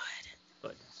good.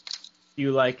 But do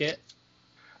you like it?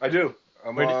 I do.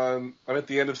 I'm at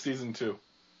the end of season 2.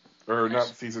 Or not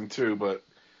season 2, but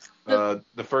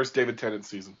the first David Tennant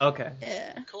season. Okay.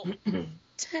 Yeah. Cool.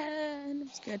 10.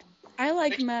 It's good. I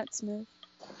like Matt Smith.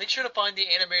 Make sure to find the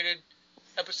animated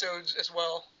episodes as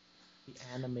well. The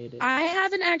animated. I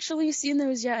haven't actually seen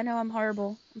those yet. I know I'm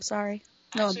horrible. I'm sorry.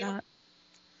 No, I'm not.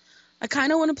 I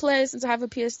kind of want to play, since I have a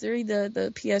PS3,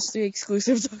 the PS3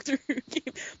 exclusive Doctor Who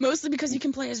game. Mostly because you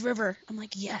can play as River. I'm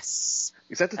like, yes.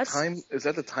 Is that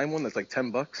the time one that's like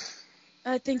 $10?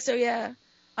 I think so, yeah.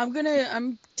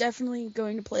 I'm definitely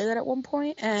going to play that at one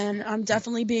point, and I'm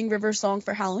definitely being River Song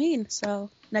for Halloween, so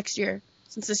next year,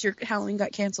 since this year Halloween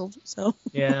got canceled, so.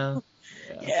 Yeah.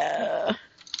 Yeah.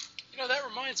 You know, that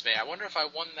reminds me, I wonder if I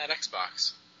won that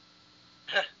Xbox.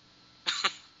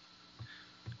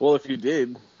 Well, if you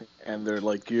did, and they're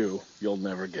like you'll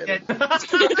never get it.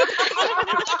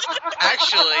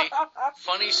 Actually,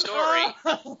 funny story.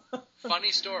 You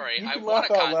I can won laugh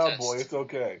a out contest. loud, boy. It's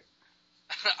okay.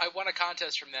 I won a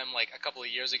contest from them like a couple of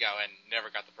years ago and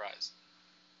never got the prize.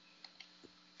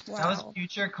 Wow. That was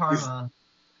future karma.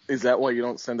 Is that why you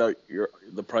don't send out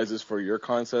the prizes for your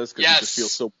contest? Because Yes. you just feel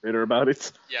so bitter about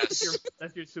it? Yes.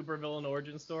 That's your supervillain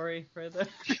origin story right there.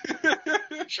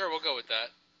 Sure, we'll go with that.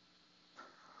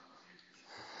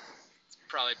 It's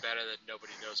probably better that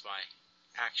nobody knows my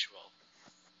actual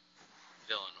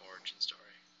villain origin story.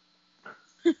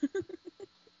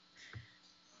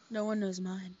 No one knows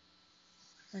mine.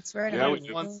 That's right. No I one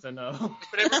know. wants to know.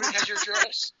 But everybody has your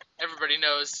address. Everybody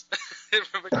knows.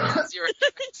 Everybody knows your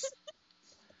address.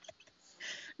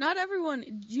 Not everyone.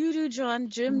 You do, John.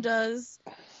 Jim does.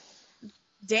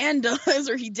 Dan does,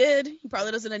 or he did. He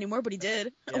probably doesn't anymore, but he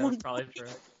did. Yeah, that's probably true.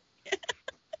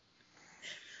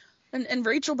 And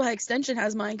Rachel, by extension,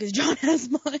 has mine because John has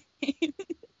mine. I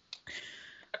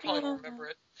probably won't remember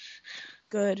it.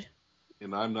 Good.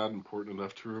 And I'm not important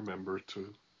enough to remember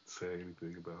to say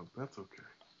anything about it. That's okay.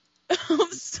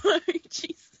 I'm sorry,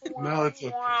 Jesus. No, it's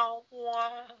okay.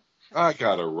 I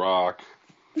got a rock.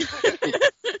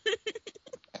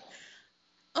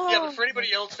 Oh, Yeah, but for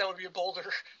anybody else, that would be a boulder.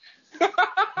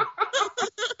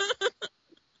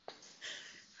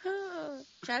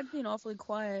 Chad's being awfully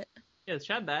quiet. Yeah, is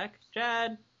Chad back?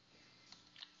 Chad?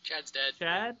 Chad's dead.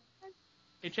 Chad?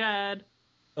 Hey, Chad.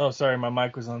 Oh, sorry, my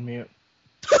mic was on mute.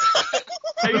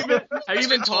 Have you been talking You've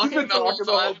been talking the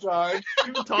whole time.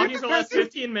 You've been talking for the last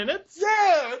 15 minutes? Yeah,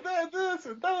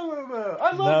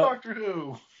 I love No. Doctor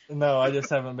Who. No, I just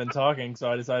haven't been talking,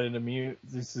 so I decided to mute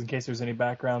just in case there's any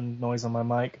background noise on my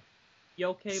mic. You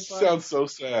okay, bud? Sounds so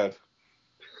sad.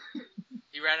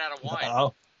 He ran out of wine.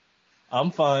 Oh,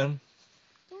 I'm fine.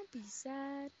 Don't be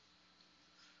sad.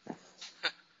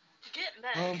 Get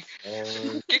Meg.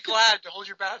 Get glad to hold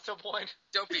your bathtub wine.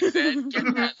 Don't be fed. Get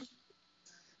that.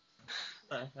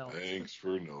 What the hell? Thanks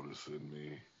for noticing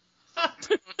me.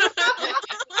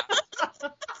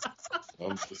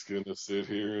 I'm just gonna sit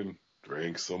here and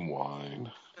drink some wine.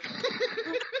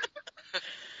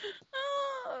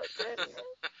 Oh, goodness.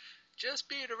 Just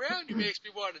being around you makes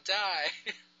me want to die.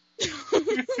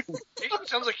 It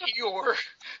sounds like Eeyore.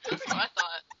 That's what I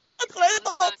thought. That's what I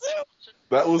thought too.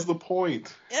 That was the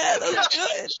point. Yeah, that was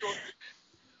good.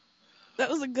 That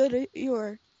was a good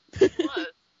Eeyore. It was.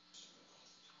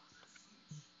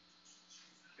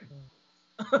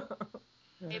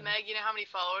 Hey Meg, you know how many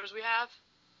followers we have?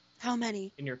 How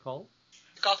many? In your cult?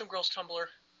 Gotham Girls Tumblr.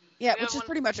 Yeah, We which have is one-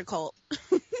 pretty much a cult.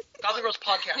 Gotham Girls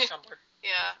Podcast Tumblr. Yeah,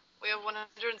 we have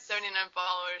 179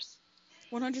 followers.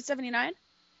 179?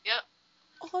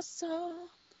 Yep. Awesome.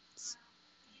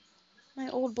 My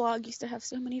old blog used to have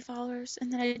so many followers,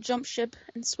 and then I jumped ship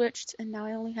and switched, and now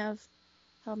I only have,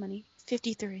 how many?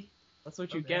 53. That's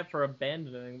what you get for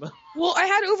abandoning them. Well, I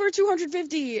had over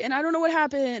 250, and I don't know what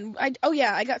happened.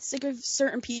 I got sick of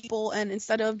certain people, and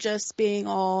instead of just being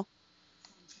all...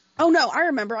 Oh, no, I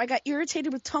remember. I got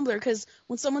irritated with Tumblr, because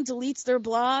when someone deletes their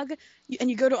blog, and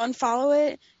you go to unfollow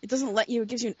it, it doesn't let you. It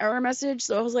gives you an error message.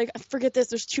 So I was like, forget this.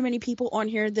 There's too many people on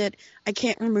here that I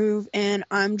can't remove, and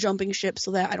I'm jumping ship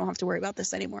so that I don't have to worry about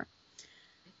this anymore.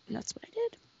 And that's what I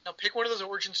did. Now pick one of those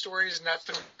origin stories, and that's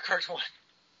the correct one.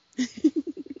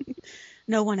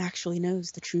 No one actually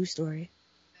knows the true story.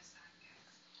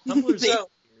 Tumblr's So,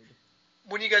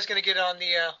 when are you guys going to get on the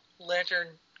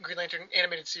Green Lantern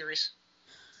animated series?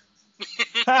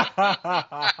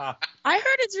 I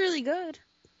heard it's really good.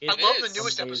 It I love is the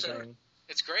newest amazing. episode.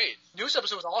 It's great. Newest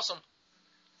episode was awesome.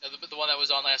 The one that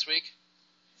was on last week?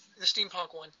 The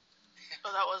steampunk one.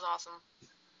 Oh, that was awesome.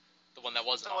 The one that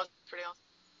wasn't That on. was pretty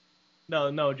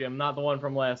awesome. No, Jim, not the one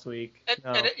from last week. And,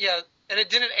 No. and it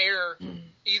didn't air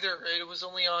either. It was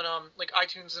only on like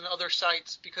iTunes and other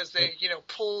sites because they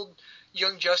pulled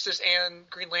Young Justice and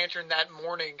Green Lantern that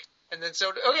morning. And then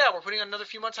we're putting on another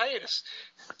few months hiatus.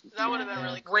 That would have been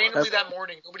really cool. Randomly that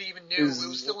morning. Nobody even knew. Is- It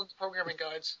was still in the programming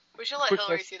guides. We should let Quick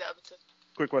Hillary question. see the episode.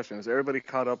 Quick question: is everybody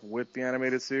caught up with the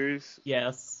animated series?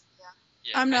 Yes.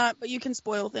 Yeah, I'm not, but you can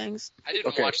spoil things. I didn't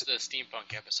Okay. watch the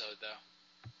steampunk episode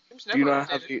though. It was Do you never know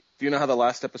how updated. do you know how the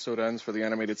last episode ends for the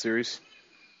animated series?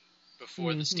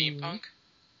 Before the steampunk.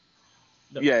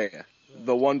 No. Yeah.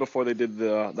 The one before they did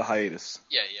the hiatus.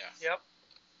 Yeah. Yep.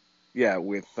 Yeah,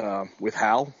 with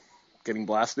Hal getting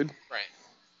blasted. Right.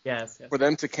 Yes. For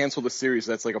them to cancel the series,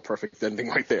 that's like a perfect ending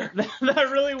right there. That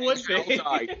really would Hal be.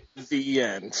 died. The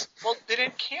end. Well, they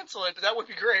didn't cancel it, but that would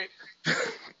be great.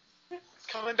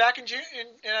 Coming back in June,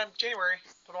 in January. I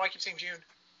don't know why I keep saying June.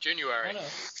 January.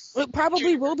 It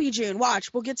probably June. will be June.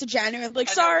 Watch, we'll get to January. Like,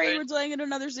 I know, sorry, right? we're delaying it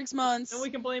another 6 months. And we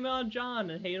can blame it on John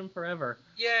and hate him forever.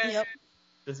 Yeah. Yep.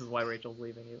 This is why Rachel's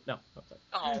leaving you. No, I'm sorry.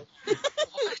 Oh.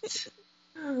 What?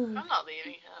 I'm not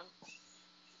leaving him.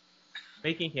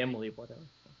 Making him leave, whatever.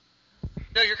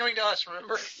 No, you're coming to us,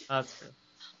 remember? That's true.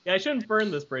 Yeah, I shouldn't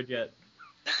burn this bridge yet.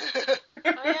 Oh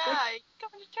yeah,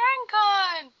 coming to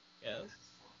DragonCon. Yes.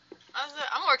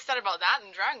 I'm more excited about that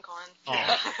than DragonCon.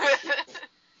 Aw.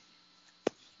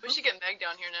 We should get Meg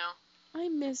down here now. I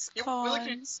miss Yeah,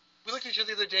 cons. We looked at each other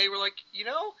the other day, we're like, I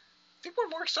think we're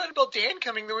more excited about Dan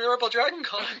coming than we are about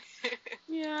DragonCon.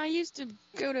 Yeah, I used to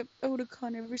go to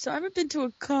Otakon every summer. I haven't been to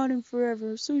a con in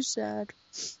forever. So sad.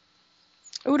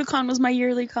 Otakon was my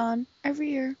yearly con.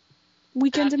 Every year.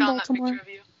 Weekend in I found that Baltimore. picture of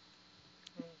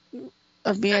you.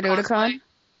 Of me at That Otakon? cosplay.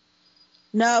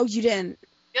 No, you didn't.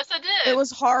 Yes, I did. It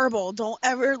was horrible. Don't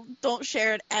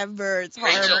share it ever. It's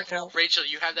horrible. Rachel,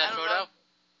 you have that I don't photo? know.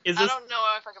 Is I this don't know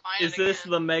if I can find is it this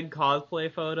again. the Meg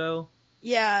cosplay photo?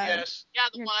 Yeah. Yes. Yeah,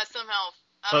 the one I somehow.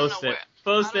 I don't Post know it. where.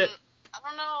 Post I it. don't- I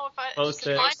don't know if I Post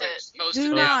can it. find it. Post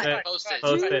Do it. not. Post it.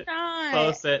 Post Do it. not.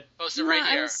 Post it. Post Do it right not.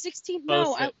 I here. was 16.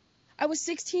 Post No, it. I was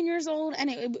 16 years old, and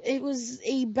it was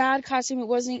a bad costume. It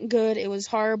wasn't good. It was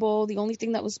horrible. The only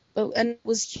thing that was and it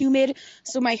was humid,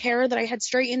 so my hair that I had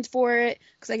straightened for it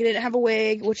because I didn't have a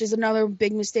wig, which is another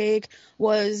big mistake,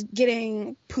 was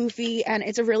getting poofy, and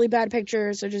it's a really bad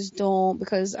picture. So just don't,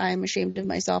 because I'm ashamed of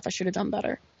myself. I should have done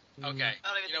better. Okay.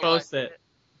 You know Post what? it.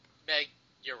 Meg,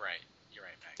 you're right. You're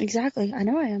right, Meg. Exactly. I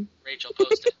know I am. Rachel,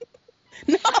 post it.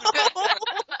 No.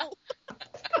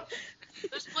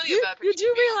 There's plenty of bad You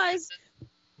pictures.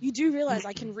 you do realize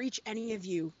I can reach any of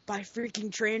you by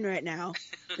freaking train right now.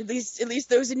 At least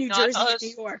those in New Not Jersey us. and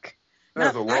New York.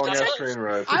 That's a Now, long ass us. train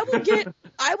ride. I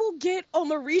will get on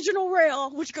the regional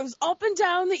rail, which goes up and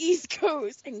down the East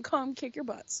Coast, and come kick your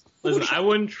butts. Listen, I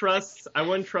wouldn't trust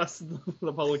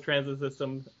the public transit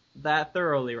system that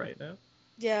thoroughly right now.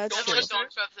 Yeah, it's Don't true. trust Don't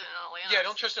trust it in Atlanta. Yeah,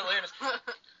 don't trust Atlanta.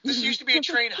 This used to be a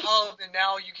train hub, and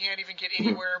now you can't even get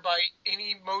anywhere by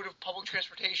any mode of public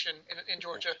transportation in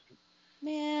Georgia.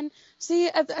 Man, see,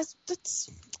 I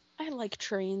like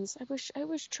trains. I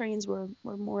wish trains were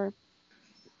more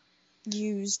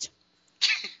used.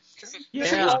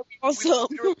 Yeah. Also,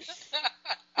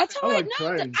 that's how I I like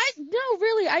know. trains. No,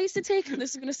 really. I used to take.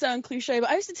 This is gonna sound cliche, but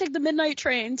I used to take the midnight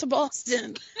train to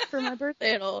Boston for my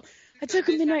birthday and all. I took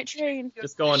a midnight train.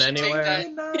 Just going You should take anywhere. that-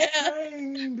 Midnight Yeah.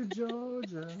 train to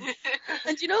Georgia.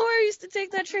 And you know where I used to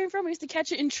take that train from? I used to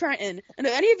catch it in Trenton. And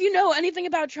if any of you know anything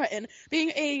about Trenton, being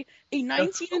a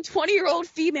 19 and 20-year-old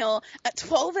female at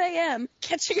 12 a.m.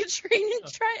 catching a train in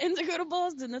Trenton to go to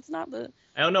Boston, that's not the...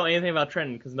 I don't know anything about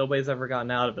Trenton because nobody's ever gotten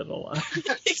out of it alive.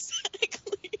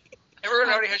 Exactly. Everyone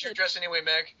already has your address anyway,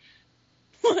 Meg.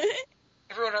 What?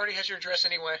 Everyone already has your address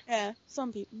anyway. Yeah,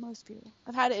 some people, most people.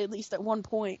 I've had it at least at one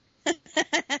point. What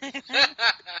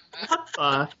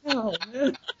the hell,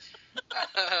 man?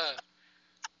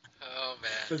 Oh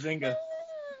man. Bazinga.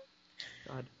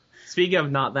 God. Speaking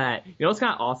of not that, you know what's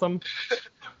kind of awesome?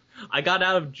 I got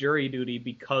out of jury duty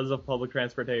because of public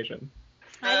transportation.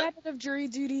 I got out of jury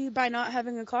duty by not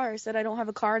having a car. I said I don't have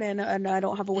a card and I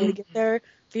don't have a way to get there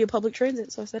via public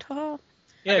transit. So I said, haha.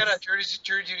 Yeah, I got it's out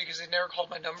jury duty because they never called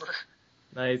my number.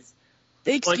 nice.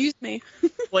 They excused me.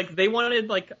 Like they wanted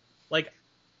like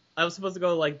I was supposed to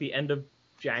go like the end of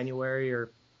January or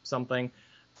something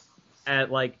at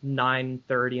like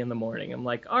 9:30 in the morning. I'm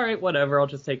like, all right, whatever. I'll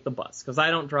just take the bus because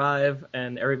I don't drive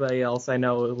and everybody else I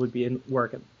know would be in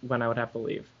work when I would have to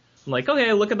leave. I'm like,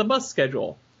 okay, look at the bus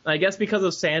schedule. I guess because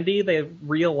of Sandy, they've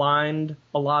realigned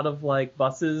a lot of like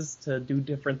buses to do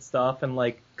different stuff and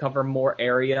like cover more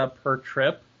area per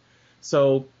trip.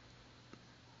 So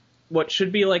what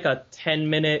should be like a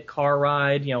 10-minute car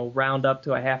ride, you know, round up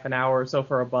to a half an hour or so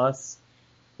for a bus,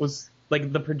 was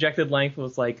like the projected length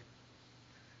was like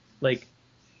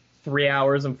 3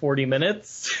 hours and 40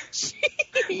 minutes.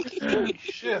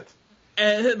 Shit.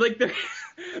 And like there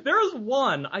was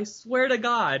one, I swear to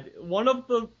God, one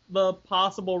of the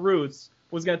possible routes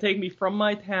was gonna take me from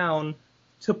my town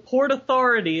to Port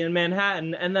Authority in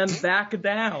Manhattan and then back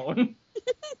down.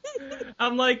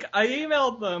 I'm like, I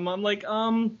emailed them. I'm like,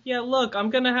 yeah, look, I'm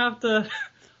gonna have to,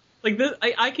 like, this.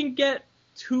 I can get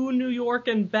to New York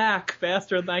and back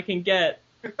faster than I can get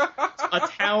a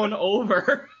town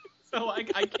over. So I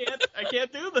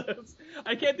can't do this.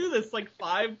 I can't do this like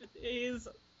 5 days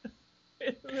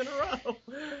in a row.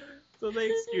 So they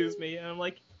excuse me, and I'm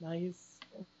like, nice.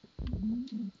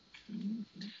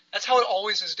 That's how it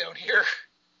always is down here.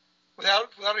 Without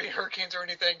any hurricanes or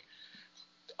anything.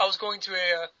 I was going to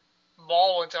a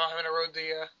mall one time and I rode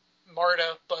the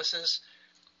MARTA buses.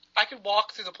 I could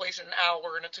walk through the place in an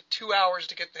hour, and it took 2 hours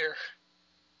to get there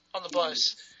on the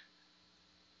bus.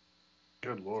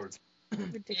 Good lord.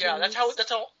 Yeah, that's how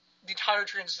the entire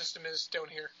transit system is down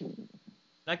here.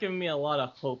 Not giving me a lot of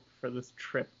hope for this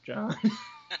trip, John.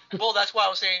 Well, that's why I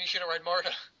was saying you shouldn't ride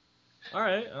MARTA. All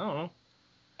right, I don't know.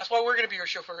 That's why we're going to be your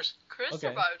chauffeurs. Chris Okay.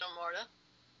 survived on Marta.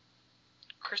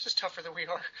 Chris is tougher than we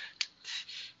are.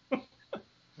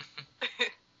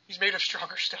 He's made of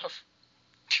stronger stuff.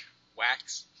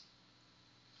 Wax.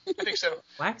 I think so.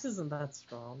 Wax isn't that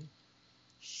strong.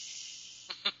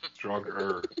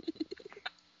 Stronger.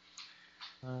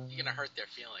 You're gonna hurt their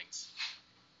feelings.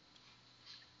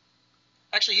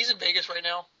 Actually, he's in Vegas right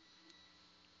now.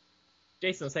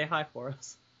 Jason, say hi for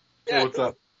us. Hey, what's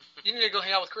up? You need to go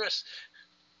hang out with Chris.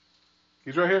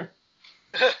 He's right here.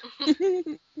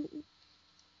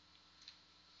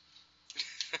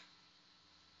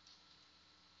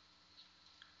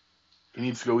 He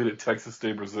needs to go eat at Texas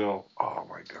Day Brazil. Oh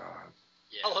my god.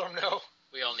 Yeah, I'll let him know.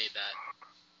 we all need that.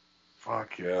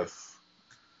 Fuck yes.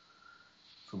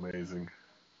 It's amazing.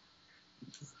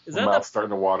 Is My that mouth's starting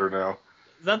to water now.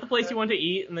 Is that the place you went to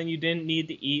eat and then you didn't need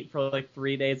to eat for like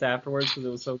 3 days afterwards because it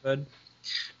was so good?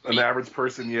 An average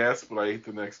person, yes, but I ate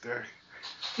the next day.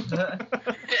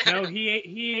 No, he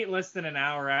ate less than an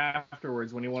hour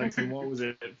afterwards when he wanted some, what was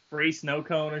it, free snow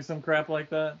cone or some crap like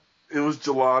that? It was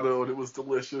gelato and it was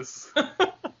delicious.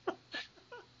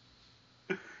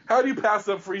 How do you pass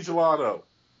up free gelato?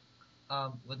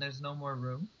 When there's no more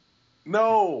room.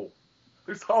 No,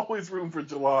 there's always room for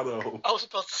gelato. I was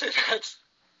about to say that.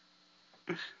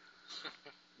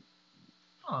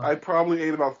 I probably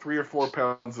ate about 3 or 4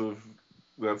 pounds of.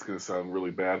 That's gonna sound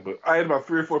really bad, but I ate about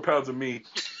 3 or 4 pounds of meat,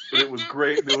 and it was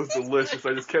great and it was delicious.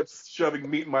 I just kept shoving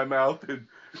meat in my mouth, and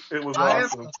it was I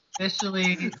awesome. am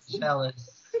officially jealous.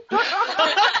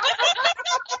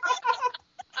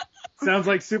 Sounds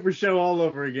like Super Show all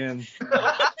over again.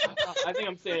 I think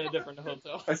I'm staying in a different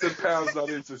hotel. I said pounds, not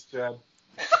inches, Chad.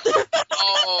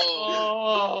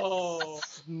 Oh.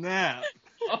 Snap.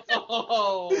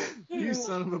 Oh. You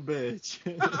son of a bitch.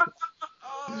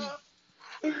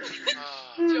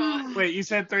 Josh. Wait, you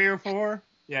said 3 or 4?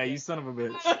 Yeah, you son of a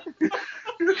bitch.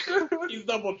 He's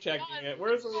double checking it.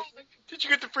 Where's the... Did you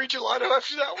get the free gelato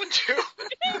after that one too?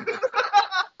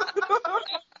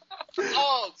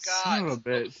 Oh God! Son of a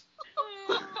bitch.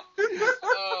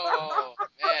 Oh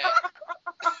man!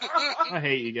 I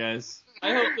hate you guys.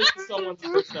 I hope this is someone's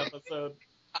first episode.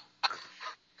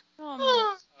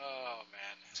 Oh, Oh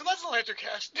man! So that's the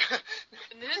LanternCast.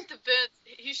 In his defense,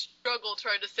 he struggled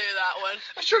trying to say that one.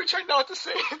 I'm sure he tried not to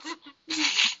say it.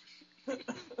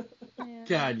 man.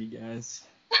 God, you guys.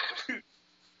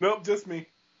 Nope, just me.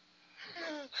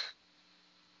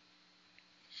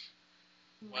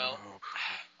 Well,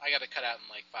 I got to cut out in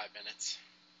like 5 minutes.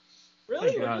 Really?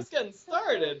 Thank We're God. just getting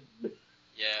started.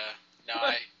 Yeah. No,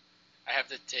 I have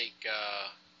to take.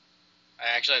 I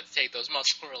actually have to take those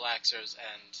muscle relaxers,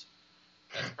 and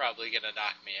that's probably gonna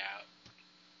knock me out.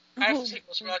 I have to take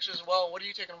those relaxers as well. What are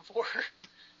you taking them for?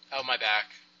 Oh, my back.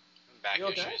 Back You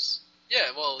okay? issues.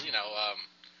 Yeah. Well, I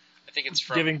think it's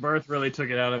from Giving birth really took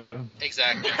it out of him.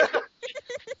 exactly.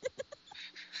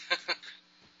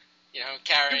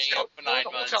 Carrying it for 9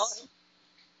 months.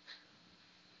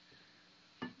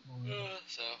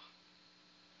 So.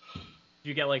 Did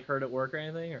you get like hurt at work or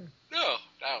anything? Or No.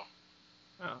 oh,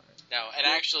 right. No. And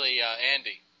actually,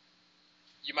 Andy,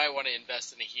 you might want to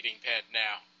invest in a heating pad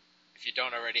now, if you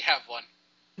don't already have one.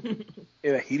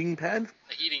 In a heating pad?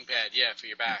 A heating pad, yeah, for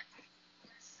your back.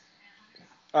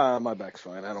 My back's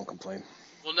fine. I don't complain.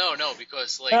 Well, no,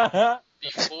 because like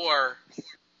before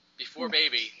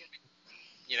baby,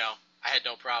 I had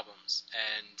no problems,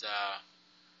 and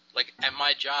like at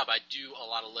my job, I do a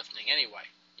lot of lifting anyway,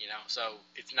 so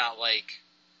it's not like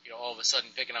all of a sudden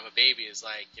picking up a baby is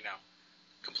like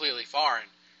completely foreign.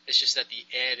 It's just that the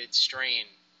added strain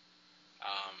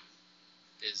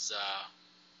is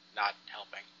not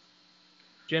helping.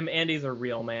 Jim, Andy's a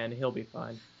real man. He'll be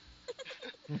fine.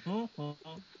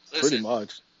 Pretty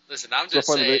much. Listen, I'm So just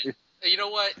far the saying. baby- You know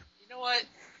what?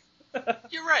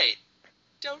 You're right.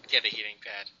 Don't get a heating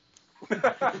pad.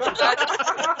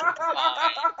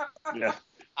 Yeah.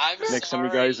 I'm Next sorry.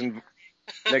 time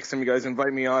you guys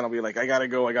invite me on, I'll be like, I gotta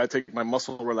go. I gotta take my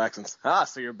muscle relaxants. Ah,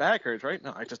 so your back hurts, right?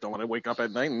 No, I just don't want to wake up at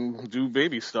night and do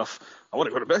baby stuff. I want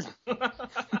to go to bed.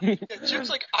 Yeah, Jim's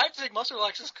like, I have to take muscle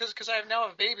relaxants because I now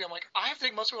have a baby. I'm like, I have to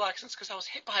take muscle relaxants because I was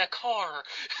hit by a car.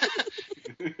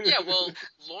 Yeah, well,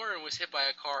 Lauren was hit by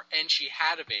a car and she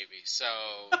had a baby, so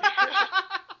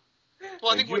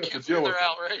Well, I think you we have to can't deal figure with her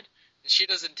out, right? she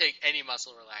doesn't take any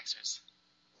muscle relaxers.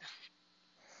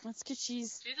 That's because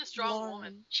she's a strong Lauren.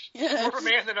 woman. She's Yeah. more of a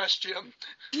man than us, Jim.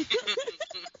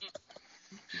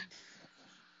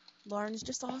 Lauren's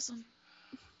just awesome.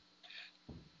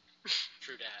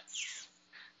 True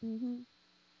that. Hmm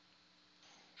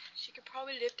She could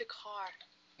probably lift a car.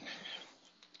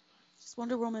 She's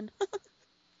Wonder Woman.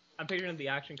 I'm picturing the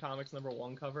Action Comics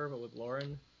 #1 cover, but with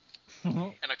Lauren.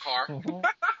 And a car.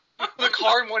 The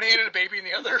car in one hand and a baby in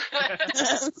the other.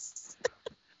 Yes.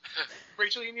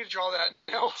 Rachel, you need to draw that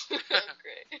now.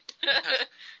 Great.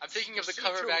 I'm thinking of the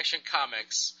cover of Action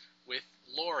Comics with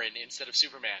Lauren instead of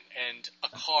Superman and a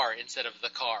car instead of the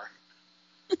car.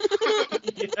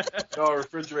 No, a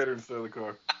refrigerator instead of the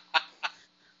car.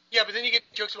 Yeah, but then you get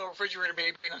jokes about refrigerator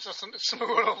baby, and that's something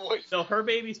we want to avoid. So her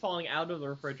baby's falling out of the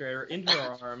refrigerator into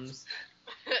her arms,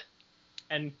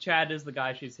 and Chad is the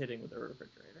guy she's hitting with the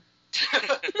refrigerator.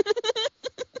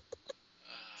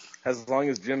 As long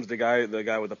as Jim's the guy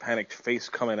with the panicked face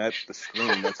coming at the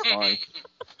screen, that's fine.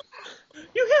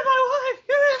 You hit my wife!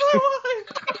 You hit my wife!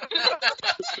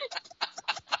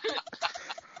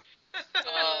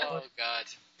 Oh, God.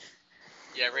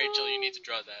 Yeah, Rachel, you need to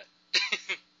draw that.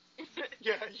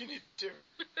 Yeah, you need to.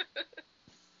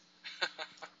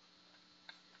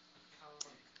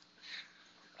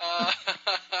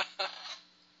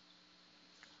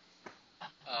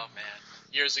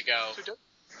 years ago So do-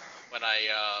 when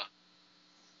I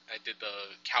did the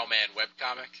Cowman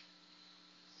webcomic,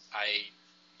 I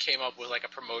came up with like a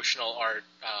promotional art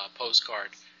postcard.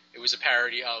 It was a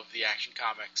parody of the Action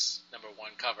Comics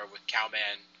 #1 cover with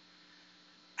Cowman.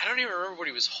 I don't even remember what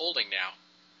he was holding now,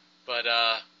 but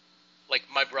like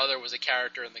my brother was a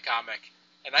character in the comic,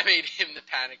 and I made him the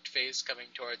panicked face coming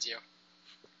towards you.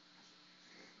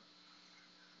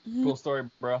 Cool story,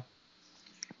 bro.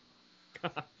 I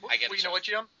get well, it. you know what,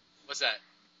 Jim? What's that?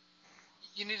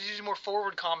 You need to do more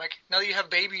forward comic. Now that you have a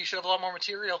baby, you should have a lot more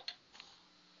material.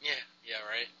 Yeah,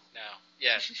 right. No,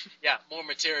 yeah, more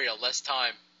material, less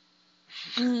time.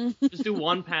 Just do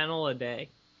one panel a day.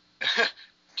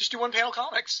 Just do one panel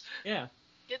comics. Yeah.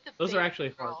 Get the Those are baby actually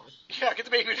fun. girl. Yeah, get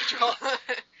the baby to draw.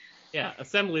 Yeah,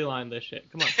 assembly line this shit.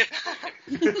 Come on.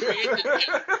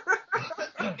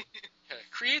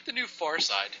 Create the new Far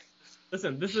Side.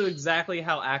 Listen, this is exactly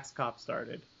how Axe Cop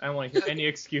started. I don't want to hear any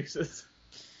excuses.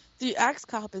 The Axe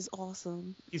Cop is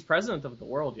awesome. He's president of the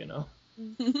world, you know.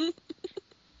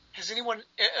 Has anyone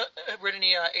read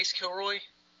any Ace Kilroy?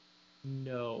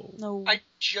 No. No. I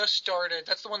just started.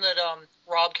 That's the one that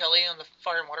Rob Kelly on the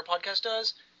Fire and Water podcast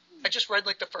does. I just read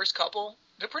like the first couple.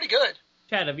 They're pretty good.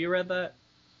 Chad, have you read that?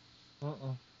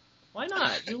 Why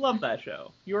not? You love that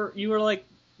show. You're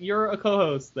a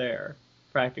co-host there,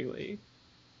 practically.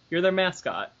 You're their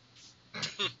mascot.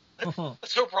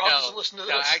 Let's hope Rob doesn't listen to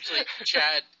this. No, actually,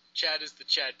 Chad is the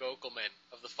Chad Bokelman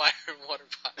of the Fire and Water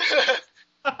podcast.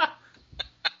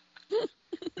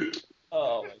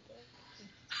 Oh my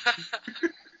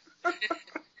god.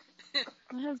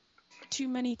 I have too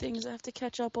many things I have to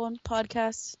catch up on.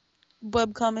 Podcasts,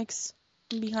 webcomics.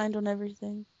 I'm behind on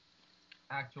everything.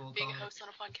 Actual Being a comics. host on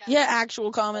a podcast. Yeah,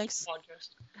 actual comics. Podcast.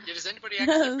 Yeah, does anybody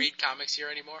actually read comics here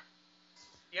anymore?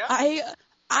 Yeah.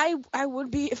 I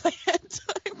would be if I had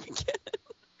time again.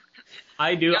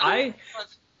 I do. Yeah,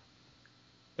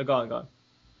 Go on.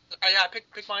 I pick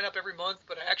mine up every month,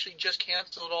 but I actually just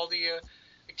canceled all the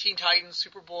like Teen Titans,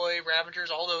 Superboy,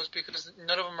 Ravagers, all those because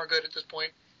none of them are good at this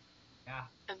point. Yeah.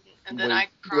 And then I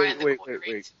cry in the cold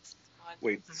reads.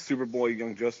 Wait, Superboy,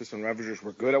 Young Justice, and Ravagers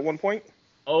were good at one point?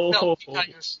 Oh. No, Teen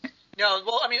Titans. No,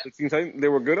 well, I mean, The Teen Titans, they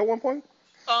were good at one point?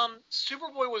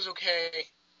 Superboy was okay.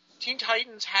 Teen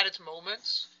Titans had its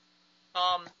moments.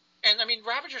 And I mean,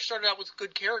 Ravagers started out with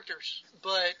good characters,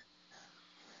 but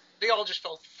they all just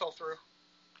fell through.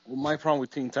 Well, my problem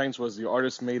with Teen Titans was the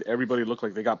artist made everybody look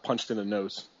like they got punched in the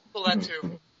nose. Well, that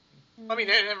too. I mean,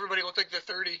 everybody looked like they're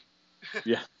 30.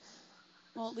 Yeah.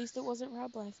 Well, at least it wasn't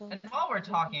Rob Liefeld. And while we're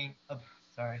talking about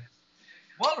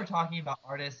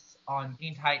artists on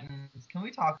Teen Titans, can we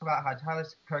talk about how Tyler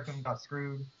Kirkham got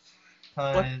screwed?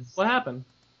 What happened?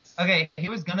 Okay, he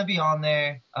was gonna be on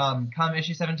there, come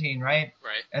issue 17, right?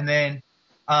 Right. And then,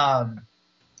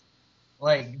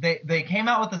 they came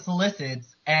out with the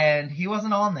solicits, and he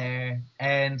wasn't on there,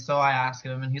 and so I asked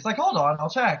him, and he's like, hold on, I'll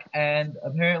check. And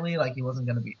apparently, he wasn't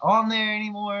gonna be on there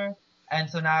anymore, and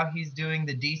so now he's doing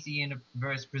the DC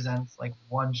Universe Presents,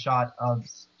 one shot of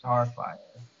Starfire.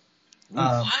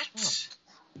 What?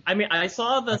 I mean, I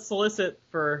saw the solicit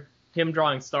for him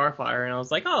drawing Starfire, and I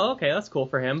was like, oh, okay, that's cool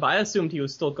for him, but I assumed he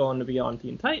was still going to be on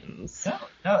Teen Titans.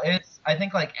 No, it's, I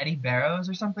think, Eddie Barrows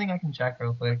or something. I can check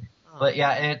real quick. But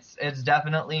yeah, it's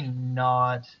definitely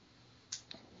not.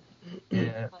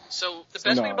 Yeah. So the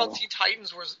best thing about Teen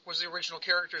Titans was the original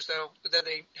characters, though, that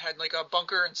they had a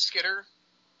Bunker and Skitter,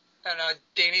 and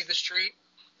Danny the Street.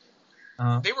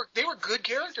 They were good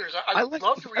characters. I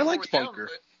love to read more with Bunker. them.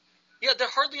 But, yeah, they're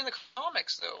hardly in the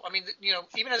comics, though. I mean,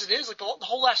 even as it is, the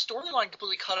whole last storyline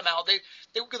completely cut them out. They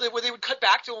would cut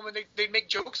back to them and they'd make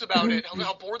jokes about it,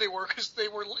 how bored they were because they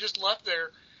were just left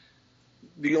there.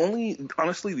 The only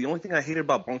thing I hated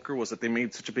about Bunker was that they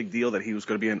made such a big deal that he was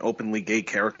going to be an openly gay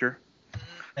character.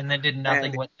 And then did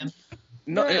nothing with him.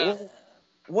 No,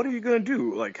 what are you going to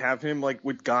do? Have him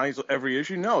with guys every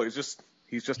issue? No, he's just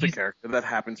a character that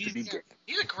happens to be gay.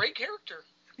 He's a great character.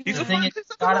 He's a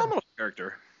phenomenal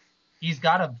character. He's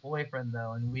got a boyfriend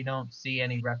though, and we don't see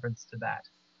any reference to that.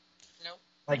 No.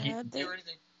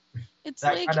 It's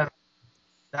that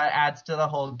adds to the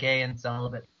whole gay and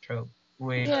celibate trope.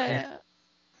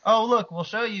 Oh, look, we'll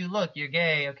show you. Look, you're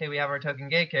gay. Okay, we have our token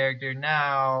gay character.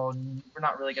 Now, we're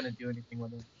not really going to do anything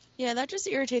with it. Yeah, that just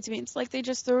irritates me. It's like they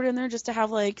just throw it in there just to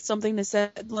have, something to say,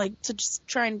 to just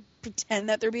try and pretend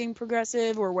that they're being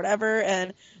progressive or whatever,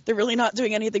 and they're really not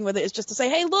doing anything with it. It's just to say,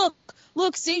 hey, look,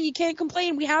 see, you can't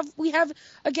complain. We have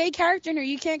a gay character in here.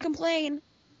 You can't complain.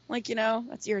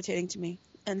 That's irritating to me.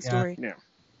 End story. Yeah.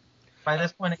 By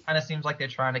this point, it kind of seems like they're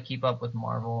trying to keep up with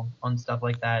Marvel on stuff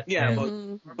like that. Yeah, but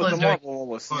the Marvel one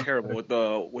was terrible with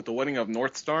the wedding of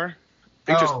North Star.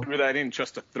 They just Oh. threw that in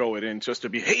just to throw it in, just to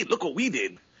be, hey, look what we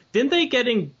did. Didn't they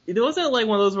it wasn't like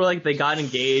one of those where like they got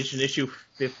engaged in issue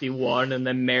 51 and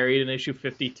then married in issue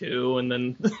 52 and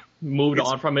then moved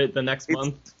on from it the next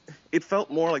month? It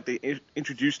felt more like they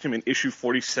introduced him in issue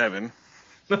 47,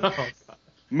 Oh, God.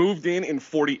 moved in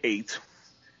 48,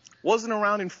 wasn't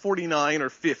around in 49 or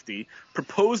 50,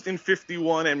 proposed in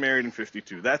 51, and married in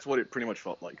 52. That's what it pretty much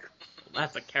felt like.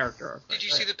 That's a character arc. Did you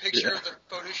see the picture of the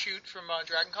photo shoot from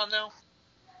DragonCon though?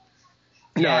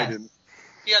 No, I Yes. didn't.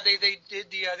 Yeah, they did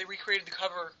they recreated the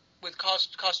cover with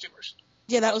costumers.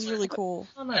 Yeah, that was really cool.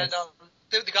 Oh, nice.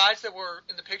 And the guys that were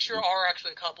in the picture are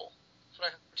actually a couple. That's what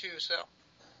I heard too. So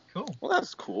Cool. Well,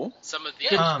 that's cool. Some of the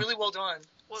yeah, it was really well done.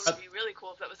 Well, it would be really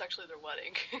cool if that was actually their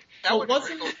wedding. That Well, would be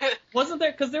pretty cool. wasn't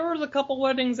there? Because there was a couple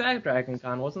weddings at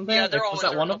DragonCon, wasn't there? Yeah, there was that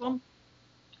always are one a of them?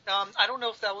 I don't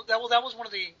know if that was one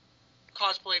of the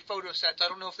cosplay photo sets. I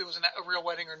don't know if it was a real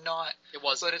wedding or not. It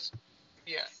was. But it's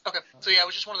yeah. Okay. So yeah, it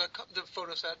was just one of the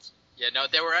photo sets. Yeah, no,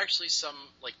 there were actually some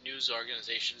like news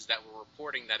organizations that were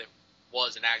reporting that it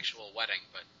was an actual wedding,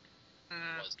 but it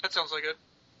wasn't. That sounds like it.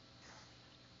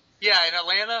 Yeah, in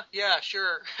Atlanta. Yeah,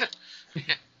 sure.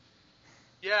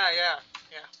 yeah.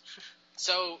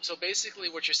 So basically,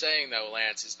 what you're saying though,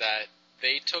 Lance, is that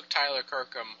they took Tyler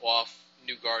Kirkham off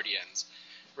New Guardians,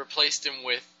 replaced him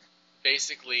with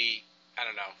basically, I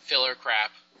don't know, filler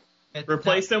crap.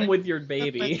 Replace him with your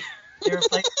baby. They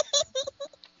replaced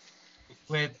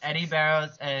with Eddie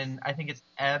Barrows and I think it's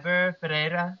Eber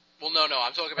Ferreira. Well, no,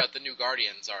 I'm talking about the New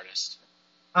Guardians artist.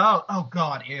 Oh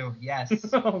God, ew, yes.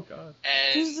 Oh God.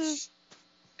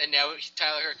 And now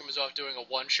Tyler Kirkham is off doing a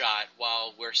one shot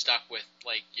while we're stuck with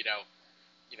like you know.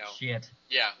 Shit.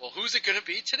 Yeah. Well, who's it gonna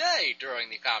be today during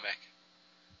the comic?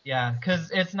 Yeah,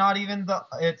 because it's not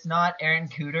Aaron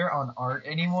Cooter on art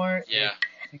anymore. Yeah.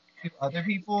 It's two other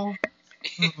people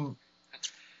who,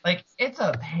 like, it's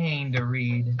a pain to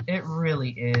read. It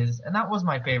really is, and that was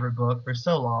my favorite book for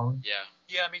so long. Yeah.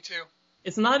 Yeah, me too.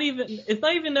 It's not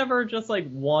even ever just like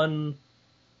one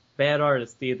bad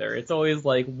artist either. It's always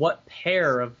like, what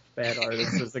pair of bad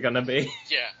artists is it gonna be?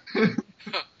 Yeah.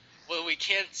 Well, we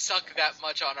can't suck that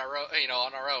much on our own.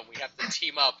 On our own, we have to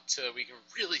team up so we can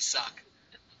really suck.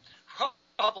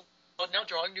 Well, now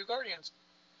drawing New Guardians.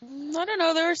 I don't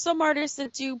know. There are some artists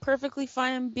that do perfectly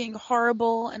fine being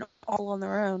horrible and all on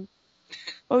their own.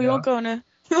 But we won't go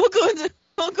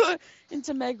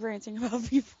into Meg ranting about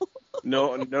people.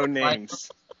 No names.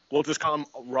 We'll just call him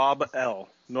Rob L.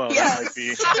 No, Yes.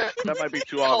 that might be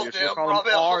too obvious. We'll call Rob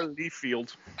him L. R.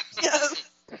 Leafield. Yes.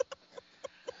 Oh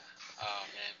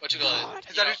man, what you call it?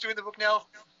 Is that who's doing the book now?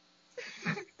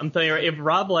 I'm telling you, right, if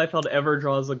Rob Liefeld ever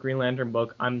draws a Green Lantern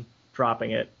book, I'm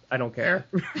dropping it. I don't care.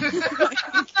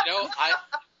 I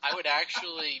would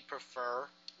actually prefer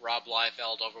Rob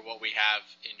Liefeld over what we have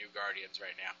in New Guardians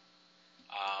right now.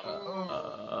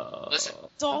 Listen,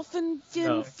 Dolphin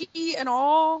fin feet and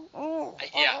all. Oh.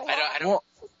 I don't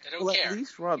care. At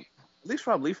least Rob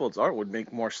Liefeld's art would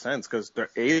make more sense because they're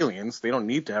aliens. They don't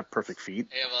need to have perfect feet.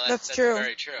 Yeah, well, That's that's true.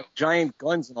 very true. Giant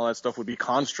guns and all that stuff would be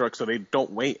constructs, so they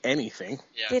don't weigh anything.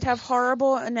 Yeah. They'd have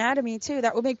horrible anatomy too.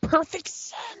 That would make perfect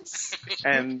sense.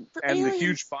 And For the aliens.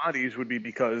 huge bodies would be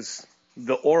because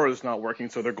the aura's not working,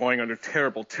 so they're going under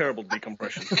terrible, terrible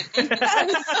decompression.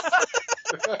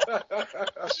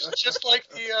 Just like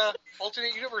the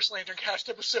alternate universe LanternCast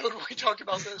episode where we talked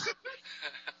about this.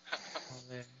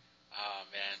 Oh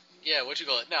man, yeah. What you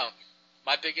call it? No,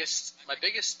 my biggest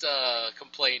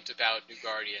complaint about New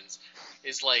Guardians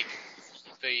is like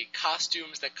the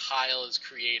costumes that Kyle is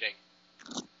creating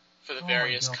for the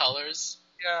various colors.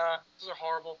 Yeah, those are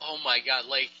horrible. Oh my god,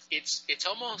 like it's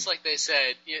almost like they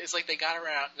said, it's like they got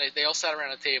around, they all sat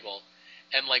around a table,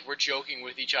 and like we're joking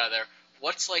with each other.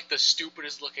 What's like the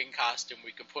stupidest looking costume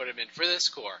we can put him in for this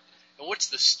Corps? And what's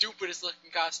the stupidest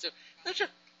looking costume?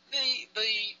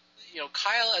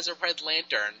 Kyle as a Red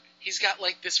Lantern, he's got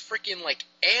like this freaking like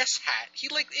ass hat.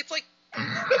 It's like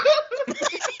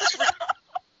this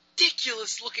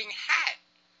ridiculous looking hat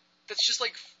that's just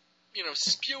like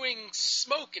spewing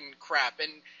smoke and crap.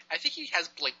 And I think he has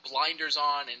like blinders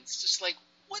on, and it's just like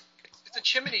what? It's a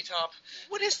chimney top.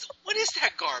 What is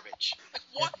that garbage? Like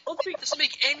what? It doesn't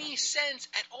make any sense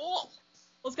at all.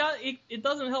 Well, it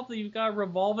doesn't help that you've got a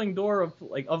revolving door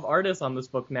of artists on this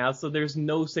book now, so there's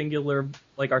no singular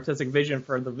like artistic vision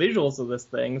for the visuals of this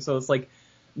thing. So it's like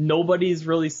nobody's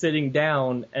really sitting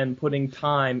down and putting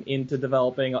time into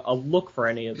developing a look for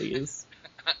any of these.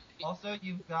 Also,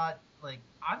 you've got, like,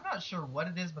 I'm not sure what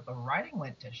it is, but the writing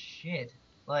went to shit.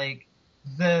 Like,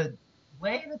 the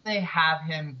way that they have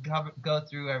him go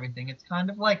through everything, it's kind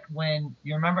of like when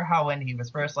you remember how when he was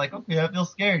first like, okay, I feel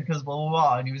scared because blah blah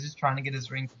blah, and he was just trying to get his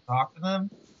ring to talk to them,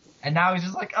 and now he's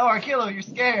just like, oh, Arkillo, you're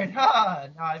scared, ha!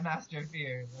 Now I mastered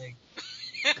fear. Like,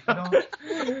 I don't.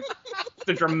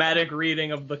 The dramatic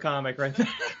reading of the comic right there.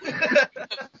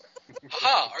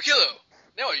 Aha, Arkillo!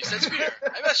 No, you sense fear.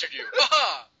 I mastered you.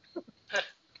 Aha!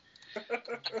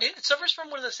 It suffers from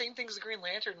one of the same things the Green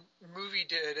Lantern movie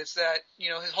did. It's that,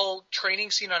 his whole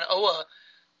training scene on Oa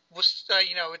was,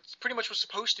 it pretty much was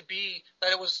supposed to be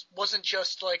that it wasn't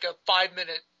just like a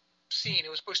 5-minute scene. It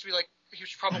was supposed to be like he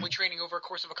was probably training over a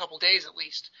course of a couple days at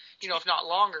least, if not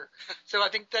longer. So I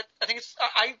think it's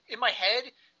in my head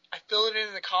I fill it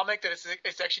in the comic that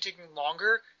it's actually taking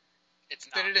longer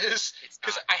than it is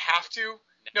because I have to.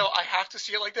 No, I have to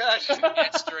see it like that.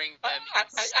 Mastering them in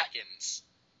seconds.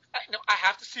 I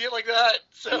have to see it like that.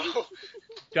 So,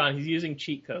 John, he's using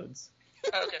cheat codes.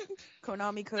 Okay.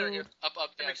 Konami code. Up,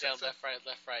 down, left,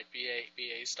 right.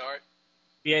 BA, start.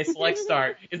 BA select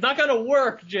start. It's not gonna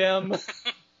work, Jim.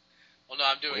 Well, no,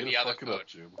 I'm doing the other code. Up,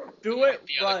 Jim. Do it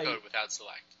the right. other code without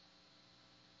select.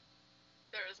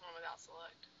 There is one without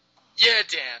select. Yeah,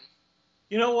 Dan.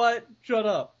 You know what? Shut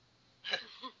up.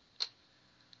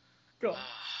 Go.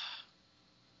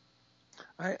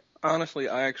 I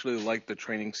actually like the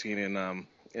training scene in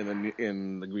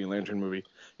the Green Lantern movie.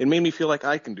 It made me feel like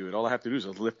I can do it. All I have to do is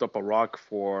lift up a rock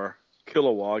for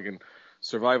Kilowog and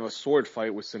survive a sword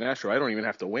fight with Sinestro. I don't even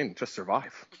have to win, just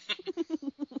survive.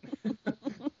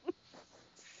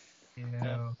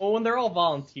 Yeah. Well, when they're all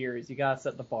volunteers, you gotta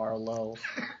set the bar low.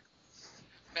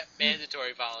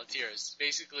 Mandatory volunteers.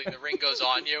 Basically, the ring goes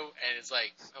on you, and it's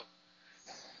like, oh,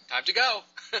 time to go.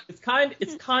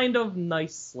 It's kind of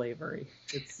nice slavery.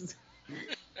 It's.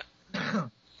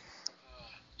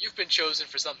 You've been chosen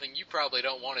for something you probably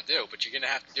don't want to do, but you're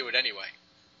gonna have to do it anyway.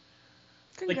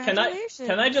 Like, Congratulations.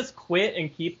 can I just quit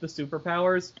and keep the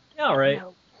superpowers? Yeah, all right.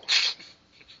 No.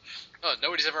 Oh,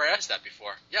 nobody's ever asked that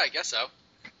before. Yeah, I guess so.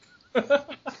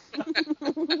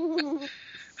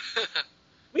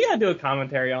 We gotta do a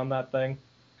commentary on that thing.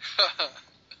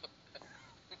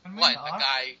 What, a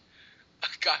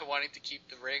guy wanting to keep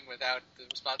the ring without the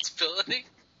responsibility?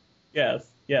 Yes,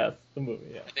 the movie,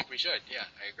 yeah. I think we should, yeah,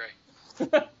 I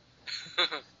agree.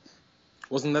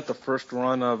 Wasn't that the first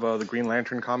run of the Green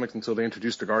Lantern comics until they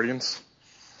introduced the Guardians?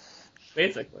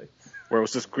 Basically. Where it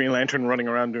was just Green Lantern running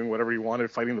around doing whatever he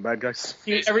wanted, fighting the bad guys?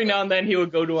 Every now and then he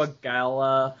would go to a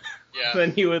gala, Yeah.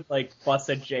 then he would, like, bust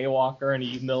a jaywalker in a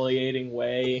humiliating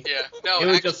way. Yeah, no, It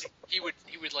was actually, just- he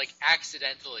would, like,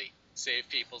 accidentally save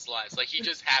people's lives. Like, he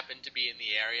just happened to be in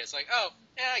the area. It's like, oh,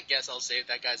 yeah, I guess I'll save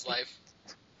that guy's life.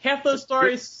 Half those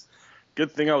stories...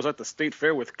 Good thing I was at the state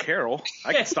fair with Carol.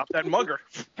 I can stop that mugger.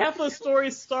 Half those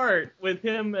stories start with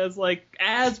him as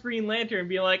Green Lantern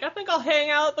being like, I think I'll hang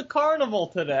out at the carnival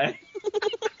today.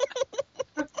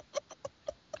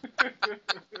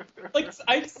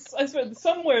 I swear,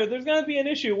 somewhere there's gonna be an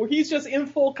issue where he's just in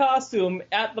full costume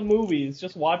at the movies,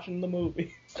 just watching the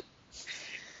movie.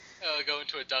 Go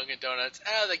into a Dunkin' Donuts.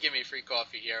 They give me free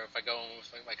coffee here if I go in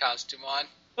with my costume on.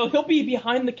 So he'll be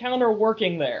behind the counter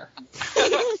working there.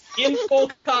 In full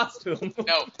costume.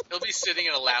 No, he'll be sitting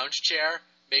in a lounge chair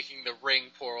making the ring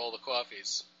pour all the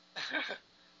coffees.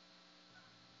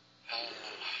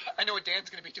 I know what Dan's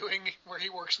going to be doing where he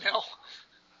works now.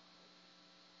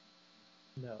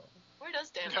 No. Where does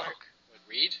Dan No. work? What,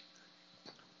 Reed?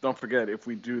 Don't forget, if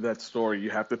we do that story, you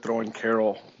have to throw in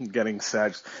Carol getting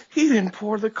sad. He didn't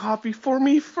pour the coffee for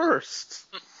me first.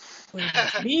 What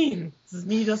does this mean? Does this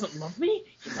mean he doesn't love me?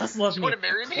 He must love me. Want to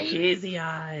marry me? Crazy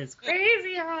eyes.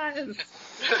 Crazy eyes.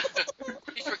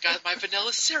 He forgot my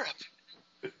vanilla syrup.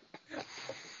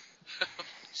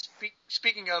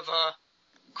 Speaking of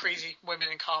crazy women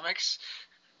in comics,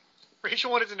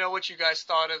 Rachel wanted to know what you guys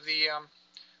thought of the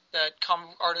that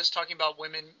artist talking about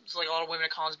women. It's like a lot of women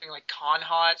at cons being like con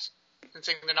hot and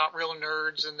saying they're not real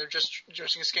nerds and they're just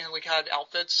dressing in scantily clad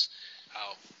outfits.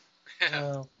 Oh.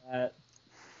 Oh, that.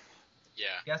 Yeah.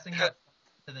 Guessing that's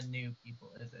to the new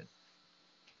people, is it?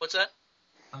 What's that?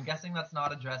 I'm guessing that's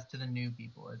not addressed to the new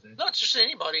people, is it? No, it's just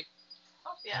anybody.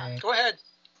 Yeah. Okay. Go ahead.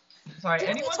 Sorry,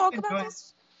 Didn't we anyone talk who about enjoys-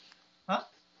 this? Huh?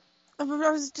 I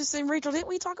was just saying, Rachel, didn't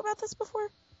we talk about this before?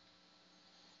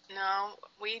 No,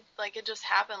 it just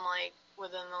happened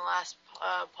within the last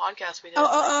podcast we did.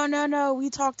 No, we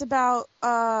talked about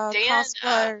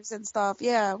cosplayers and stuff,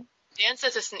 yeah. Dan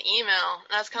sent us an email,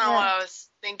 and that's kind of what I was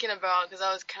thinking about, because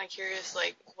I was kind of curious,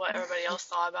 what everybody else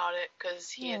thought about it,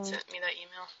 because he had sent me that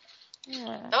email.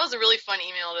 Yeah. That was a really fun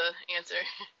email to answer.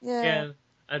 Yeah,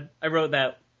 I wrote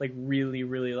that, really,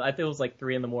 really, I think it was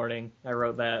 3 a.m. I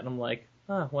wrote that, and I'm like,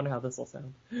 I wonder how this will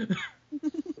sound.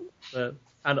 But,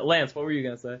 Lance, what were you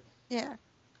gonna say? Yeah.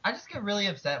 I just get really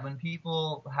upset when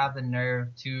people have the nerve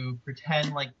to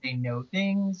pretend like they know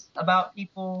things about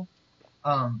people,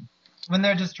 when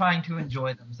they're just trying to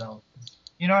enjoy themselves.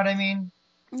 You know what I mean?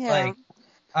 Yeah. Like,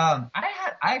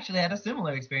 I actually had a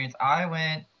similar experience. I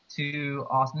went to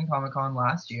Austin Comic Con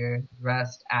last year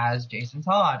dressed as Jason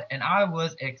Todd, and I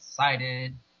was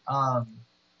excited.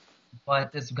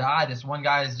 But this one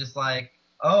guy is just like,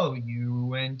 oh, you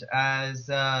went as,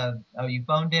 you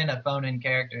phoned in a phone-in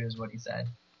character is what he said.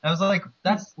 And I was like,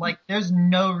 that's like, there's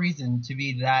no reason to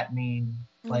be that mean.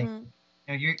 Like,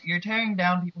 you're tearing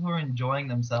down people who are enjoying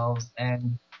themselves,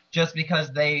 and just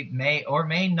because they may or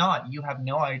may not, you have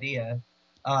no idea,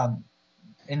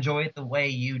 enjoy it the way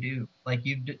you do. Like,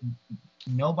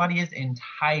 nobody is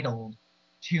entitled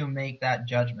to make that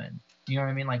judgment. You know what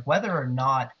I mean? Like, whether or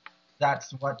not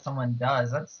that's what someone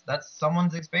does, that's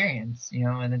someone's experience,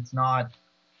 and it's not,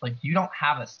 like, you don't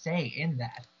have a say in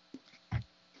that.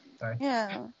 Sorry.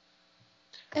 Yeah.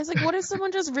 It's like, what if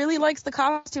someone just really likes the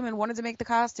costume and wanted to make the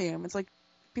costume? It's like,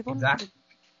 people need to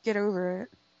get over it.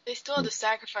 They still had to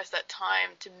sacrifice that time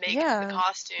to make Yeah. the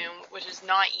costume, which is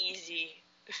not easy.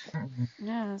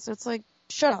 Yeah, so it's like,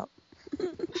 shut up.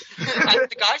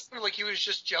 The guy seemed like he was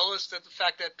just jealous of the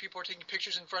fact that people were taking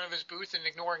pictures in front of his booth and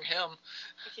ignoring him.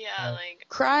 Yeah, like...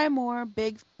 Cry more,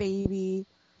 big baby.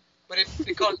 But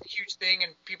it caused a huge thing,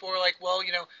 and people were like, well,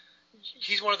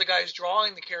 he's one of the guys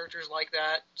drawing the characters like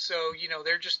that, so,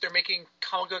 they're making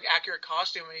comic book accurate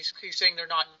costume, and he's saying they're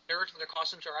not nerds, but their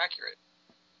costumes are accurate.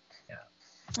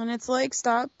 And it's like,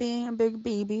 stop being a big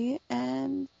baby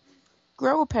and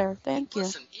grow a pair. Thank you.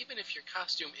 Listen, even if your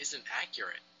costume isn't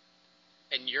accurate,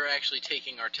 and you're actually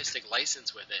taking artistic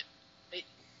license with it,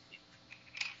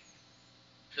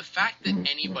 the fact that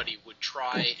anybody would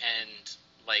try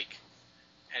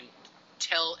and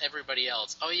tell everybody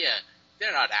else, oh yeah,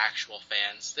 they're not actual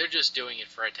fans, they're just doing it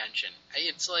for attention.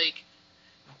 It's like,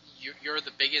 you're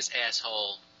the biggest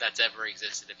asshole that's ever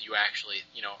existed if you actually,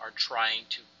 are trying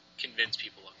to convince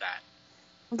people of that.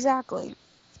 Exactly.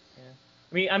 Yeah.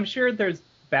 I mean, I'm sure there's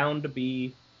bound to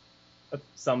be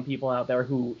some people out there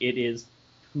who it is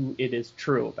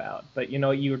true about, but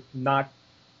you're not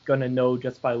gonna know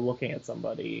just by looking at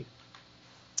somebody.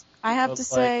 I have to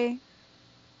say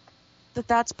that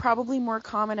that's probably more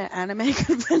common at anime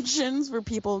conventions, where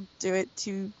people do it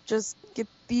to just get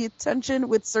the attention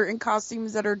with certain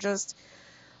costumes that are just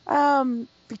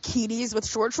bikinis with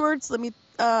short shorts.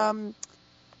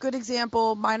 Good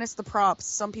example, minus the props.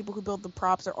 Some people who build the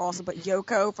props are awesome, but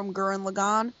Yoko from Gurren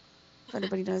Lagann, if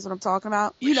anybody knows what I'm talking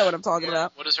about, you know what I'm talking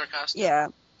about. What is her costume? Yeah.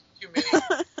 Too many.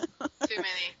 Too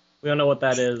many. We don't know what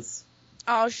that is.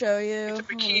 I'll show you. It's a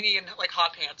bikini and,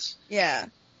 hot pants. Yeah.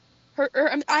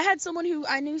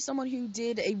 I knew someone who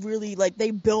did a really, they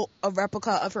built a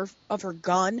replica of her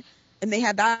gun, and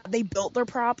they built their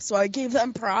props, so I gave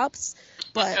them props,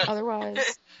 but otherwise.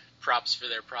 Props for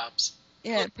their props.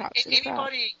 Yeah, Look, props for the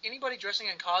props. anybody dressing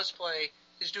in cosplay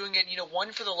is doing it,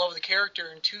 one, for the love of the character,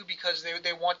 and two, because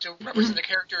they want to represent the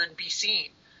character and be seen.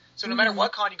 So no matter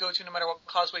what con you go to, no matter what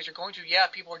cosplays you're going to, yeah,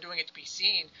 people are doing it to be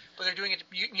seen, but they're doing it to,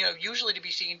 usually to be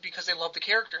seen because they love the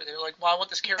character. They're like, well, I want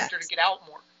this character to get out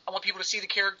more. I want people to see the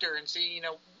character and see,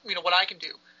 what I can do.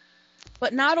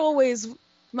 But not always.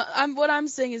 What I'm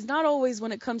saying is not always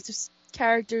when it comes to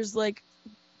characters like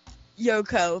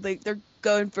Yoko. They're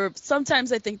going for.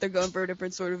 Sometimes I think they're going for a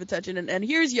different sort of attention. And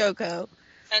here's Yoko.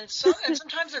 And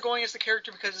sometimes they're going as the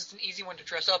character because it's an easy one to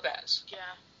dress up as. Yeah.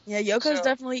 Yeah, Yoko's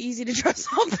definitely easy to dress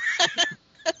up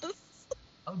as.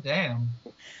 Oh, damn.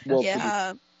 Well,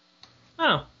 yeah.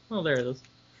 Oh, well, there it is.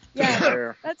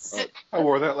 Yeah, that's. I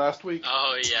wore that last week.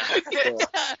 Oh yeah.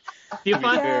 Do you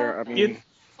find? Do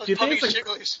you think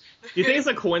it's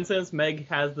a coincidence Meg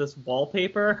has this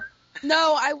wallpaper?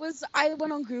 No, I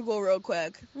went on Google real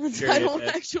quick. Sure I don't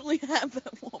actually have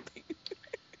that wallpaper.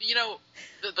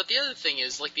 But the other thing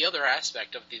is, the other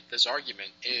aspect of this argument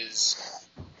is,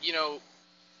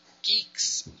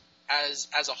 geeks as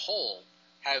a whole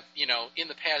have, in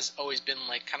the past always been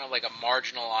kind of like a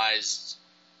marginalized,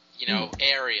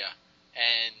 area.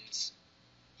 And,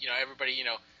 everybody,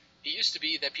 it used to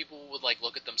be that people would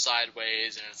look at them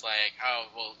sideways and it's like, oh,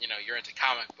 well, you're into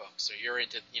comic books or you're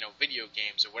into, video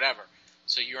games or whatever.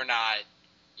 So you're not,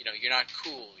 you're not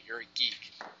cool. You're a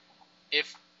geek.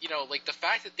 If, the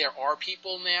fact that there are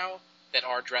people now that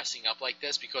are dressing up like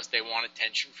this because they want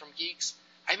attention from geeks,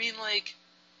 I mean,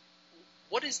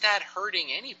 what is that hurting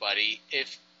anybody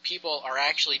if people are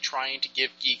actually trying to give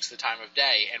geeks the time of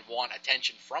day and want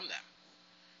attention from them?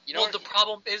 The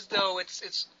problem is, though,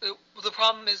 the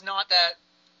problem is not that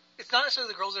it's not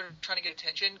necessarily the girls that are trying to get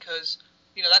attention, because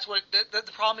that's what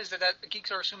the problem is that the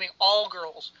geeks are assuming all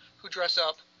girls who dress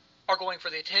up are going for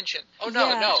the attention. Oh no,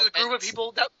 Yeah. no. So the group of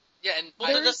people that and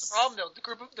that's the problem though. The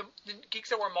group of the geeks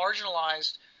that were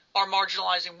marginalized are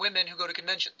marginalizing women who go to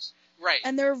conventions. right.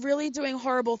 And they're really doing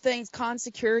horrible things. Con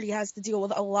security has to deal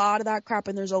with a lot of that crap,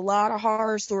 and there's a lot of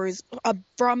horror stories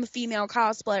from female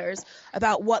cosplayers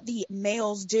about what the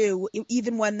males do,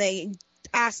 even when they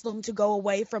ask them to go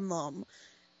away from them.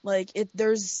 Like,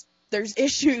 there's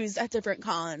issues at different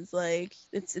cons. Like,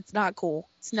 it's not cool.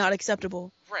 It's not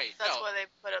acceptable. Right. That's no. why they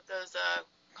put up those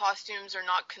costumes are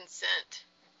not consent,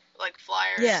 like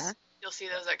flyers. Yeah. You'll see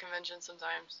those at conventions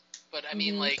sometimes. But I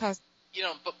mean,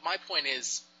 but my point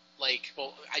is, like,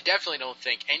 well, I definitely don't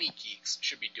think any geeks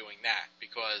should be doing that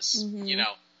because,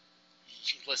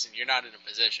 listen, you're not in a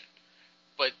position.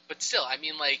 But still, I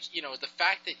mean, like, the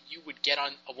fact that you would get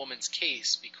on a woman's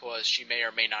case because she may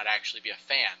or may not actually be a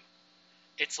fan,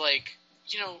 it's like,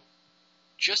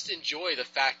 just enjoy the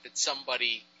fact that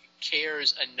somebody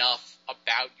cares enough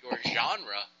about your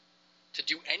genre to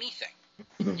do anything.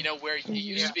 Where it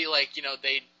used to be like,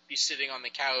 they'd be sitting on the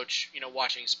couch,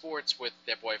 watching sports with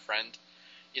their boyfriend.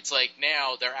 It's like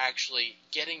now they're actually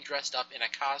getting dressed up in a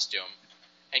costume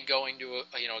and going to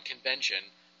a convention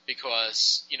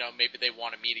because, maybe they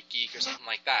want to meet a geek or something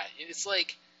like that. It's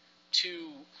like to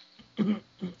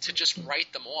just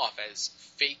write them off as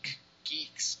fake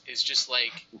geeks is just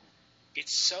like,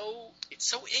 it's so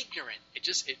ignorant. It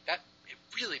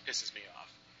really pisses me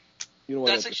off. You know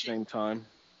what? At the same time,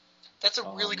 that's a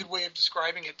really good way of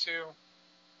describing it too.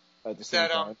 At the same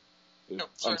time,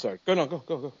 I'm sorry.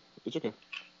 Go. It's okay.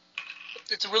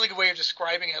 It's a really good way of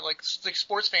describing it. Like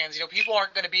sports fans, people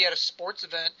aren't going to be at a sports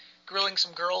event grilling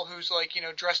some girl who's like,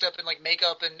 dressed up in like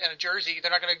makeup and a jersey.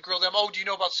 They're not going to grill them. Oh, do you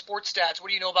know about sports stats? What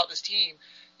do you know about this team?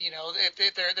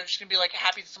 If they're just going to be like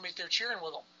happy that somebody's there cheering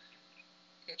with them.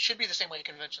 It should be the same way at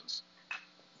conventions.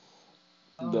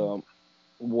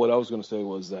 What I was going to say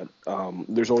was that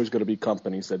there's always going to be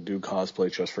companies that do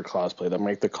cosplay just for cosplay, that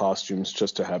make the costumes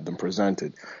just to have them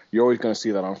presented. You're always going to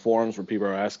see that on forums where people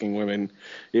are asking women,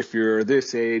 if you're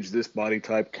this age, this body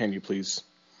type, can you please,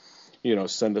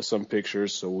 send us some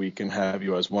pictures so we can have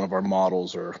you as one of our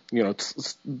models, or,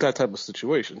 it's that type of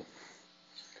situation.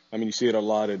 I mean, you see it a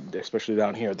lot, especially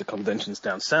down here at the conventions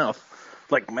down south,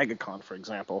 like MegaCon, for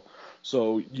example.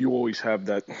 So you always have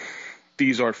that.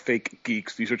 These are fake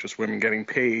geeks. These are just women getting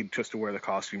paid just to wear the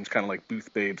costumes, kind of like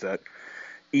booth babes at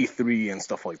E3 and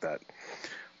stuff like that.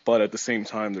 But at the same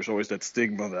time, there's always that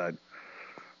stigma that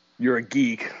you're a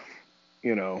geek,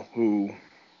 who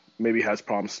maybe has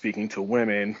problems speaking to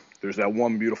women. There's that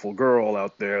one beautiful girl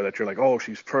out there that you're like, oh,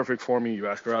 she's perfect for me. You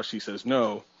ask her out, she says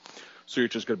no. So you're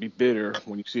just going to be bitter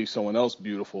when you see someone else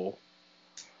beautiful,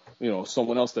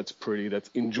 someone else that's pretty, that's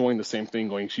enjoying the same thing,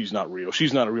 going, she's not real.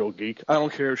 She's not a real geek. I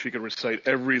don't care if she can recite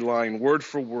every line word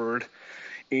for word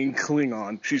in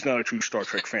Klingon. She's not a true Star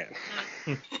Trek fan.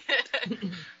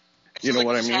 You know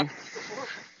what I mean?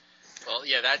 Well,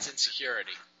 yeah, that's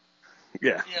insecurity.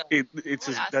 Yeah. It's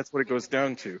just, that's what it goes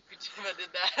down to.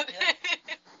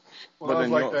 Well,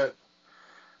 that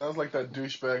was like that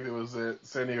douchebag that was at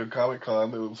San Diego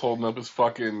Comic-Con that was holding up his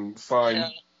fucking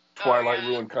sign, Twilight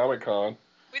ruined Comic-Con.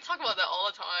 We talk about that all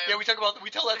the time. Yeah, we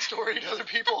tell that story to other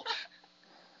people.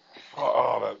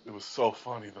 It was so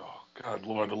funny though. God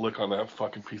Lord, the look on that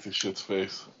fucking piece of shit's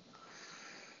face.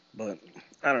 But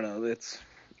I don't know.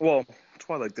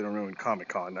 Twilight didn't ruin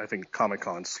Comic-Con. I think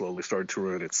Comic-Con slowly started to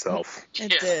ruin itself.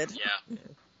 It did. Yeah.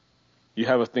 You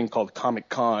have a thing called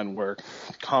Comic-Con where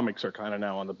comics are kind of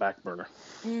now on the back burner.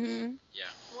 Mm-hmm. Yeah.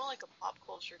 More like a pop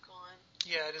culture con.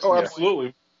 Yeah, it is. Oh,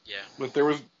 absolutely. Yeah. But there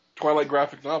was Twilight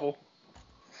graphic novel.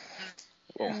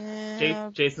 Yeah.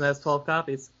 Jason has 12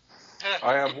 copies.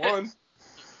 I have one.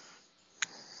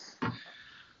 And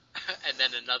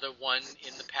then another one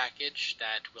in the package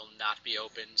that will not be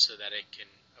opened so that it can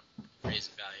raise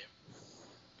in value.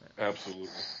 Absolutely.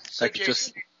 So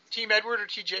Jason, Team Edward or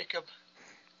Team Jacob?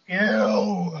 Ew.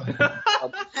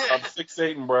 I'm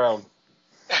 6'8" and brown.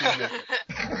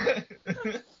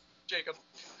 Jacob.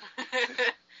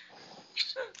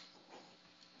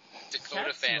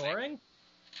 Dakota Fanning.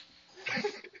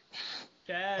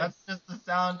 Chad. That's just the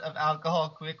sound of alcohol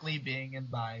quickly being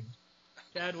imbibed.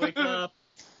 Chad, wake up.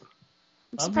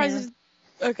 I'm surprised.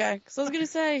 Okay, because I was gonna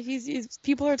say he's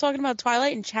people are talking about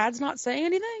Twilight and Chad's not saying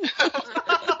anything.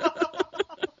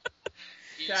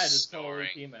 Chad is totally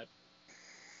team it.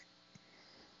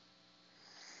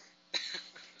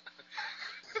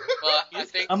 Well, I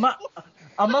think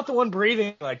I'm not the one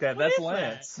breathing like that. That's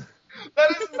Lance.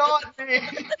 That is not me.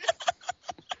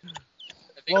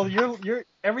 Well, you're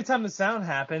every time the sound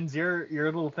happens, your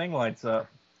little thing lights up.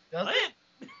 Does it?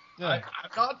 Yeah. I'm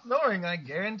not snoring, I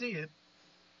guarantee it.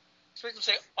 Expect them to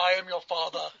say, "I am your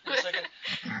father." In a second.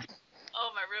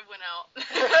 Oh, my rib went out.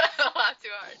 Laughed too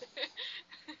hard.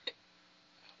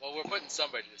 Well, we're putting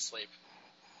somebody to sleep.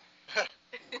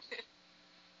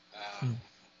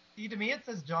 See, to me it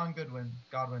says John Godwin.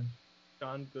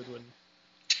 John Goodwin.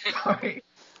 Sorry.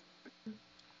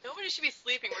 Nobody should be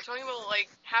sleeping. We're talking about, like,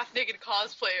 half-naked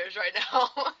cosplayers right now.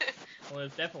 Well,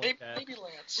 it's definitely that. Maybe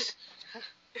Lance.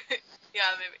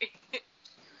 Yeah, maybe.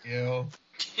 Ew.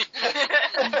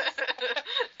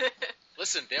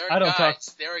 Listen, there I are don't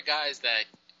guys. There are guys that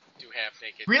do half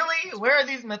naked. Really? Where are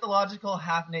these mythological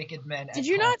half-naked men? Did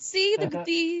you not see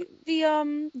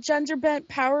the gender bent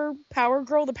power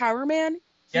girl, the Power Man?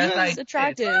 He Yes, I was did.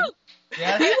 attractive.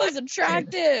 Yes. He was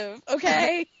attractive.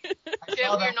 Okay. Okay,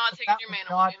 we're not taking your man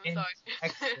away. I'm sorry.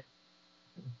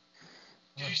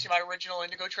 Did you see my original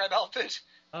Indigo Tribe outfit?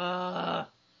 I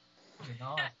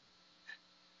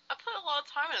put a lot of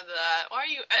time into that. Why are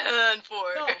you for?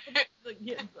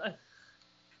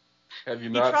 Have you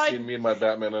not seen me in my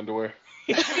Batman underwear?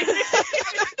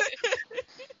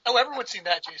 Oh, everyone's seen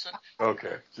that, Jason.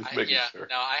 Okay, just making sure.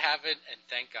 No, I haven't, and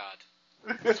thank God.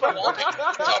 That's my wallpaper. What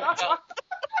are you talking about?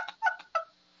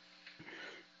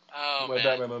 Oh, my man.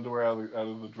 Batman underwear out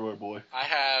of the drawer, boy. I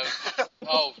have.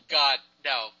 Oh God,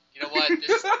 no. You know what? This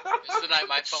is the night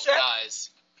my phone dies.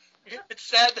 It's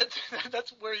sad that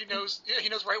that's where he knows. He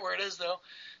knows right where it is, though.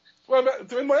 Well,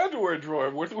 it's in my underwear drawer.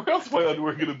 Where else is my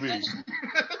underwear gonna be?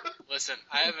 Listen,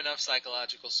 I have enough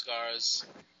psychological scars.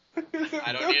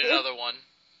 I don't need another one.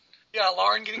 Yeah,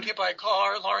 Lauren getting hit by a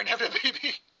car. Lauren having a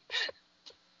baby.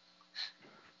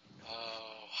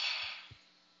 Oh.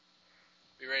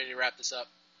 We ready to wrap this up?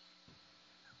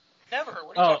 Never.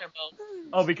 What are you talking about?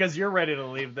 Oh, because you're ready to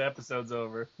leave. The episode's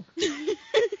over.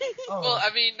 Well, I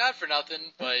mean, not for nothing,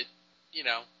 but, you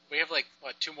know, we have, like,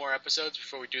 2 more episodes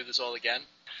before we do this all again?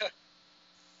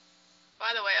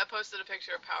 By the way, I posted a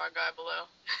picture of Power Guy below.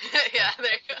 Yeah,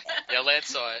 there you go. Yeah, Lance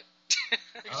saw it.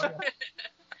 Oh, yeah.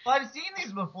 Well, I've seen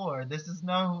these before. This is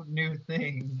no new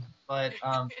thing, but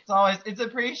it's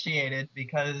appreciated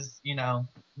because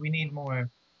we need more.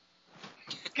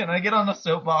 Can I get on the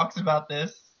soapbox about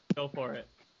this? Go for it.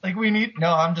 Like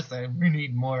I'm just saying we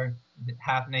need more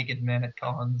half-naked men at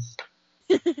cons.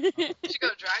 You should go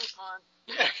to Dragon Con.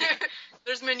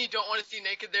 There's men you don't want to see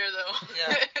naked there, though.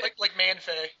 Yeah, like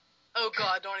Man-Fae. Oh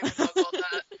God, don't even talk about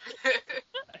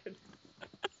that.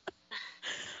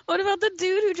 What about the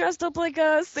dude who dressed up like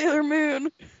a Sailor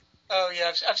Moon? Oh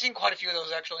yeah, I've seen quite a few of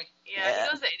those actually. Yeah, he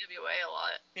does the AWA a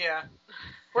lot. Yeah,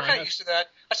 we're kind of used to that.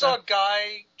 I saw a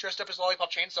guy dressed up as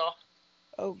Lollipop Chainsaw.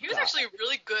 Oh, he was actually a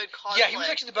really good cosplay. Yeah, he was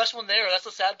actually the best one there. That's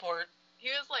the sad part. He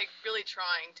was like really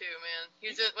trying too, man.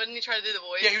 Wasn't he trying to do the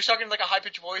voice? Yeah, he was talking like a high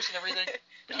pitched voice and everything.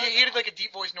 But he did like a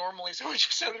deep voice normally, so it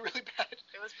just sounded really bad.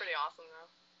 It was pretty awesome though.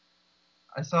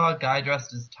 I saw a guy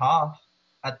dressed as Toph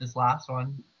at this last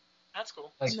one. That's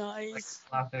cool. Nice. Like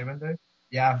last Airbender.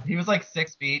 Yeah, he was like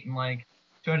 6 feet and like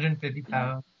 250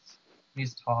 pounds.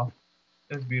 He's Toph.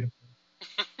 It was beautiful.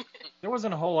 There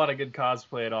wasn't a whole lot of good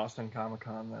cosplay at Austin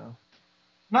Comic-Con, though.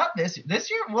 Not this year. This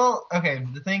year, well, okay,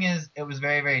 the thing is, it was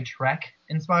very, very Trek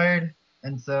inspired,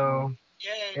 and so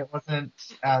it wasn't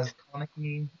as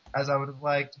comic-y as I would have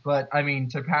liked, but, I mean,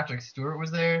 Sir Patrick Stewart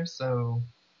was there, so,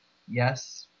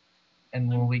 yes,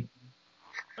 and we...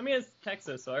 I mean, it's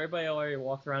Texas, so everybody already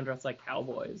walks around dressed like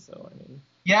cowboys, so, I mean...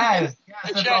 Yes,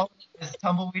 that's all this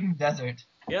tumbleweed and desert.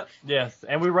 Yep. Yes,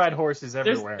 and we ride horses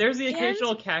everywhere. There's the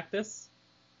occasional cactus.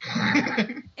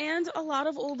 And a lot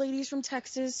of old ladies from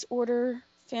Texas order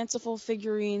fanciful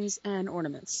figurines and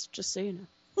ornaments, just so you know.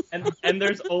 And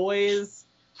there's always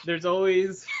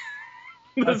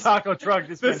a taco truck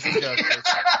dispensing justice.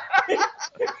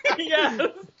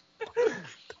 Yes.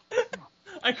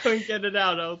 I couldn't get it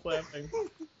out. I was laughing.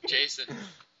 Jason,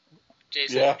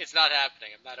 yeah? It's not happening.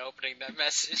 I'm not opening that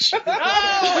message.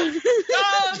 No!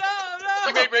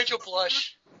 You made Rachel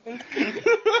blush. God,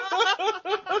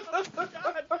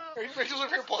 no. Rachel's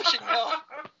over here blushing now.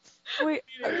 Wait,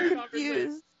 I'm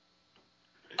confused.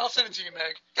 I'll send it to you,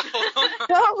 Meg.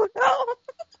 No.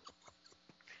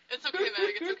 It's okay,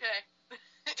 Meg. It's okay.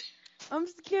 I'm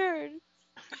scared.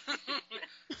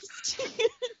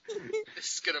 This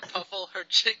is gonna puffle her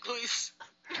jigglies.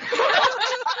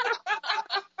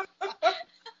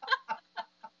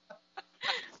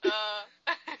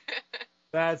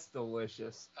 That's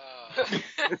delicious. What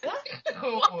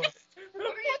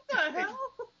the hell?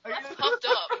 That's puffed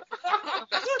up.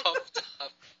 That's puffed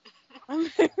up. I'm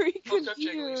very Puffed up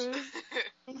confused.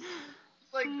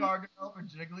 It's like Gargamel or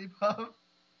Jigglypuff.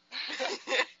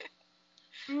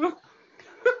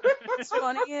 What's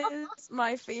funny is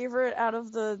my favorite out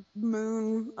of the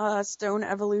moon stone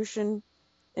evolution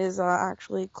is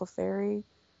actually Clefairy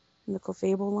in the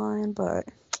Clefable line, but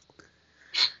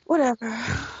whatever.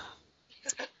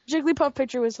 Jigglypuff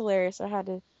picture was hilarious. I had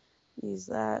to use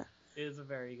that. It is a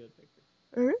very good picture.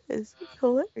 It is. It's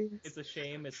hilarious. It's a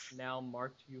shame it's now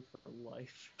marked you for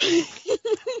life.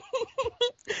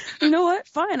 You know what?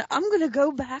 Fine. I'm gonna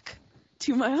go back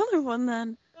to my other one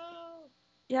then. No.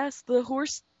 Yes, the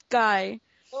horse guy.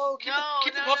 Oh, keep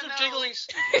the puff of jigglies.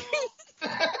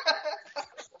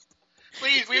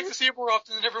 Please, we have to see it more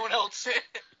often than everyone else.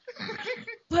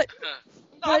 But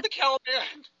Not the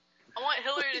Caliban. I want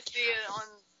Hillary to see it on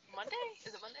Monday?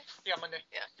 Is it Monday? Yeah, Monday.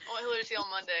 Yeah, I want Hillary to see it on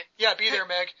Monday. Yeah, be there,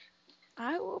 Meg.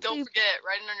 I will Don't forget,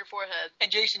 write it on your forehead.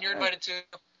 And Jason, you're invited too.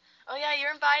 Oh yeah,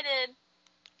 you're invited.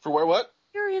 For where? What?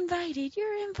 You're invited.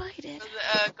 You're invited. For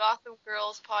the Gotham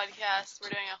Girls podcast, we're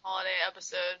doing a holiday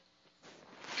episode.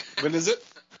 When is it?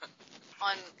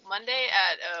 On Monday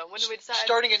at, when do we decide?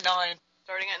 Starting at 9.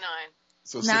 Starting at 9.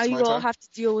 So now 6 you my all time? have to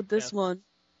deal with this one.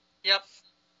 Yep.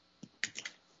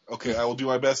 Okay, I will do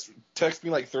my best. Text me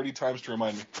like 30 times to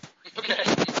remind me. Okay.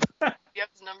 You have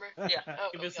his number? Yeah. Oh,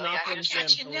 If it's okay, not yeah, from I Jim,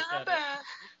 got he'll your set number. it.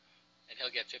 And he'll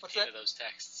get 15 of those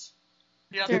texts.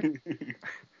 Yep.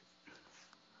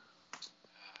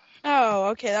 Oh,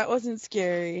 okay, that wasn't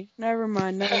scary. Never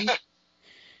mind. Never mind.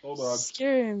 Hold on.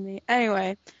 Scaring me.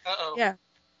 Anyway. Uh-oh. Yeah.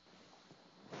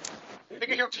 I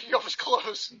think I hear him taking off his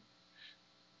clothes.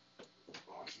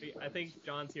 I think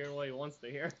John's hearing what he wants to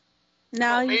hear.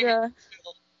 Now Oh, maybe.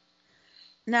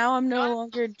 Now I'm no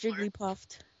longer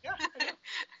Jigglypuffed. Yeah.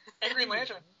 And Green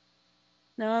Lantern.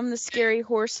 Now I'm the scary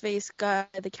horse face guy,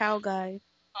 the cow guy.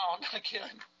 Oh, not again.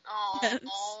 Yes,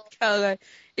 cow guy.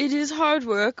 It is hard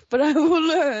work, but I will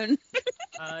learn.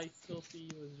 I still see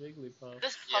you as Jigglypuff.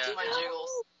 Just puff my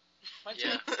jiggles.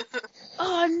 Yeah.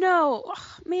 Oh no,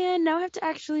 oh, man! Now I have to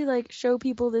actually show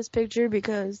people this picture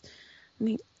because, I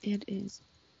mean, it is.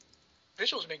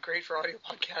 Visuals make great for audio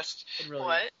podcast. Really,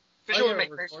 What? Visuals yeah, make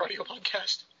great for recording. audio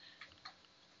podcast.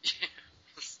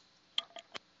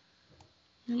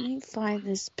 Let me find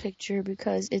this picture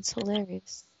because it's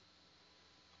hilarious.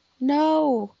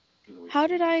 No, how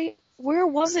did I? Where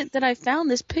was it that I found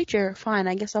this picture? Fine,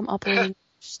 I guess I'm uploading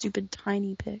stupid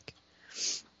tiny pic.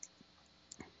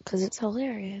 Because it's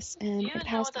hilarious, and Do you it even know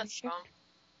has what to be that's shared. from?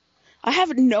 I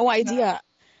have no idea.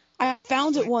 I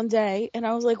found it one day, and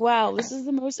I was like, wow, this is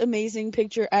the most amazing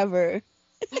picture ever.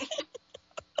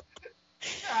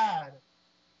 Chad,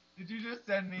 did you just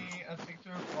send me a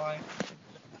picture of wine?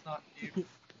 It's not you.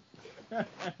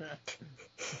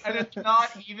 And it's not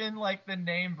even like the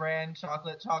name brand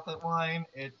chocolate wine.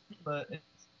 It's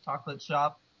chocolate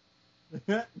shop.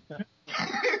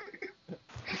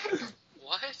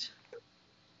 What?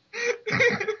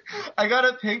 I got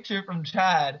a picture from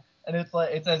Chad, and it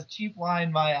says cheap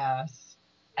wine my ass,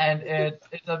 and it's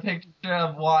a picture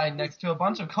of wine next to a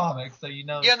bunch of comics, so you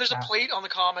know. Yeah, and there's a Chad. plate on the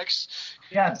comics.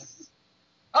 Yes.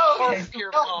 Oh, okay. Here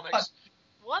of comics.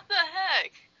 What the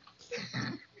heck?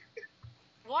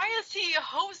 Why is he a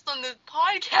host on this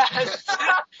podcast?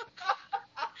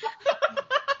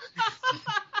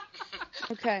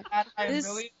 Okay. I'm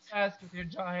really impressed with your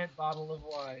giant bottle of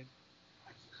wine.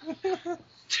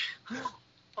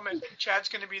 Oh man, Chad's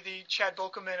gonna be the Chad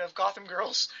Bokeman of Gotham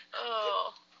Girls.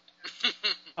 Oh.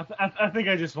 I think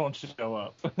I just won't show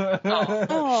up.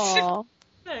 Aww.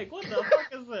 Hey, what the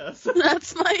fuck is this?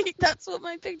 That's what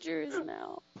my picture is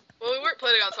now. Well, we weren't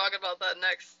planning on talking about that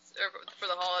next for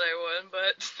the holiday one,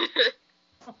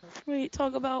 but Wait,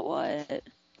 talk about what?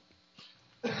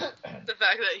 the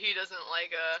fact that he doesn't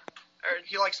like Or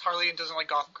he likes Harley and doesn't like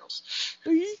Gotham Girls.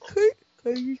 Are you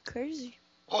crazy?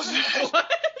 What was that?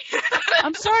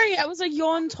 I'm sorry, I was like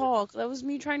yawn talk. That was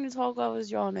me trying to talk while I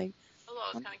was yawning. I thought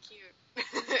it was kind of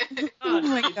cute. Oh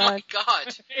my Oh god. my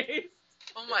god.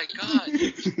 Oh my god.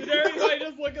 Did everybody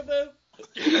just look at this?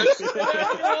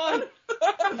 Everyone.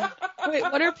 Wait,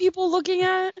 what are people looking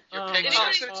at? Your Oh,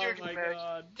 picture. oh my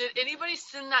god. Did anybody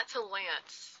send that to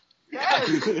Lance?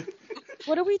 Yes.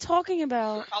 What are we talking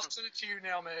about? I'll send it to you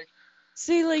now, Meg.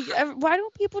 See, why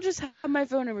don't people just have my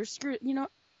phone number? Screw it, you know?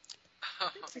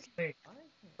 Wait,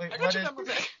 I what got your is? number,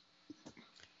 Meg.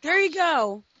 There you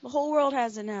go. The whole world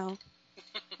has it now.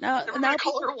 Now Everybody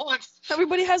call her once.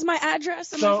 everybody has my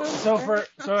address and my phone.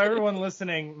 So everyone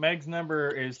listening, Meg's number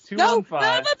is No,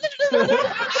 215. no.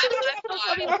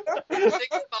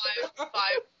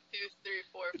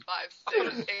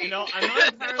 655-523-4556. You know, I'm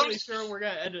not entirely sure we're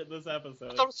gonna edit this I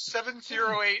episode. thought it was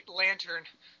 708 Lantern.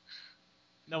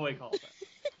 Nobody calls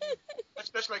that.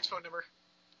 That's Meg's phone number.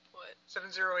 What?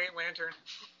 708 Lantern.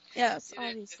 Yes, You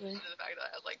didn't obviously. mention the fact that I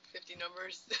had like 50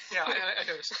 numbers. Yeah, I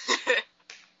noticed.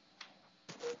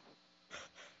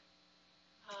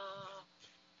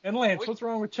 And Lance, what's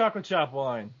wrong with chocolate chop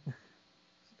wine?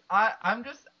 I'm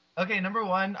just okay. Number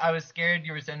one, I was scared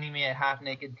you were sending me a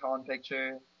half-naked Colin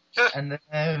picture, and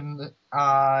then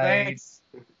Thanks.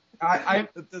 I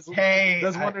Does hey,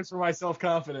 wonders for my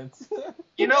self-confidence.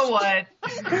 you know what?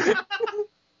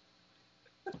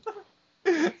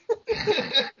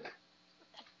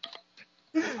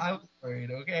 I was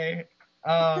worried, okay?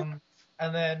 And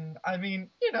then, I mean,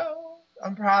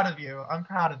 I'm proud of you. I'm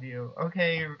proud of you.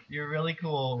 Okay, you're really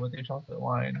cool with your chocolate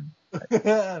wine.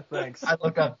 Thanks. I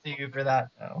look up to you for that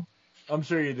now. I'm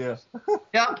sure you do.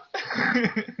 Yeah.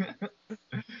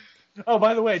 Oh,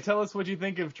 by the way, tell us what you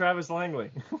think of Travis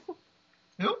Langley.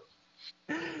 Who?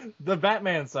 The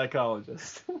Batman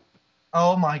psychologist.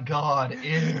 Oh my god,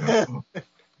 ew.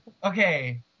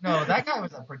 Okay, no, that guy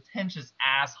was a pretentious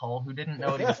asshole who didn't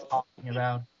know what he was talking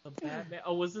about. The Batman.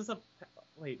 Oh, was this a?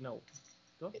 Wait, no.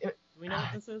 Do we know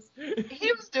what this is?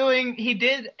 He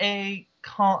did a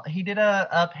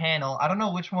panel. I don't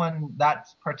know which one that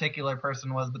particular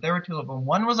person was, but there were two of them.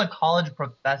 One was a college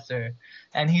professor,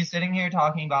 and he's sitting here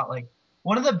talking about like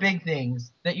one of the big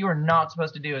things that you are not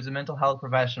supposed to do as a mental health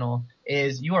professional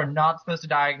is you are not supposed to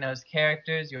diagnose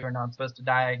characters. You are not supposed to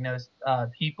diagnose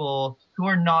people who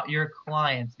are not your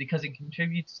clients because it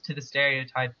contributes to the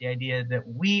stereotype, the idea that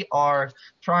we are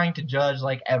trying to judge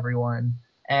like everyone.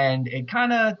 And it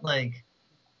kind of like,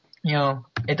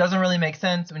 it doesn't really make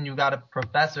sense when you've got a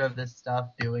professor of this stuff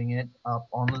doing it up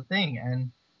on the thing.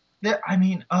 And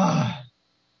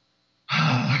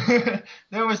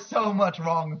there was so much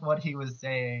wrong with what he was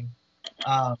saying.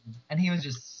 And he was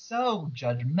just so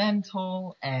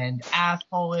judgmental and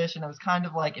asshole-ish. And it was kind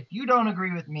of like, if you don't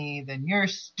agree with me, then you're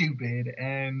stupid.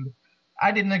 And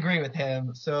I didn't agree with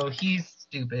him, so he's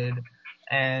stupid.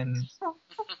 And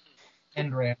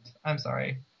rant. I'm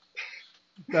sorry.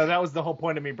 No, that was the whole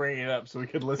point of me bringing it up, so we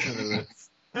could listen to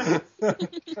this.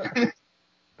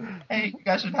 Hey, you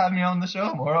guys should have me on the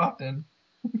show more often.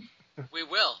 We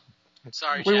will.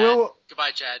 Sorry, We Chad. will.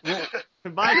 Goodbye, Chad.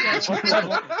 Goodbye,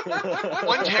 Chad.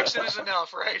 One Texan is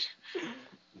enough, right?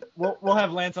 We'll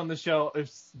have Lance on the show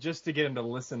just to get him to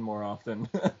listen more often.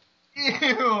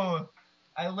 Ew.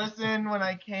 I listen when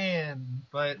I can,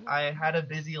 but I had a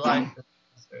busy life this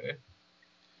semester.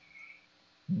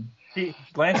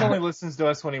 Lance only listens to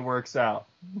us when he works out.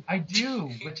 I do,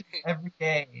 which is every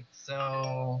day,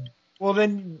 so... Well,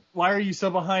 then, why are you so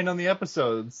behind on the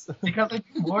episodes? Because I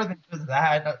do more than just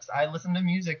that. I listen to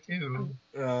music, too.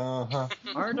 Uh-huh.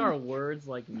 Aren't our words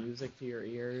like music to your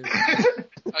ears? Okay.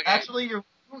 Actually,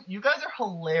 you guys are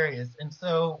hilarious, and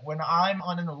so when I'm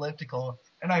on an elliptical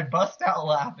and I bust out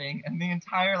laughing and the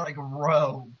entire,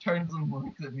 row turns and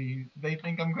looks at me, they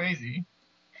think I'm crazy.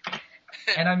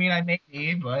 And I mean, I may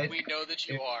be, but... We know that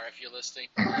you are if you're listening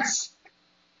to us.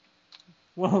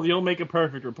 Well, you'll make a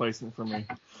perfect replacement for me.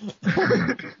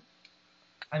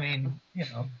 I mean,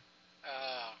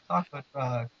 talk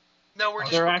about No, we're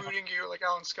just rebooting you like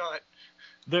Alan Scott.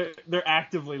 They're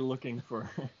actively looking for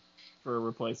a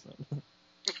replacement.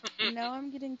 Now I'm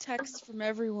getting texts from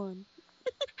everyone.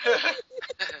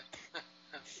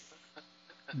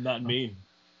 Not me.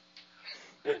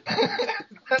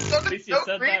 At least you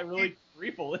said that really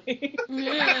creepily.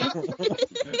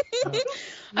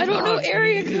 I don't know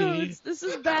area codes. This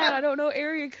is bad. I don't know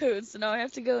area codes, so now I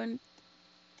have to go and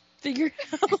figure it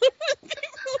out.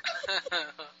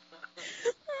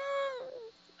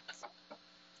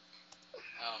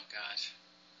 Oh, gosh.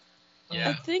 I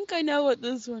Yeah. think I know what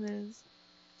this one is.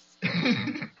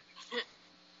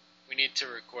 We need to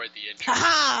record the intro.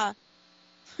 Haha!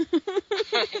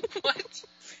 What?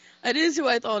 It is who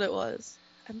I thought it was.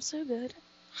 I'm so good.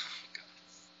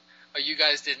 Oh, you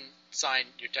guys didn't sign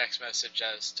your text message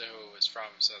as to who it was from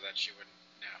so that she wouldn't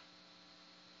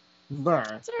know.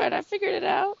 It's alright, I figured it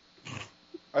out.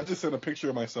 I just sent a picture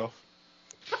of myself.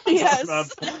 Yes.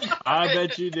 I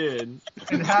bet you did.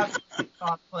 And have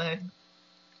play.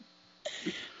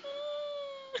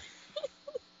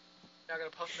 Now I'm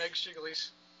gonna puff Meg's jigglies.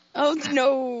 Oh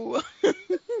no.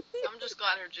 I'm just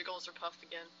glad her jiggles are puffed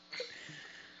again.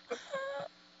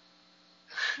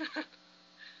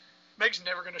 Meg's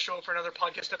never gonna show up for another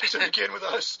podcast episode again with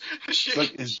us. It's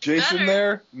like, is Jason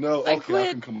there? No, I okay, quit.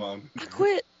 I can come on. I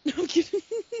quit. No, I'm kidding.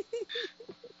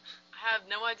 I have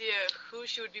no idea who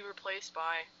she would be replaced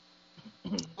by.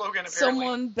 Logan, apparently.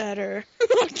 Someone better.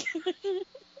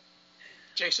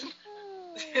 Jason?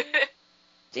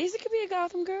 Jason could be a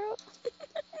Gotham girl.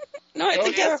 No, I Oh,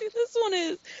 think yeah. that's who this one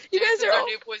is. You Jason's guys are our all...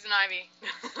 new Poison Ivy.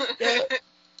 Yeah.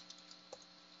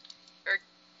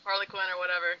 Harley Quinn or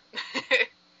whatever.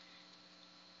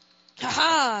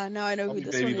 Haha! Now I know I'll who be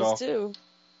this Baby one Doll. is too.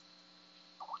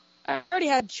 I already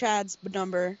had Chad's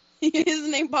number. His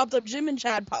name popped up. Jim and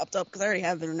Chad popped up because I already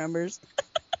have their numbers.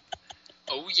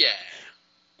 Oh yeah.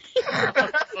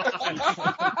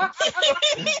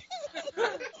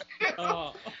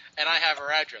 Oh. And I have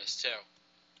her address too.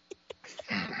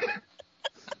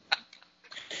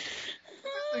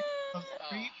 This is the most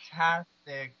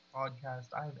fantastic podcast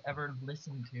I've ever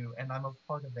listened to, and I'm a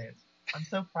part of it. I'm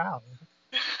so proud.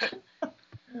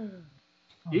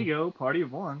 Ego, party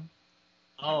of one.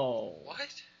 Oh.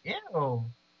 What? Ew.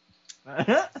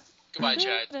 Goodbye,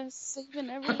 Chad. Saving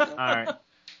everyone. All right.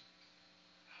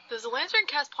 Does the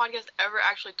LanternCast podcast ever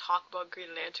actually talk about Green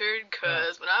Lantern?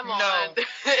 Because when I'm No. on,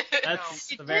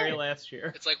 That's No. the very last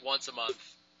year. It's like once a month.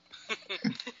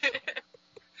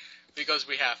 Because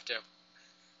we have to.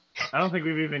 I don't think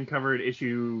we've even covered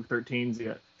issue 13s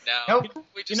yet. No. Nope.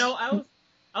 We just, You know,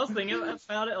 I was thinking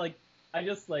about it. Like, I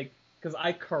just like because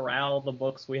I corral the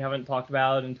books we haven't talked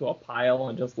about into a pile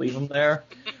and just leave them there,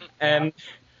 and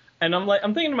I'm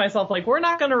thinking to myself like we're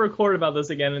not gonna record about this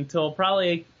again until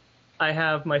probably I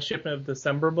have my shipment of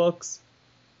December books,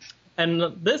 and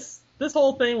this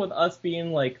whole thing with us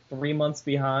being like 3 months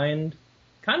behind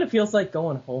kind of feels like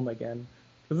going home again.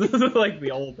 Because this is like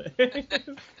the old days.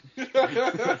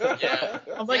 Yeah.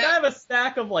 I'm like, Yeah. I have a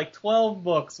stack of like 12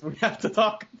 books we have to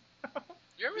talk about.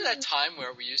 You remember that time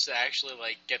where we used to actually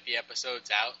like get the episodes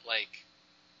out like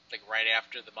right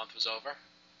after the month was over?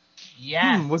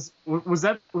 Yeah. Was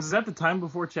that the time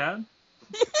before Chad?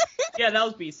 Yeah, that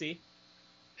was BC.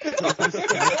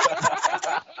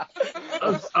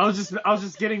 I was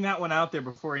just getting that one out there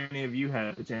before any of you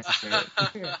had a chance to say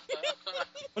it.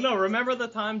 Well, no, remember the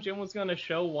time Jim was going to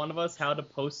show one of us how to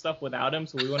post stuff without him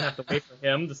so we wouldn't have to wait for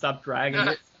him to stop dragging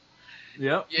it?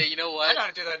 Yep. Yeah, you know I what? know how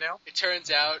to do that now. It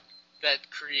turns out that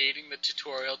creating the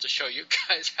tutorial to show you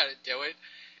guys how to do it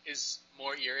is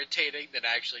more irritating than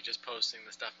actually just posting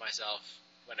the stuff myself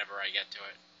whenever I get to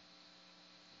it.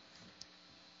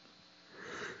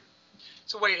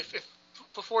 So wait, if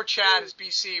before Chad is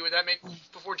BC, would that make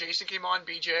before Jason came on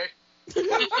BJ?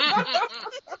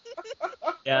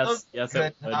 Yes, yes, Good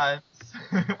it would. times.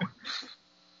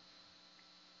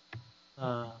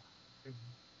 well,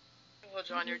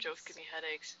 John, your jokes give me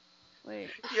headaches. Wait.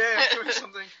 Yeah, doing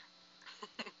something.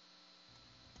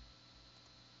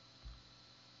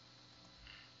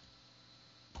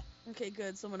 Okay,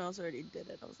 good. Someone else already did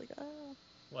it. I was like, oh.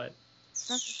 What?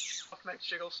 Fuck night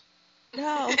jiggles.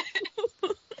 No.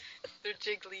 They're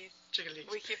jigglies.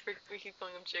 Jigglies. We keep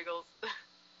calling them jiggles.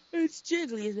 It's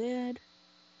jiggly, man.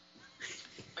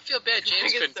 I feel bad James I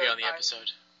get couldn't so be on the tired.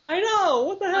 episode. I know!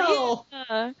 What the hell?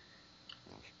 I'm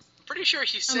pretty sure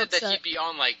he said that upset. he'd be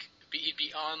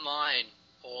online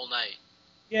all night.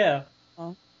 Yeah.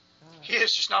 He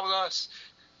is, just not with us.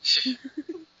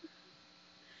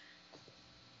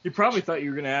 You probably thought you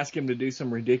were going to ask him to do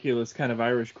some ridiculous kind of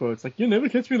Irish quotes, like, "You never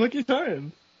catch me lucky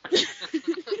time."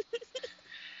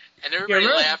 And everybody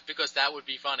really? laughed because that would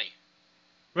be funny.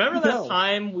 Remember that No.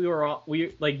 time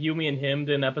we like you, me, and him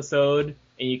did an episode,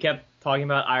 and you kept talking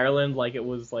about Ireland like it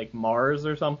was like Mars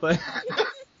or something?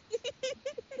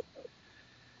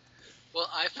 Well,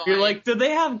 I find You're like, did they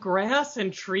have grass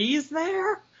and trees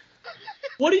there?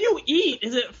 What do you eat?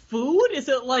 Is it food? Is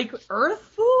it like Earth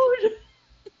food?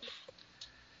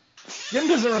 Jim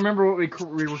doesn't remember what we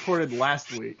recorded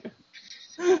last week.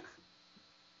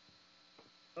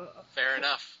 fair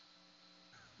enough.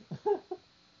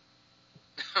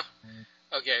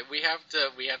 Okay, we have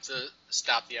to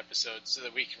stop the episode so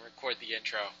that we can record the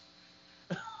intro.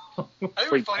 I think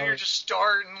it'd be funnier to just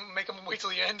start and make them wait till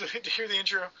the end to hear the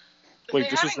intro. Wait, they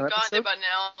this was haven't an gotten it episode? by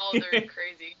now. They're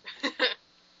crazy.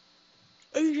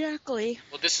 Exactly.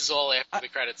 Well, this is all after the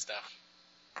credit stuff.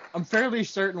 I'm fairly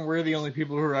certain we're the only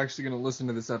people who are actually going to listen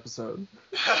to this episode.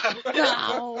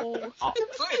 No.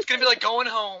 It's gonna be like going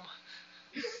home.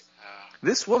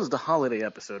 This was the holiday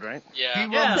episode, right? Yeah.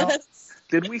 Yeah.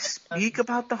 Did we speak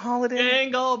about the holiday?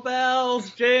 Jingle bells,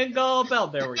 jingle bell.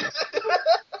 There we go.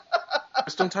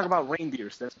 Just don't talk about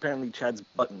reindeers. That's apparently Chad's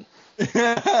button.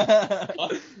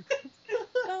 God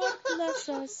bless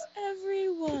us,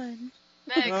 everyone.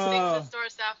 Next, sing the Star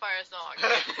Sapphire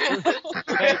song.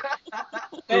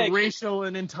 The racial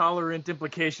and intolerant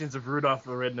implications of Rudolph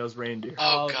the Red-Nosed Reindeer.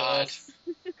 Oh God.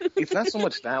 It's not so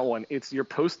much that one. It's your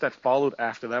post that followed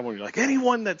after that one. You're like,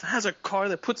 anyone that has a car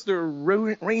that puts their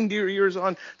reindeer ears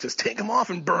on, just take them off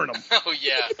and burn them. Oh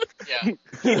yeah. Yeah.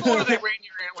 Or are they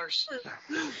reindeer antlers?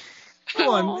 Come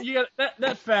on, you got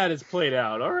that fad is played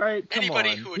out. All right, come Anybody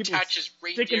on. who People attaches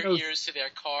sticking reindeer those- ears to their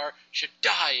car should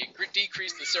die and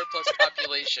decrease the surplus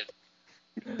population.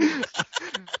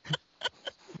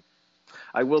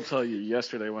 I will tell you,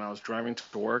 yesterday when I was driving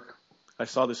to work, I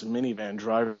saw this minivan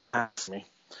drive past me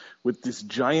with this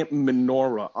giant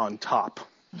menorah on top.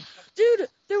 Dude,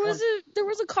 there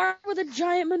was a car with a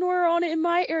giant menorah on it in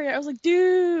my area. I was like,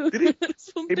 dude,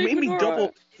 it's some It big made me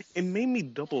menorah.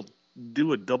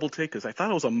 do a double take because I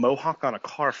thought it was a mohawk on a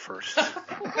car first.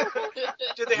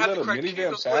 Did they have You the let a correct minivan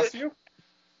candles pass lit? you?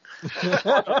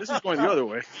 No, this is going the other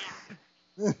way.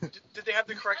 Did they have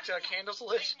the correct candles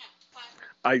lit?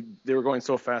 They were going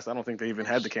so fast, I don't think they even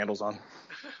had the candles on.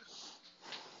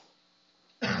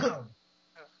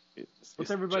 What's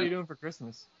everybody doing for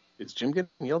Christmas? Is Jim getting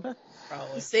yelled at?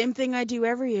 Probably. The same thing I do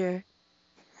every year.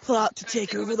 Plot to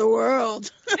take over the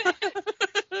world.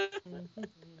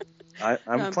 I'm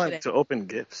No, I'm planning kidding. to open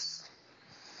gifts.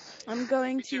 I'm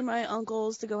going to my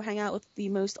uncle's to go hang out with the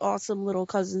most awesome little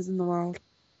cousins in the world.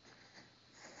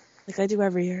 Like I do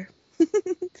every year.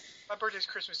 My birthday's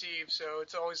Christmas Eve, so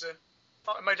it's always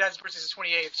my dad's birthday's the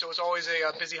 28th, so it's always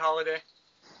a busy holiday.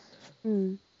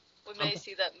 Hmm. We may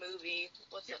see that movie.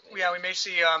 What's that movie? Yeah, we may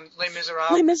see Les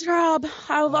Miserables. Les Miserables.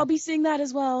 I'll be seeing that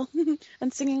as well.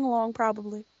 And singing along,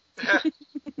 probably.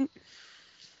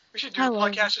 We should do a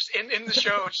podcast just in the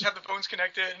show, just have the phones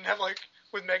connected and have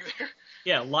with Meg there.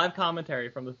 Yeah, live commentary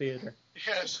from the theater.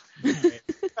 Yes.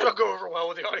 That'll go over well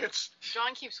with the audience.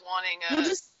 John keeps wanting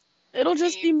It'll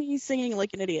just be me singing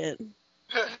like an idiot.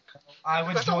 I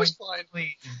would That's join, always fine.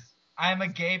 please. I'm a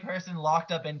gay person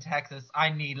locked up in Texas. I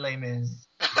need Les Mis.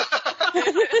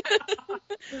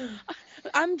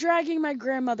 I'm dragging my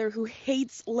grandmother who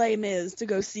hates Les Mis to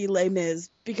go see Les Mis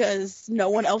because no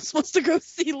one else wants to go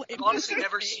see Les Mis. I've honestly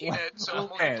never seen it, so I'm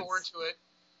looking forward to it.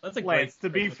 That's a Lance, great. to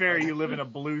be fair, you live in a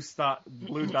blue dot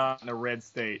in a red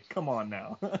state. Come on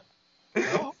now.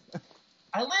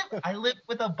 I live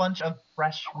with a bunch of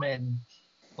freshmen,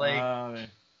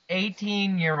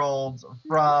 18-year-olds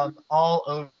from all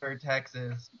over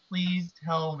Texas. Please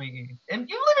tell me. And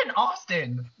you live in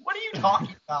Austin. What are you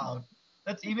talking about?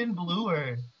 That's even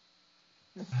bluer.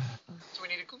 So we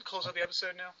need to close out the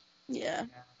episode now? Yeah.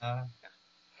 Fine.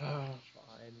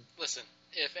 Listen,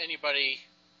 if anybody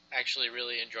actually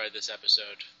really enjoyed this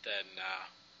episode, then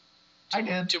I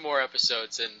did. 2 more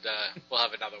episodes and we'll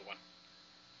have another one.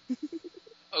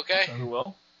 Okay? Who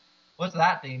will? What's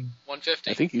that theme? 150.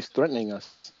 I think he's threatening us.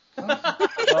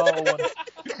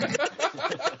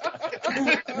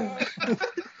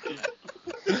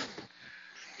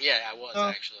 Yeah, I was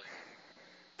actually.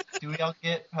 Do we all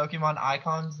get Pokemon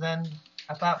icons then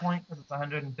at that point? Because it's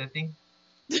 150?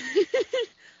 Oh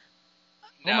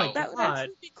my That god.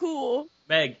 would be cool.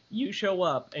 Meg, you show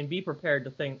up and be prepared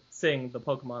to sing the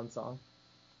Pokemon song.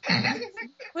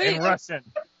 Wait, In Russian.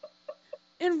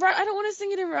 I don't want to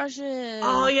sing it in Russian.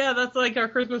 Oh yeah, that's like our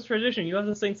Christmas tradition. You have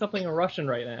to sing something in Russian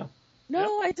right now.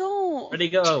 No, I don't. Ready,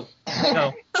 go.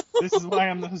 Go. This is why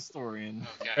I'm the historian.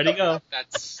 Okay. Ready, go.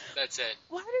 That's it.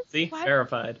 See?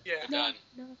 Verified. Yeah. We're done.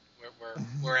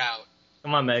 We're out.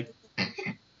 Come on, Meg.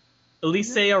 At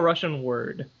least say a Russian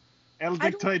word. El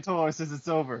Dictator says it's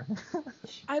over.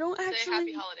 I don't Say actually.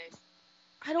 happy holidays.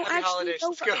 I don't Happy actually holidays. know.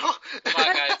 Let's go. Come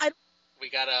on, guys. We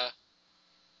gotta.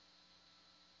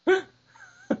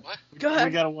 What? Go ahead.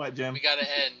 We got to what, Jim? We gotta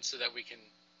end so that we can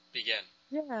begin.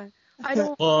 Yeah. I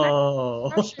don't.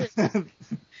 Whoa. Russian.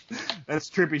 That's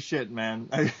trippy shit, man.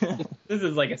 This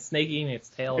is like a snake eating its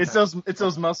tail. It's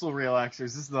those muscle relaxers.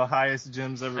 This is the highest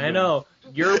Jim's ever been. I know.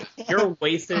 You're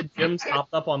wasted. Jim's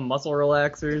hopped up on muscle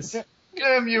relaxers.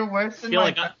 Jim, you're worse than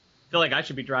feel like I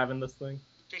should be driving this thing.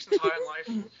 Jason's high on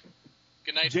life.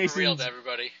 Good night Jason's- for real to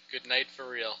everybody. Good night for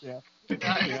real. Yeah. Good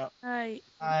night. Yeah. Hi.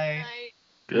 Hi.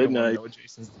 Good I don't night. know what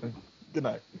Jason's doing. Good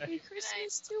night. Merry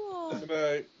Christmas to all. Good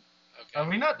night. Okay. Are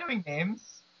we not doing names?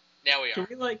 Now we are.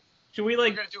 Should we We're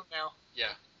gonna do it now. Yeah.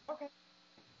 Okay.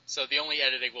 So the only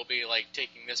editing will be like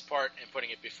taking this part and putting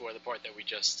it before the part that we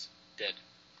just did.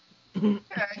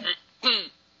 Okay.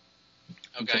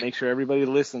 To Okay. make sure everybody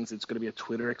listens, it's going to be a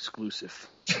Twitter exclusive.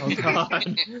 Oh god.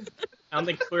 I don't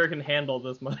think Twitter can handle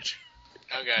this much.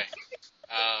 Okay.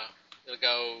 It'll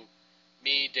go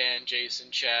me, Dan,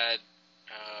 Jason, Chad,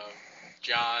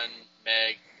 John,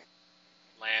 Meg,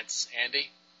 Lance, Andy.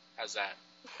 How's that?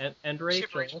 And Skip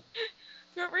Rachel. Rachel.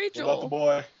 Got What about the Rachel.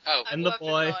 boy? Oh, And the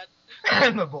boy.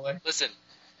 I'm a boy. listen.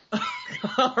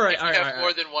 Alright, If you have more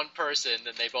alright. than one person,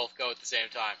 then they both go at the same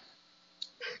time.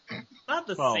 Not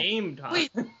the Well. same time.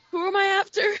 Wait. Who am I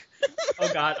after?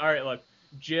 Oh god, alright, look.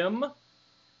 Jim,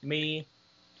 me,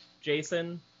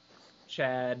 Jason,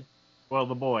 Chad, Well,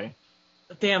 the boy.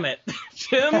 Damn it.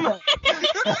 Jim, me,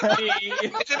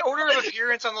 It's an order of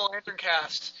appearance on the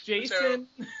LanternCast. Jason.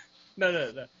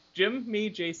 No. Jim, me,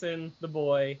 Jason, the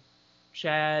boy,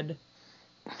 Chad,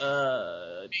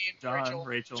 John,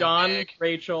 Rachel. John, Meg.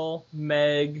 Rachel,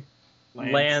 Meg,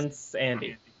 Lance,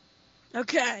 Andy.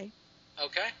 Okay.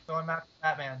 Okay. Going back to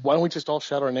Batman. Why don't we just all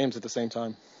shout our names at the same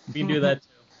time? You can do that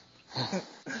too.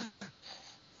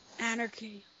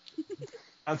 Anarchy.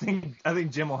 I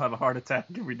think Jim will have a heart attack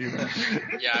if we do that.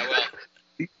 Yeah, I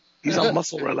will. He's on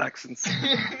muscle relaxants.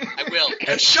 I will.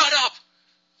 And shut up!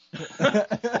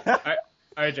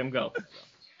 All right, Jim, go.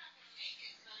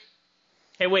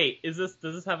 Hey, wait, does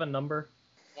this have a number?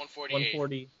 148.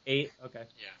 148. Okay.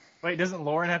 Yeah. Wait, doesn't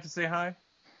Lauren have to say hi?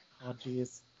 Oh,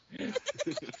 jeez.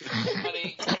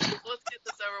 Honey, Let's get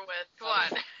this over with. Come on.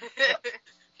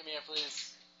 come here,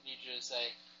 please. I need you to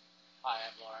say, hi,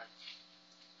 I'm Lauren.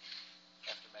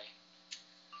 After me.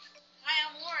 Hi,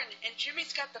 I'm Lauren, and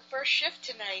Jimmy's got the first shift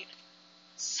tonight.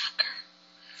 Sucker.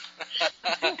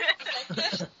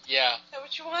 Yeah. Is that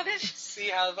what you wanted? See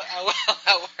how well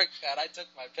that worked out. I took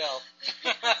my pill.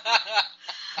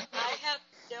 I have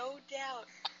no doubt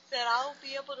that I'll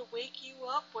be able to wake you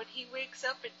up when he wakes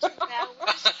up in 2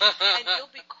 hours, and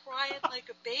you'll be crying like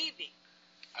a baby.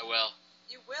 I will.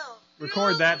 You will.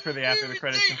 Record that for the after the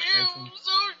credits I'm information.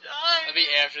 so tired. That'll be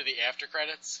after the after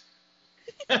credits.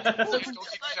 Please don't take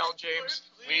this out, James.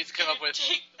 We need to come up with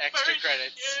Take the extra first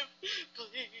credits. shift, please.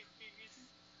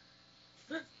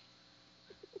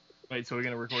 Wait, so we're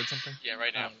gonna record something? Yeah,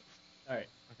 right now. All right.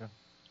 Okay.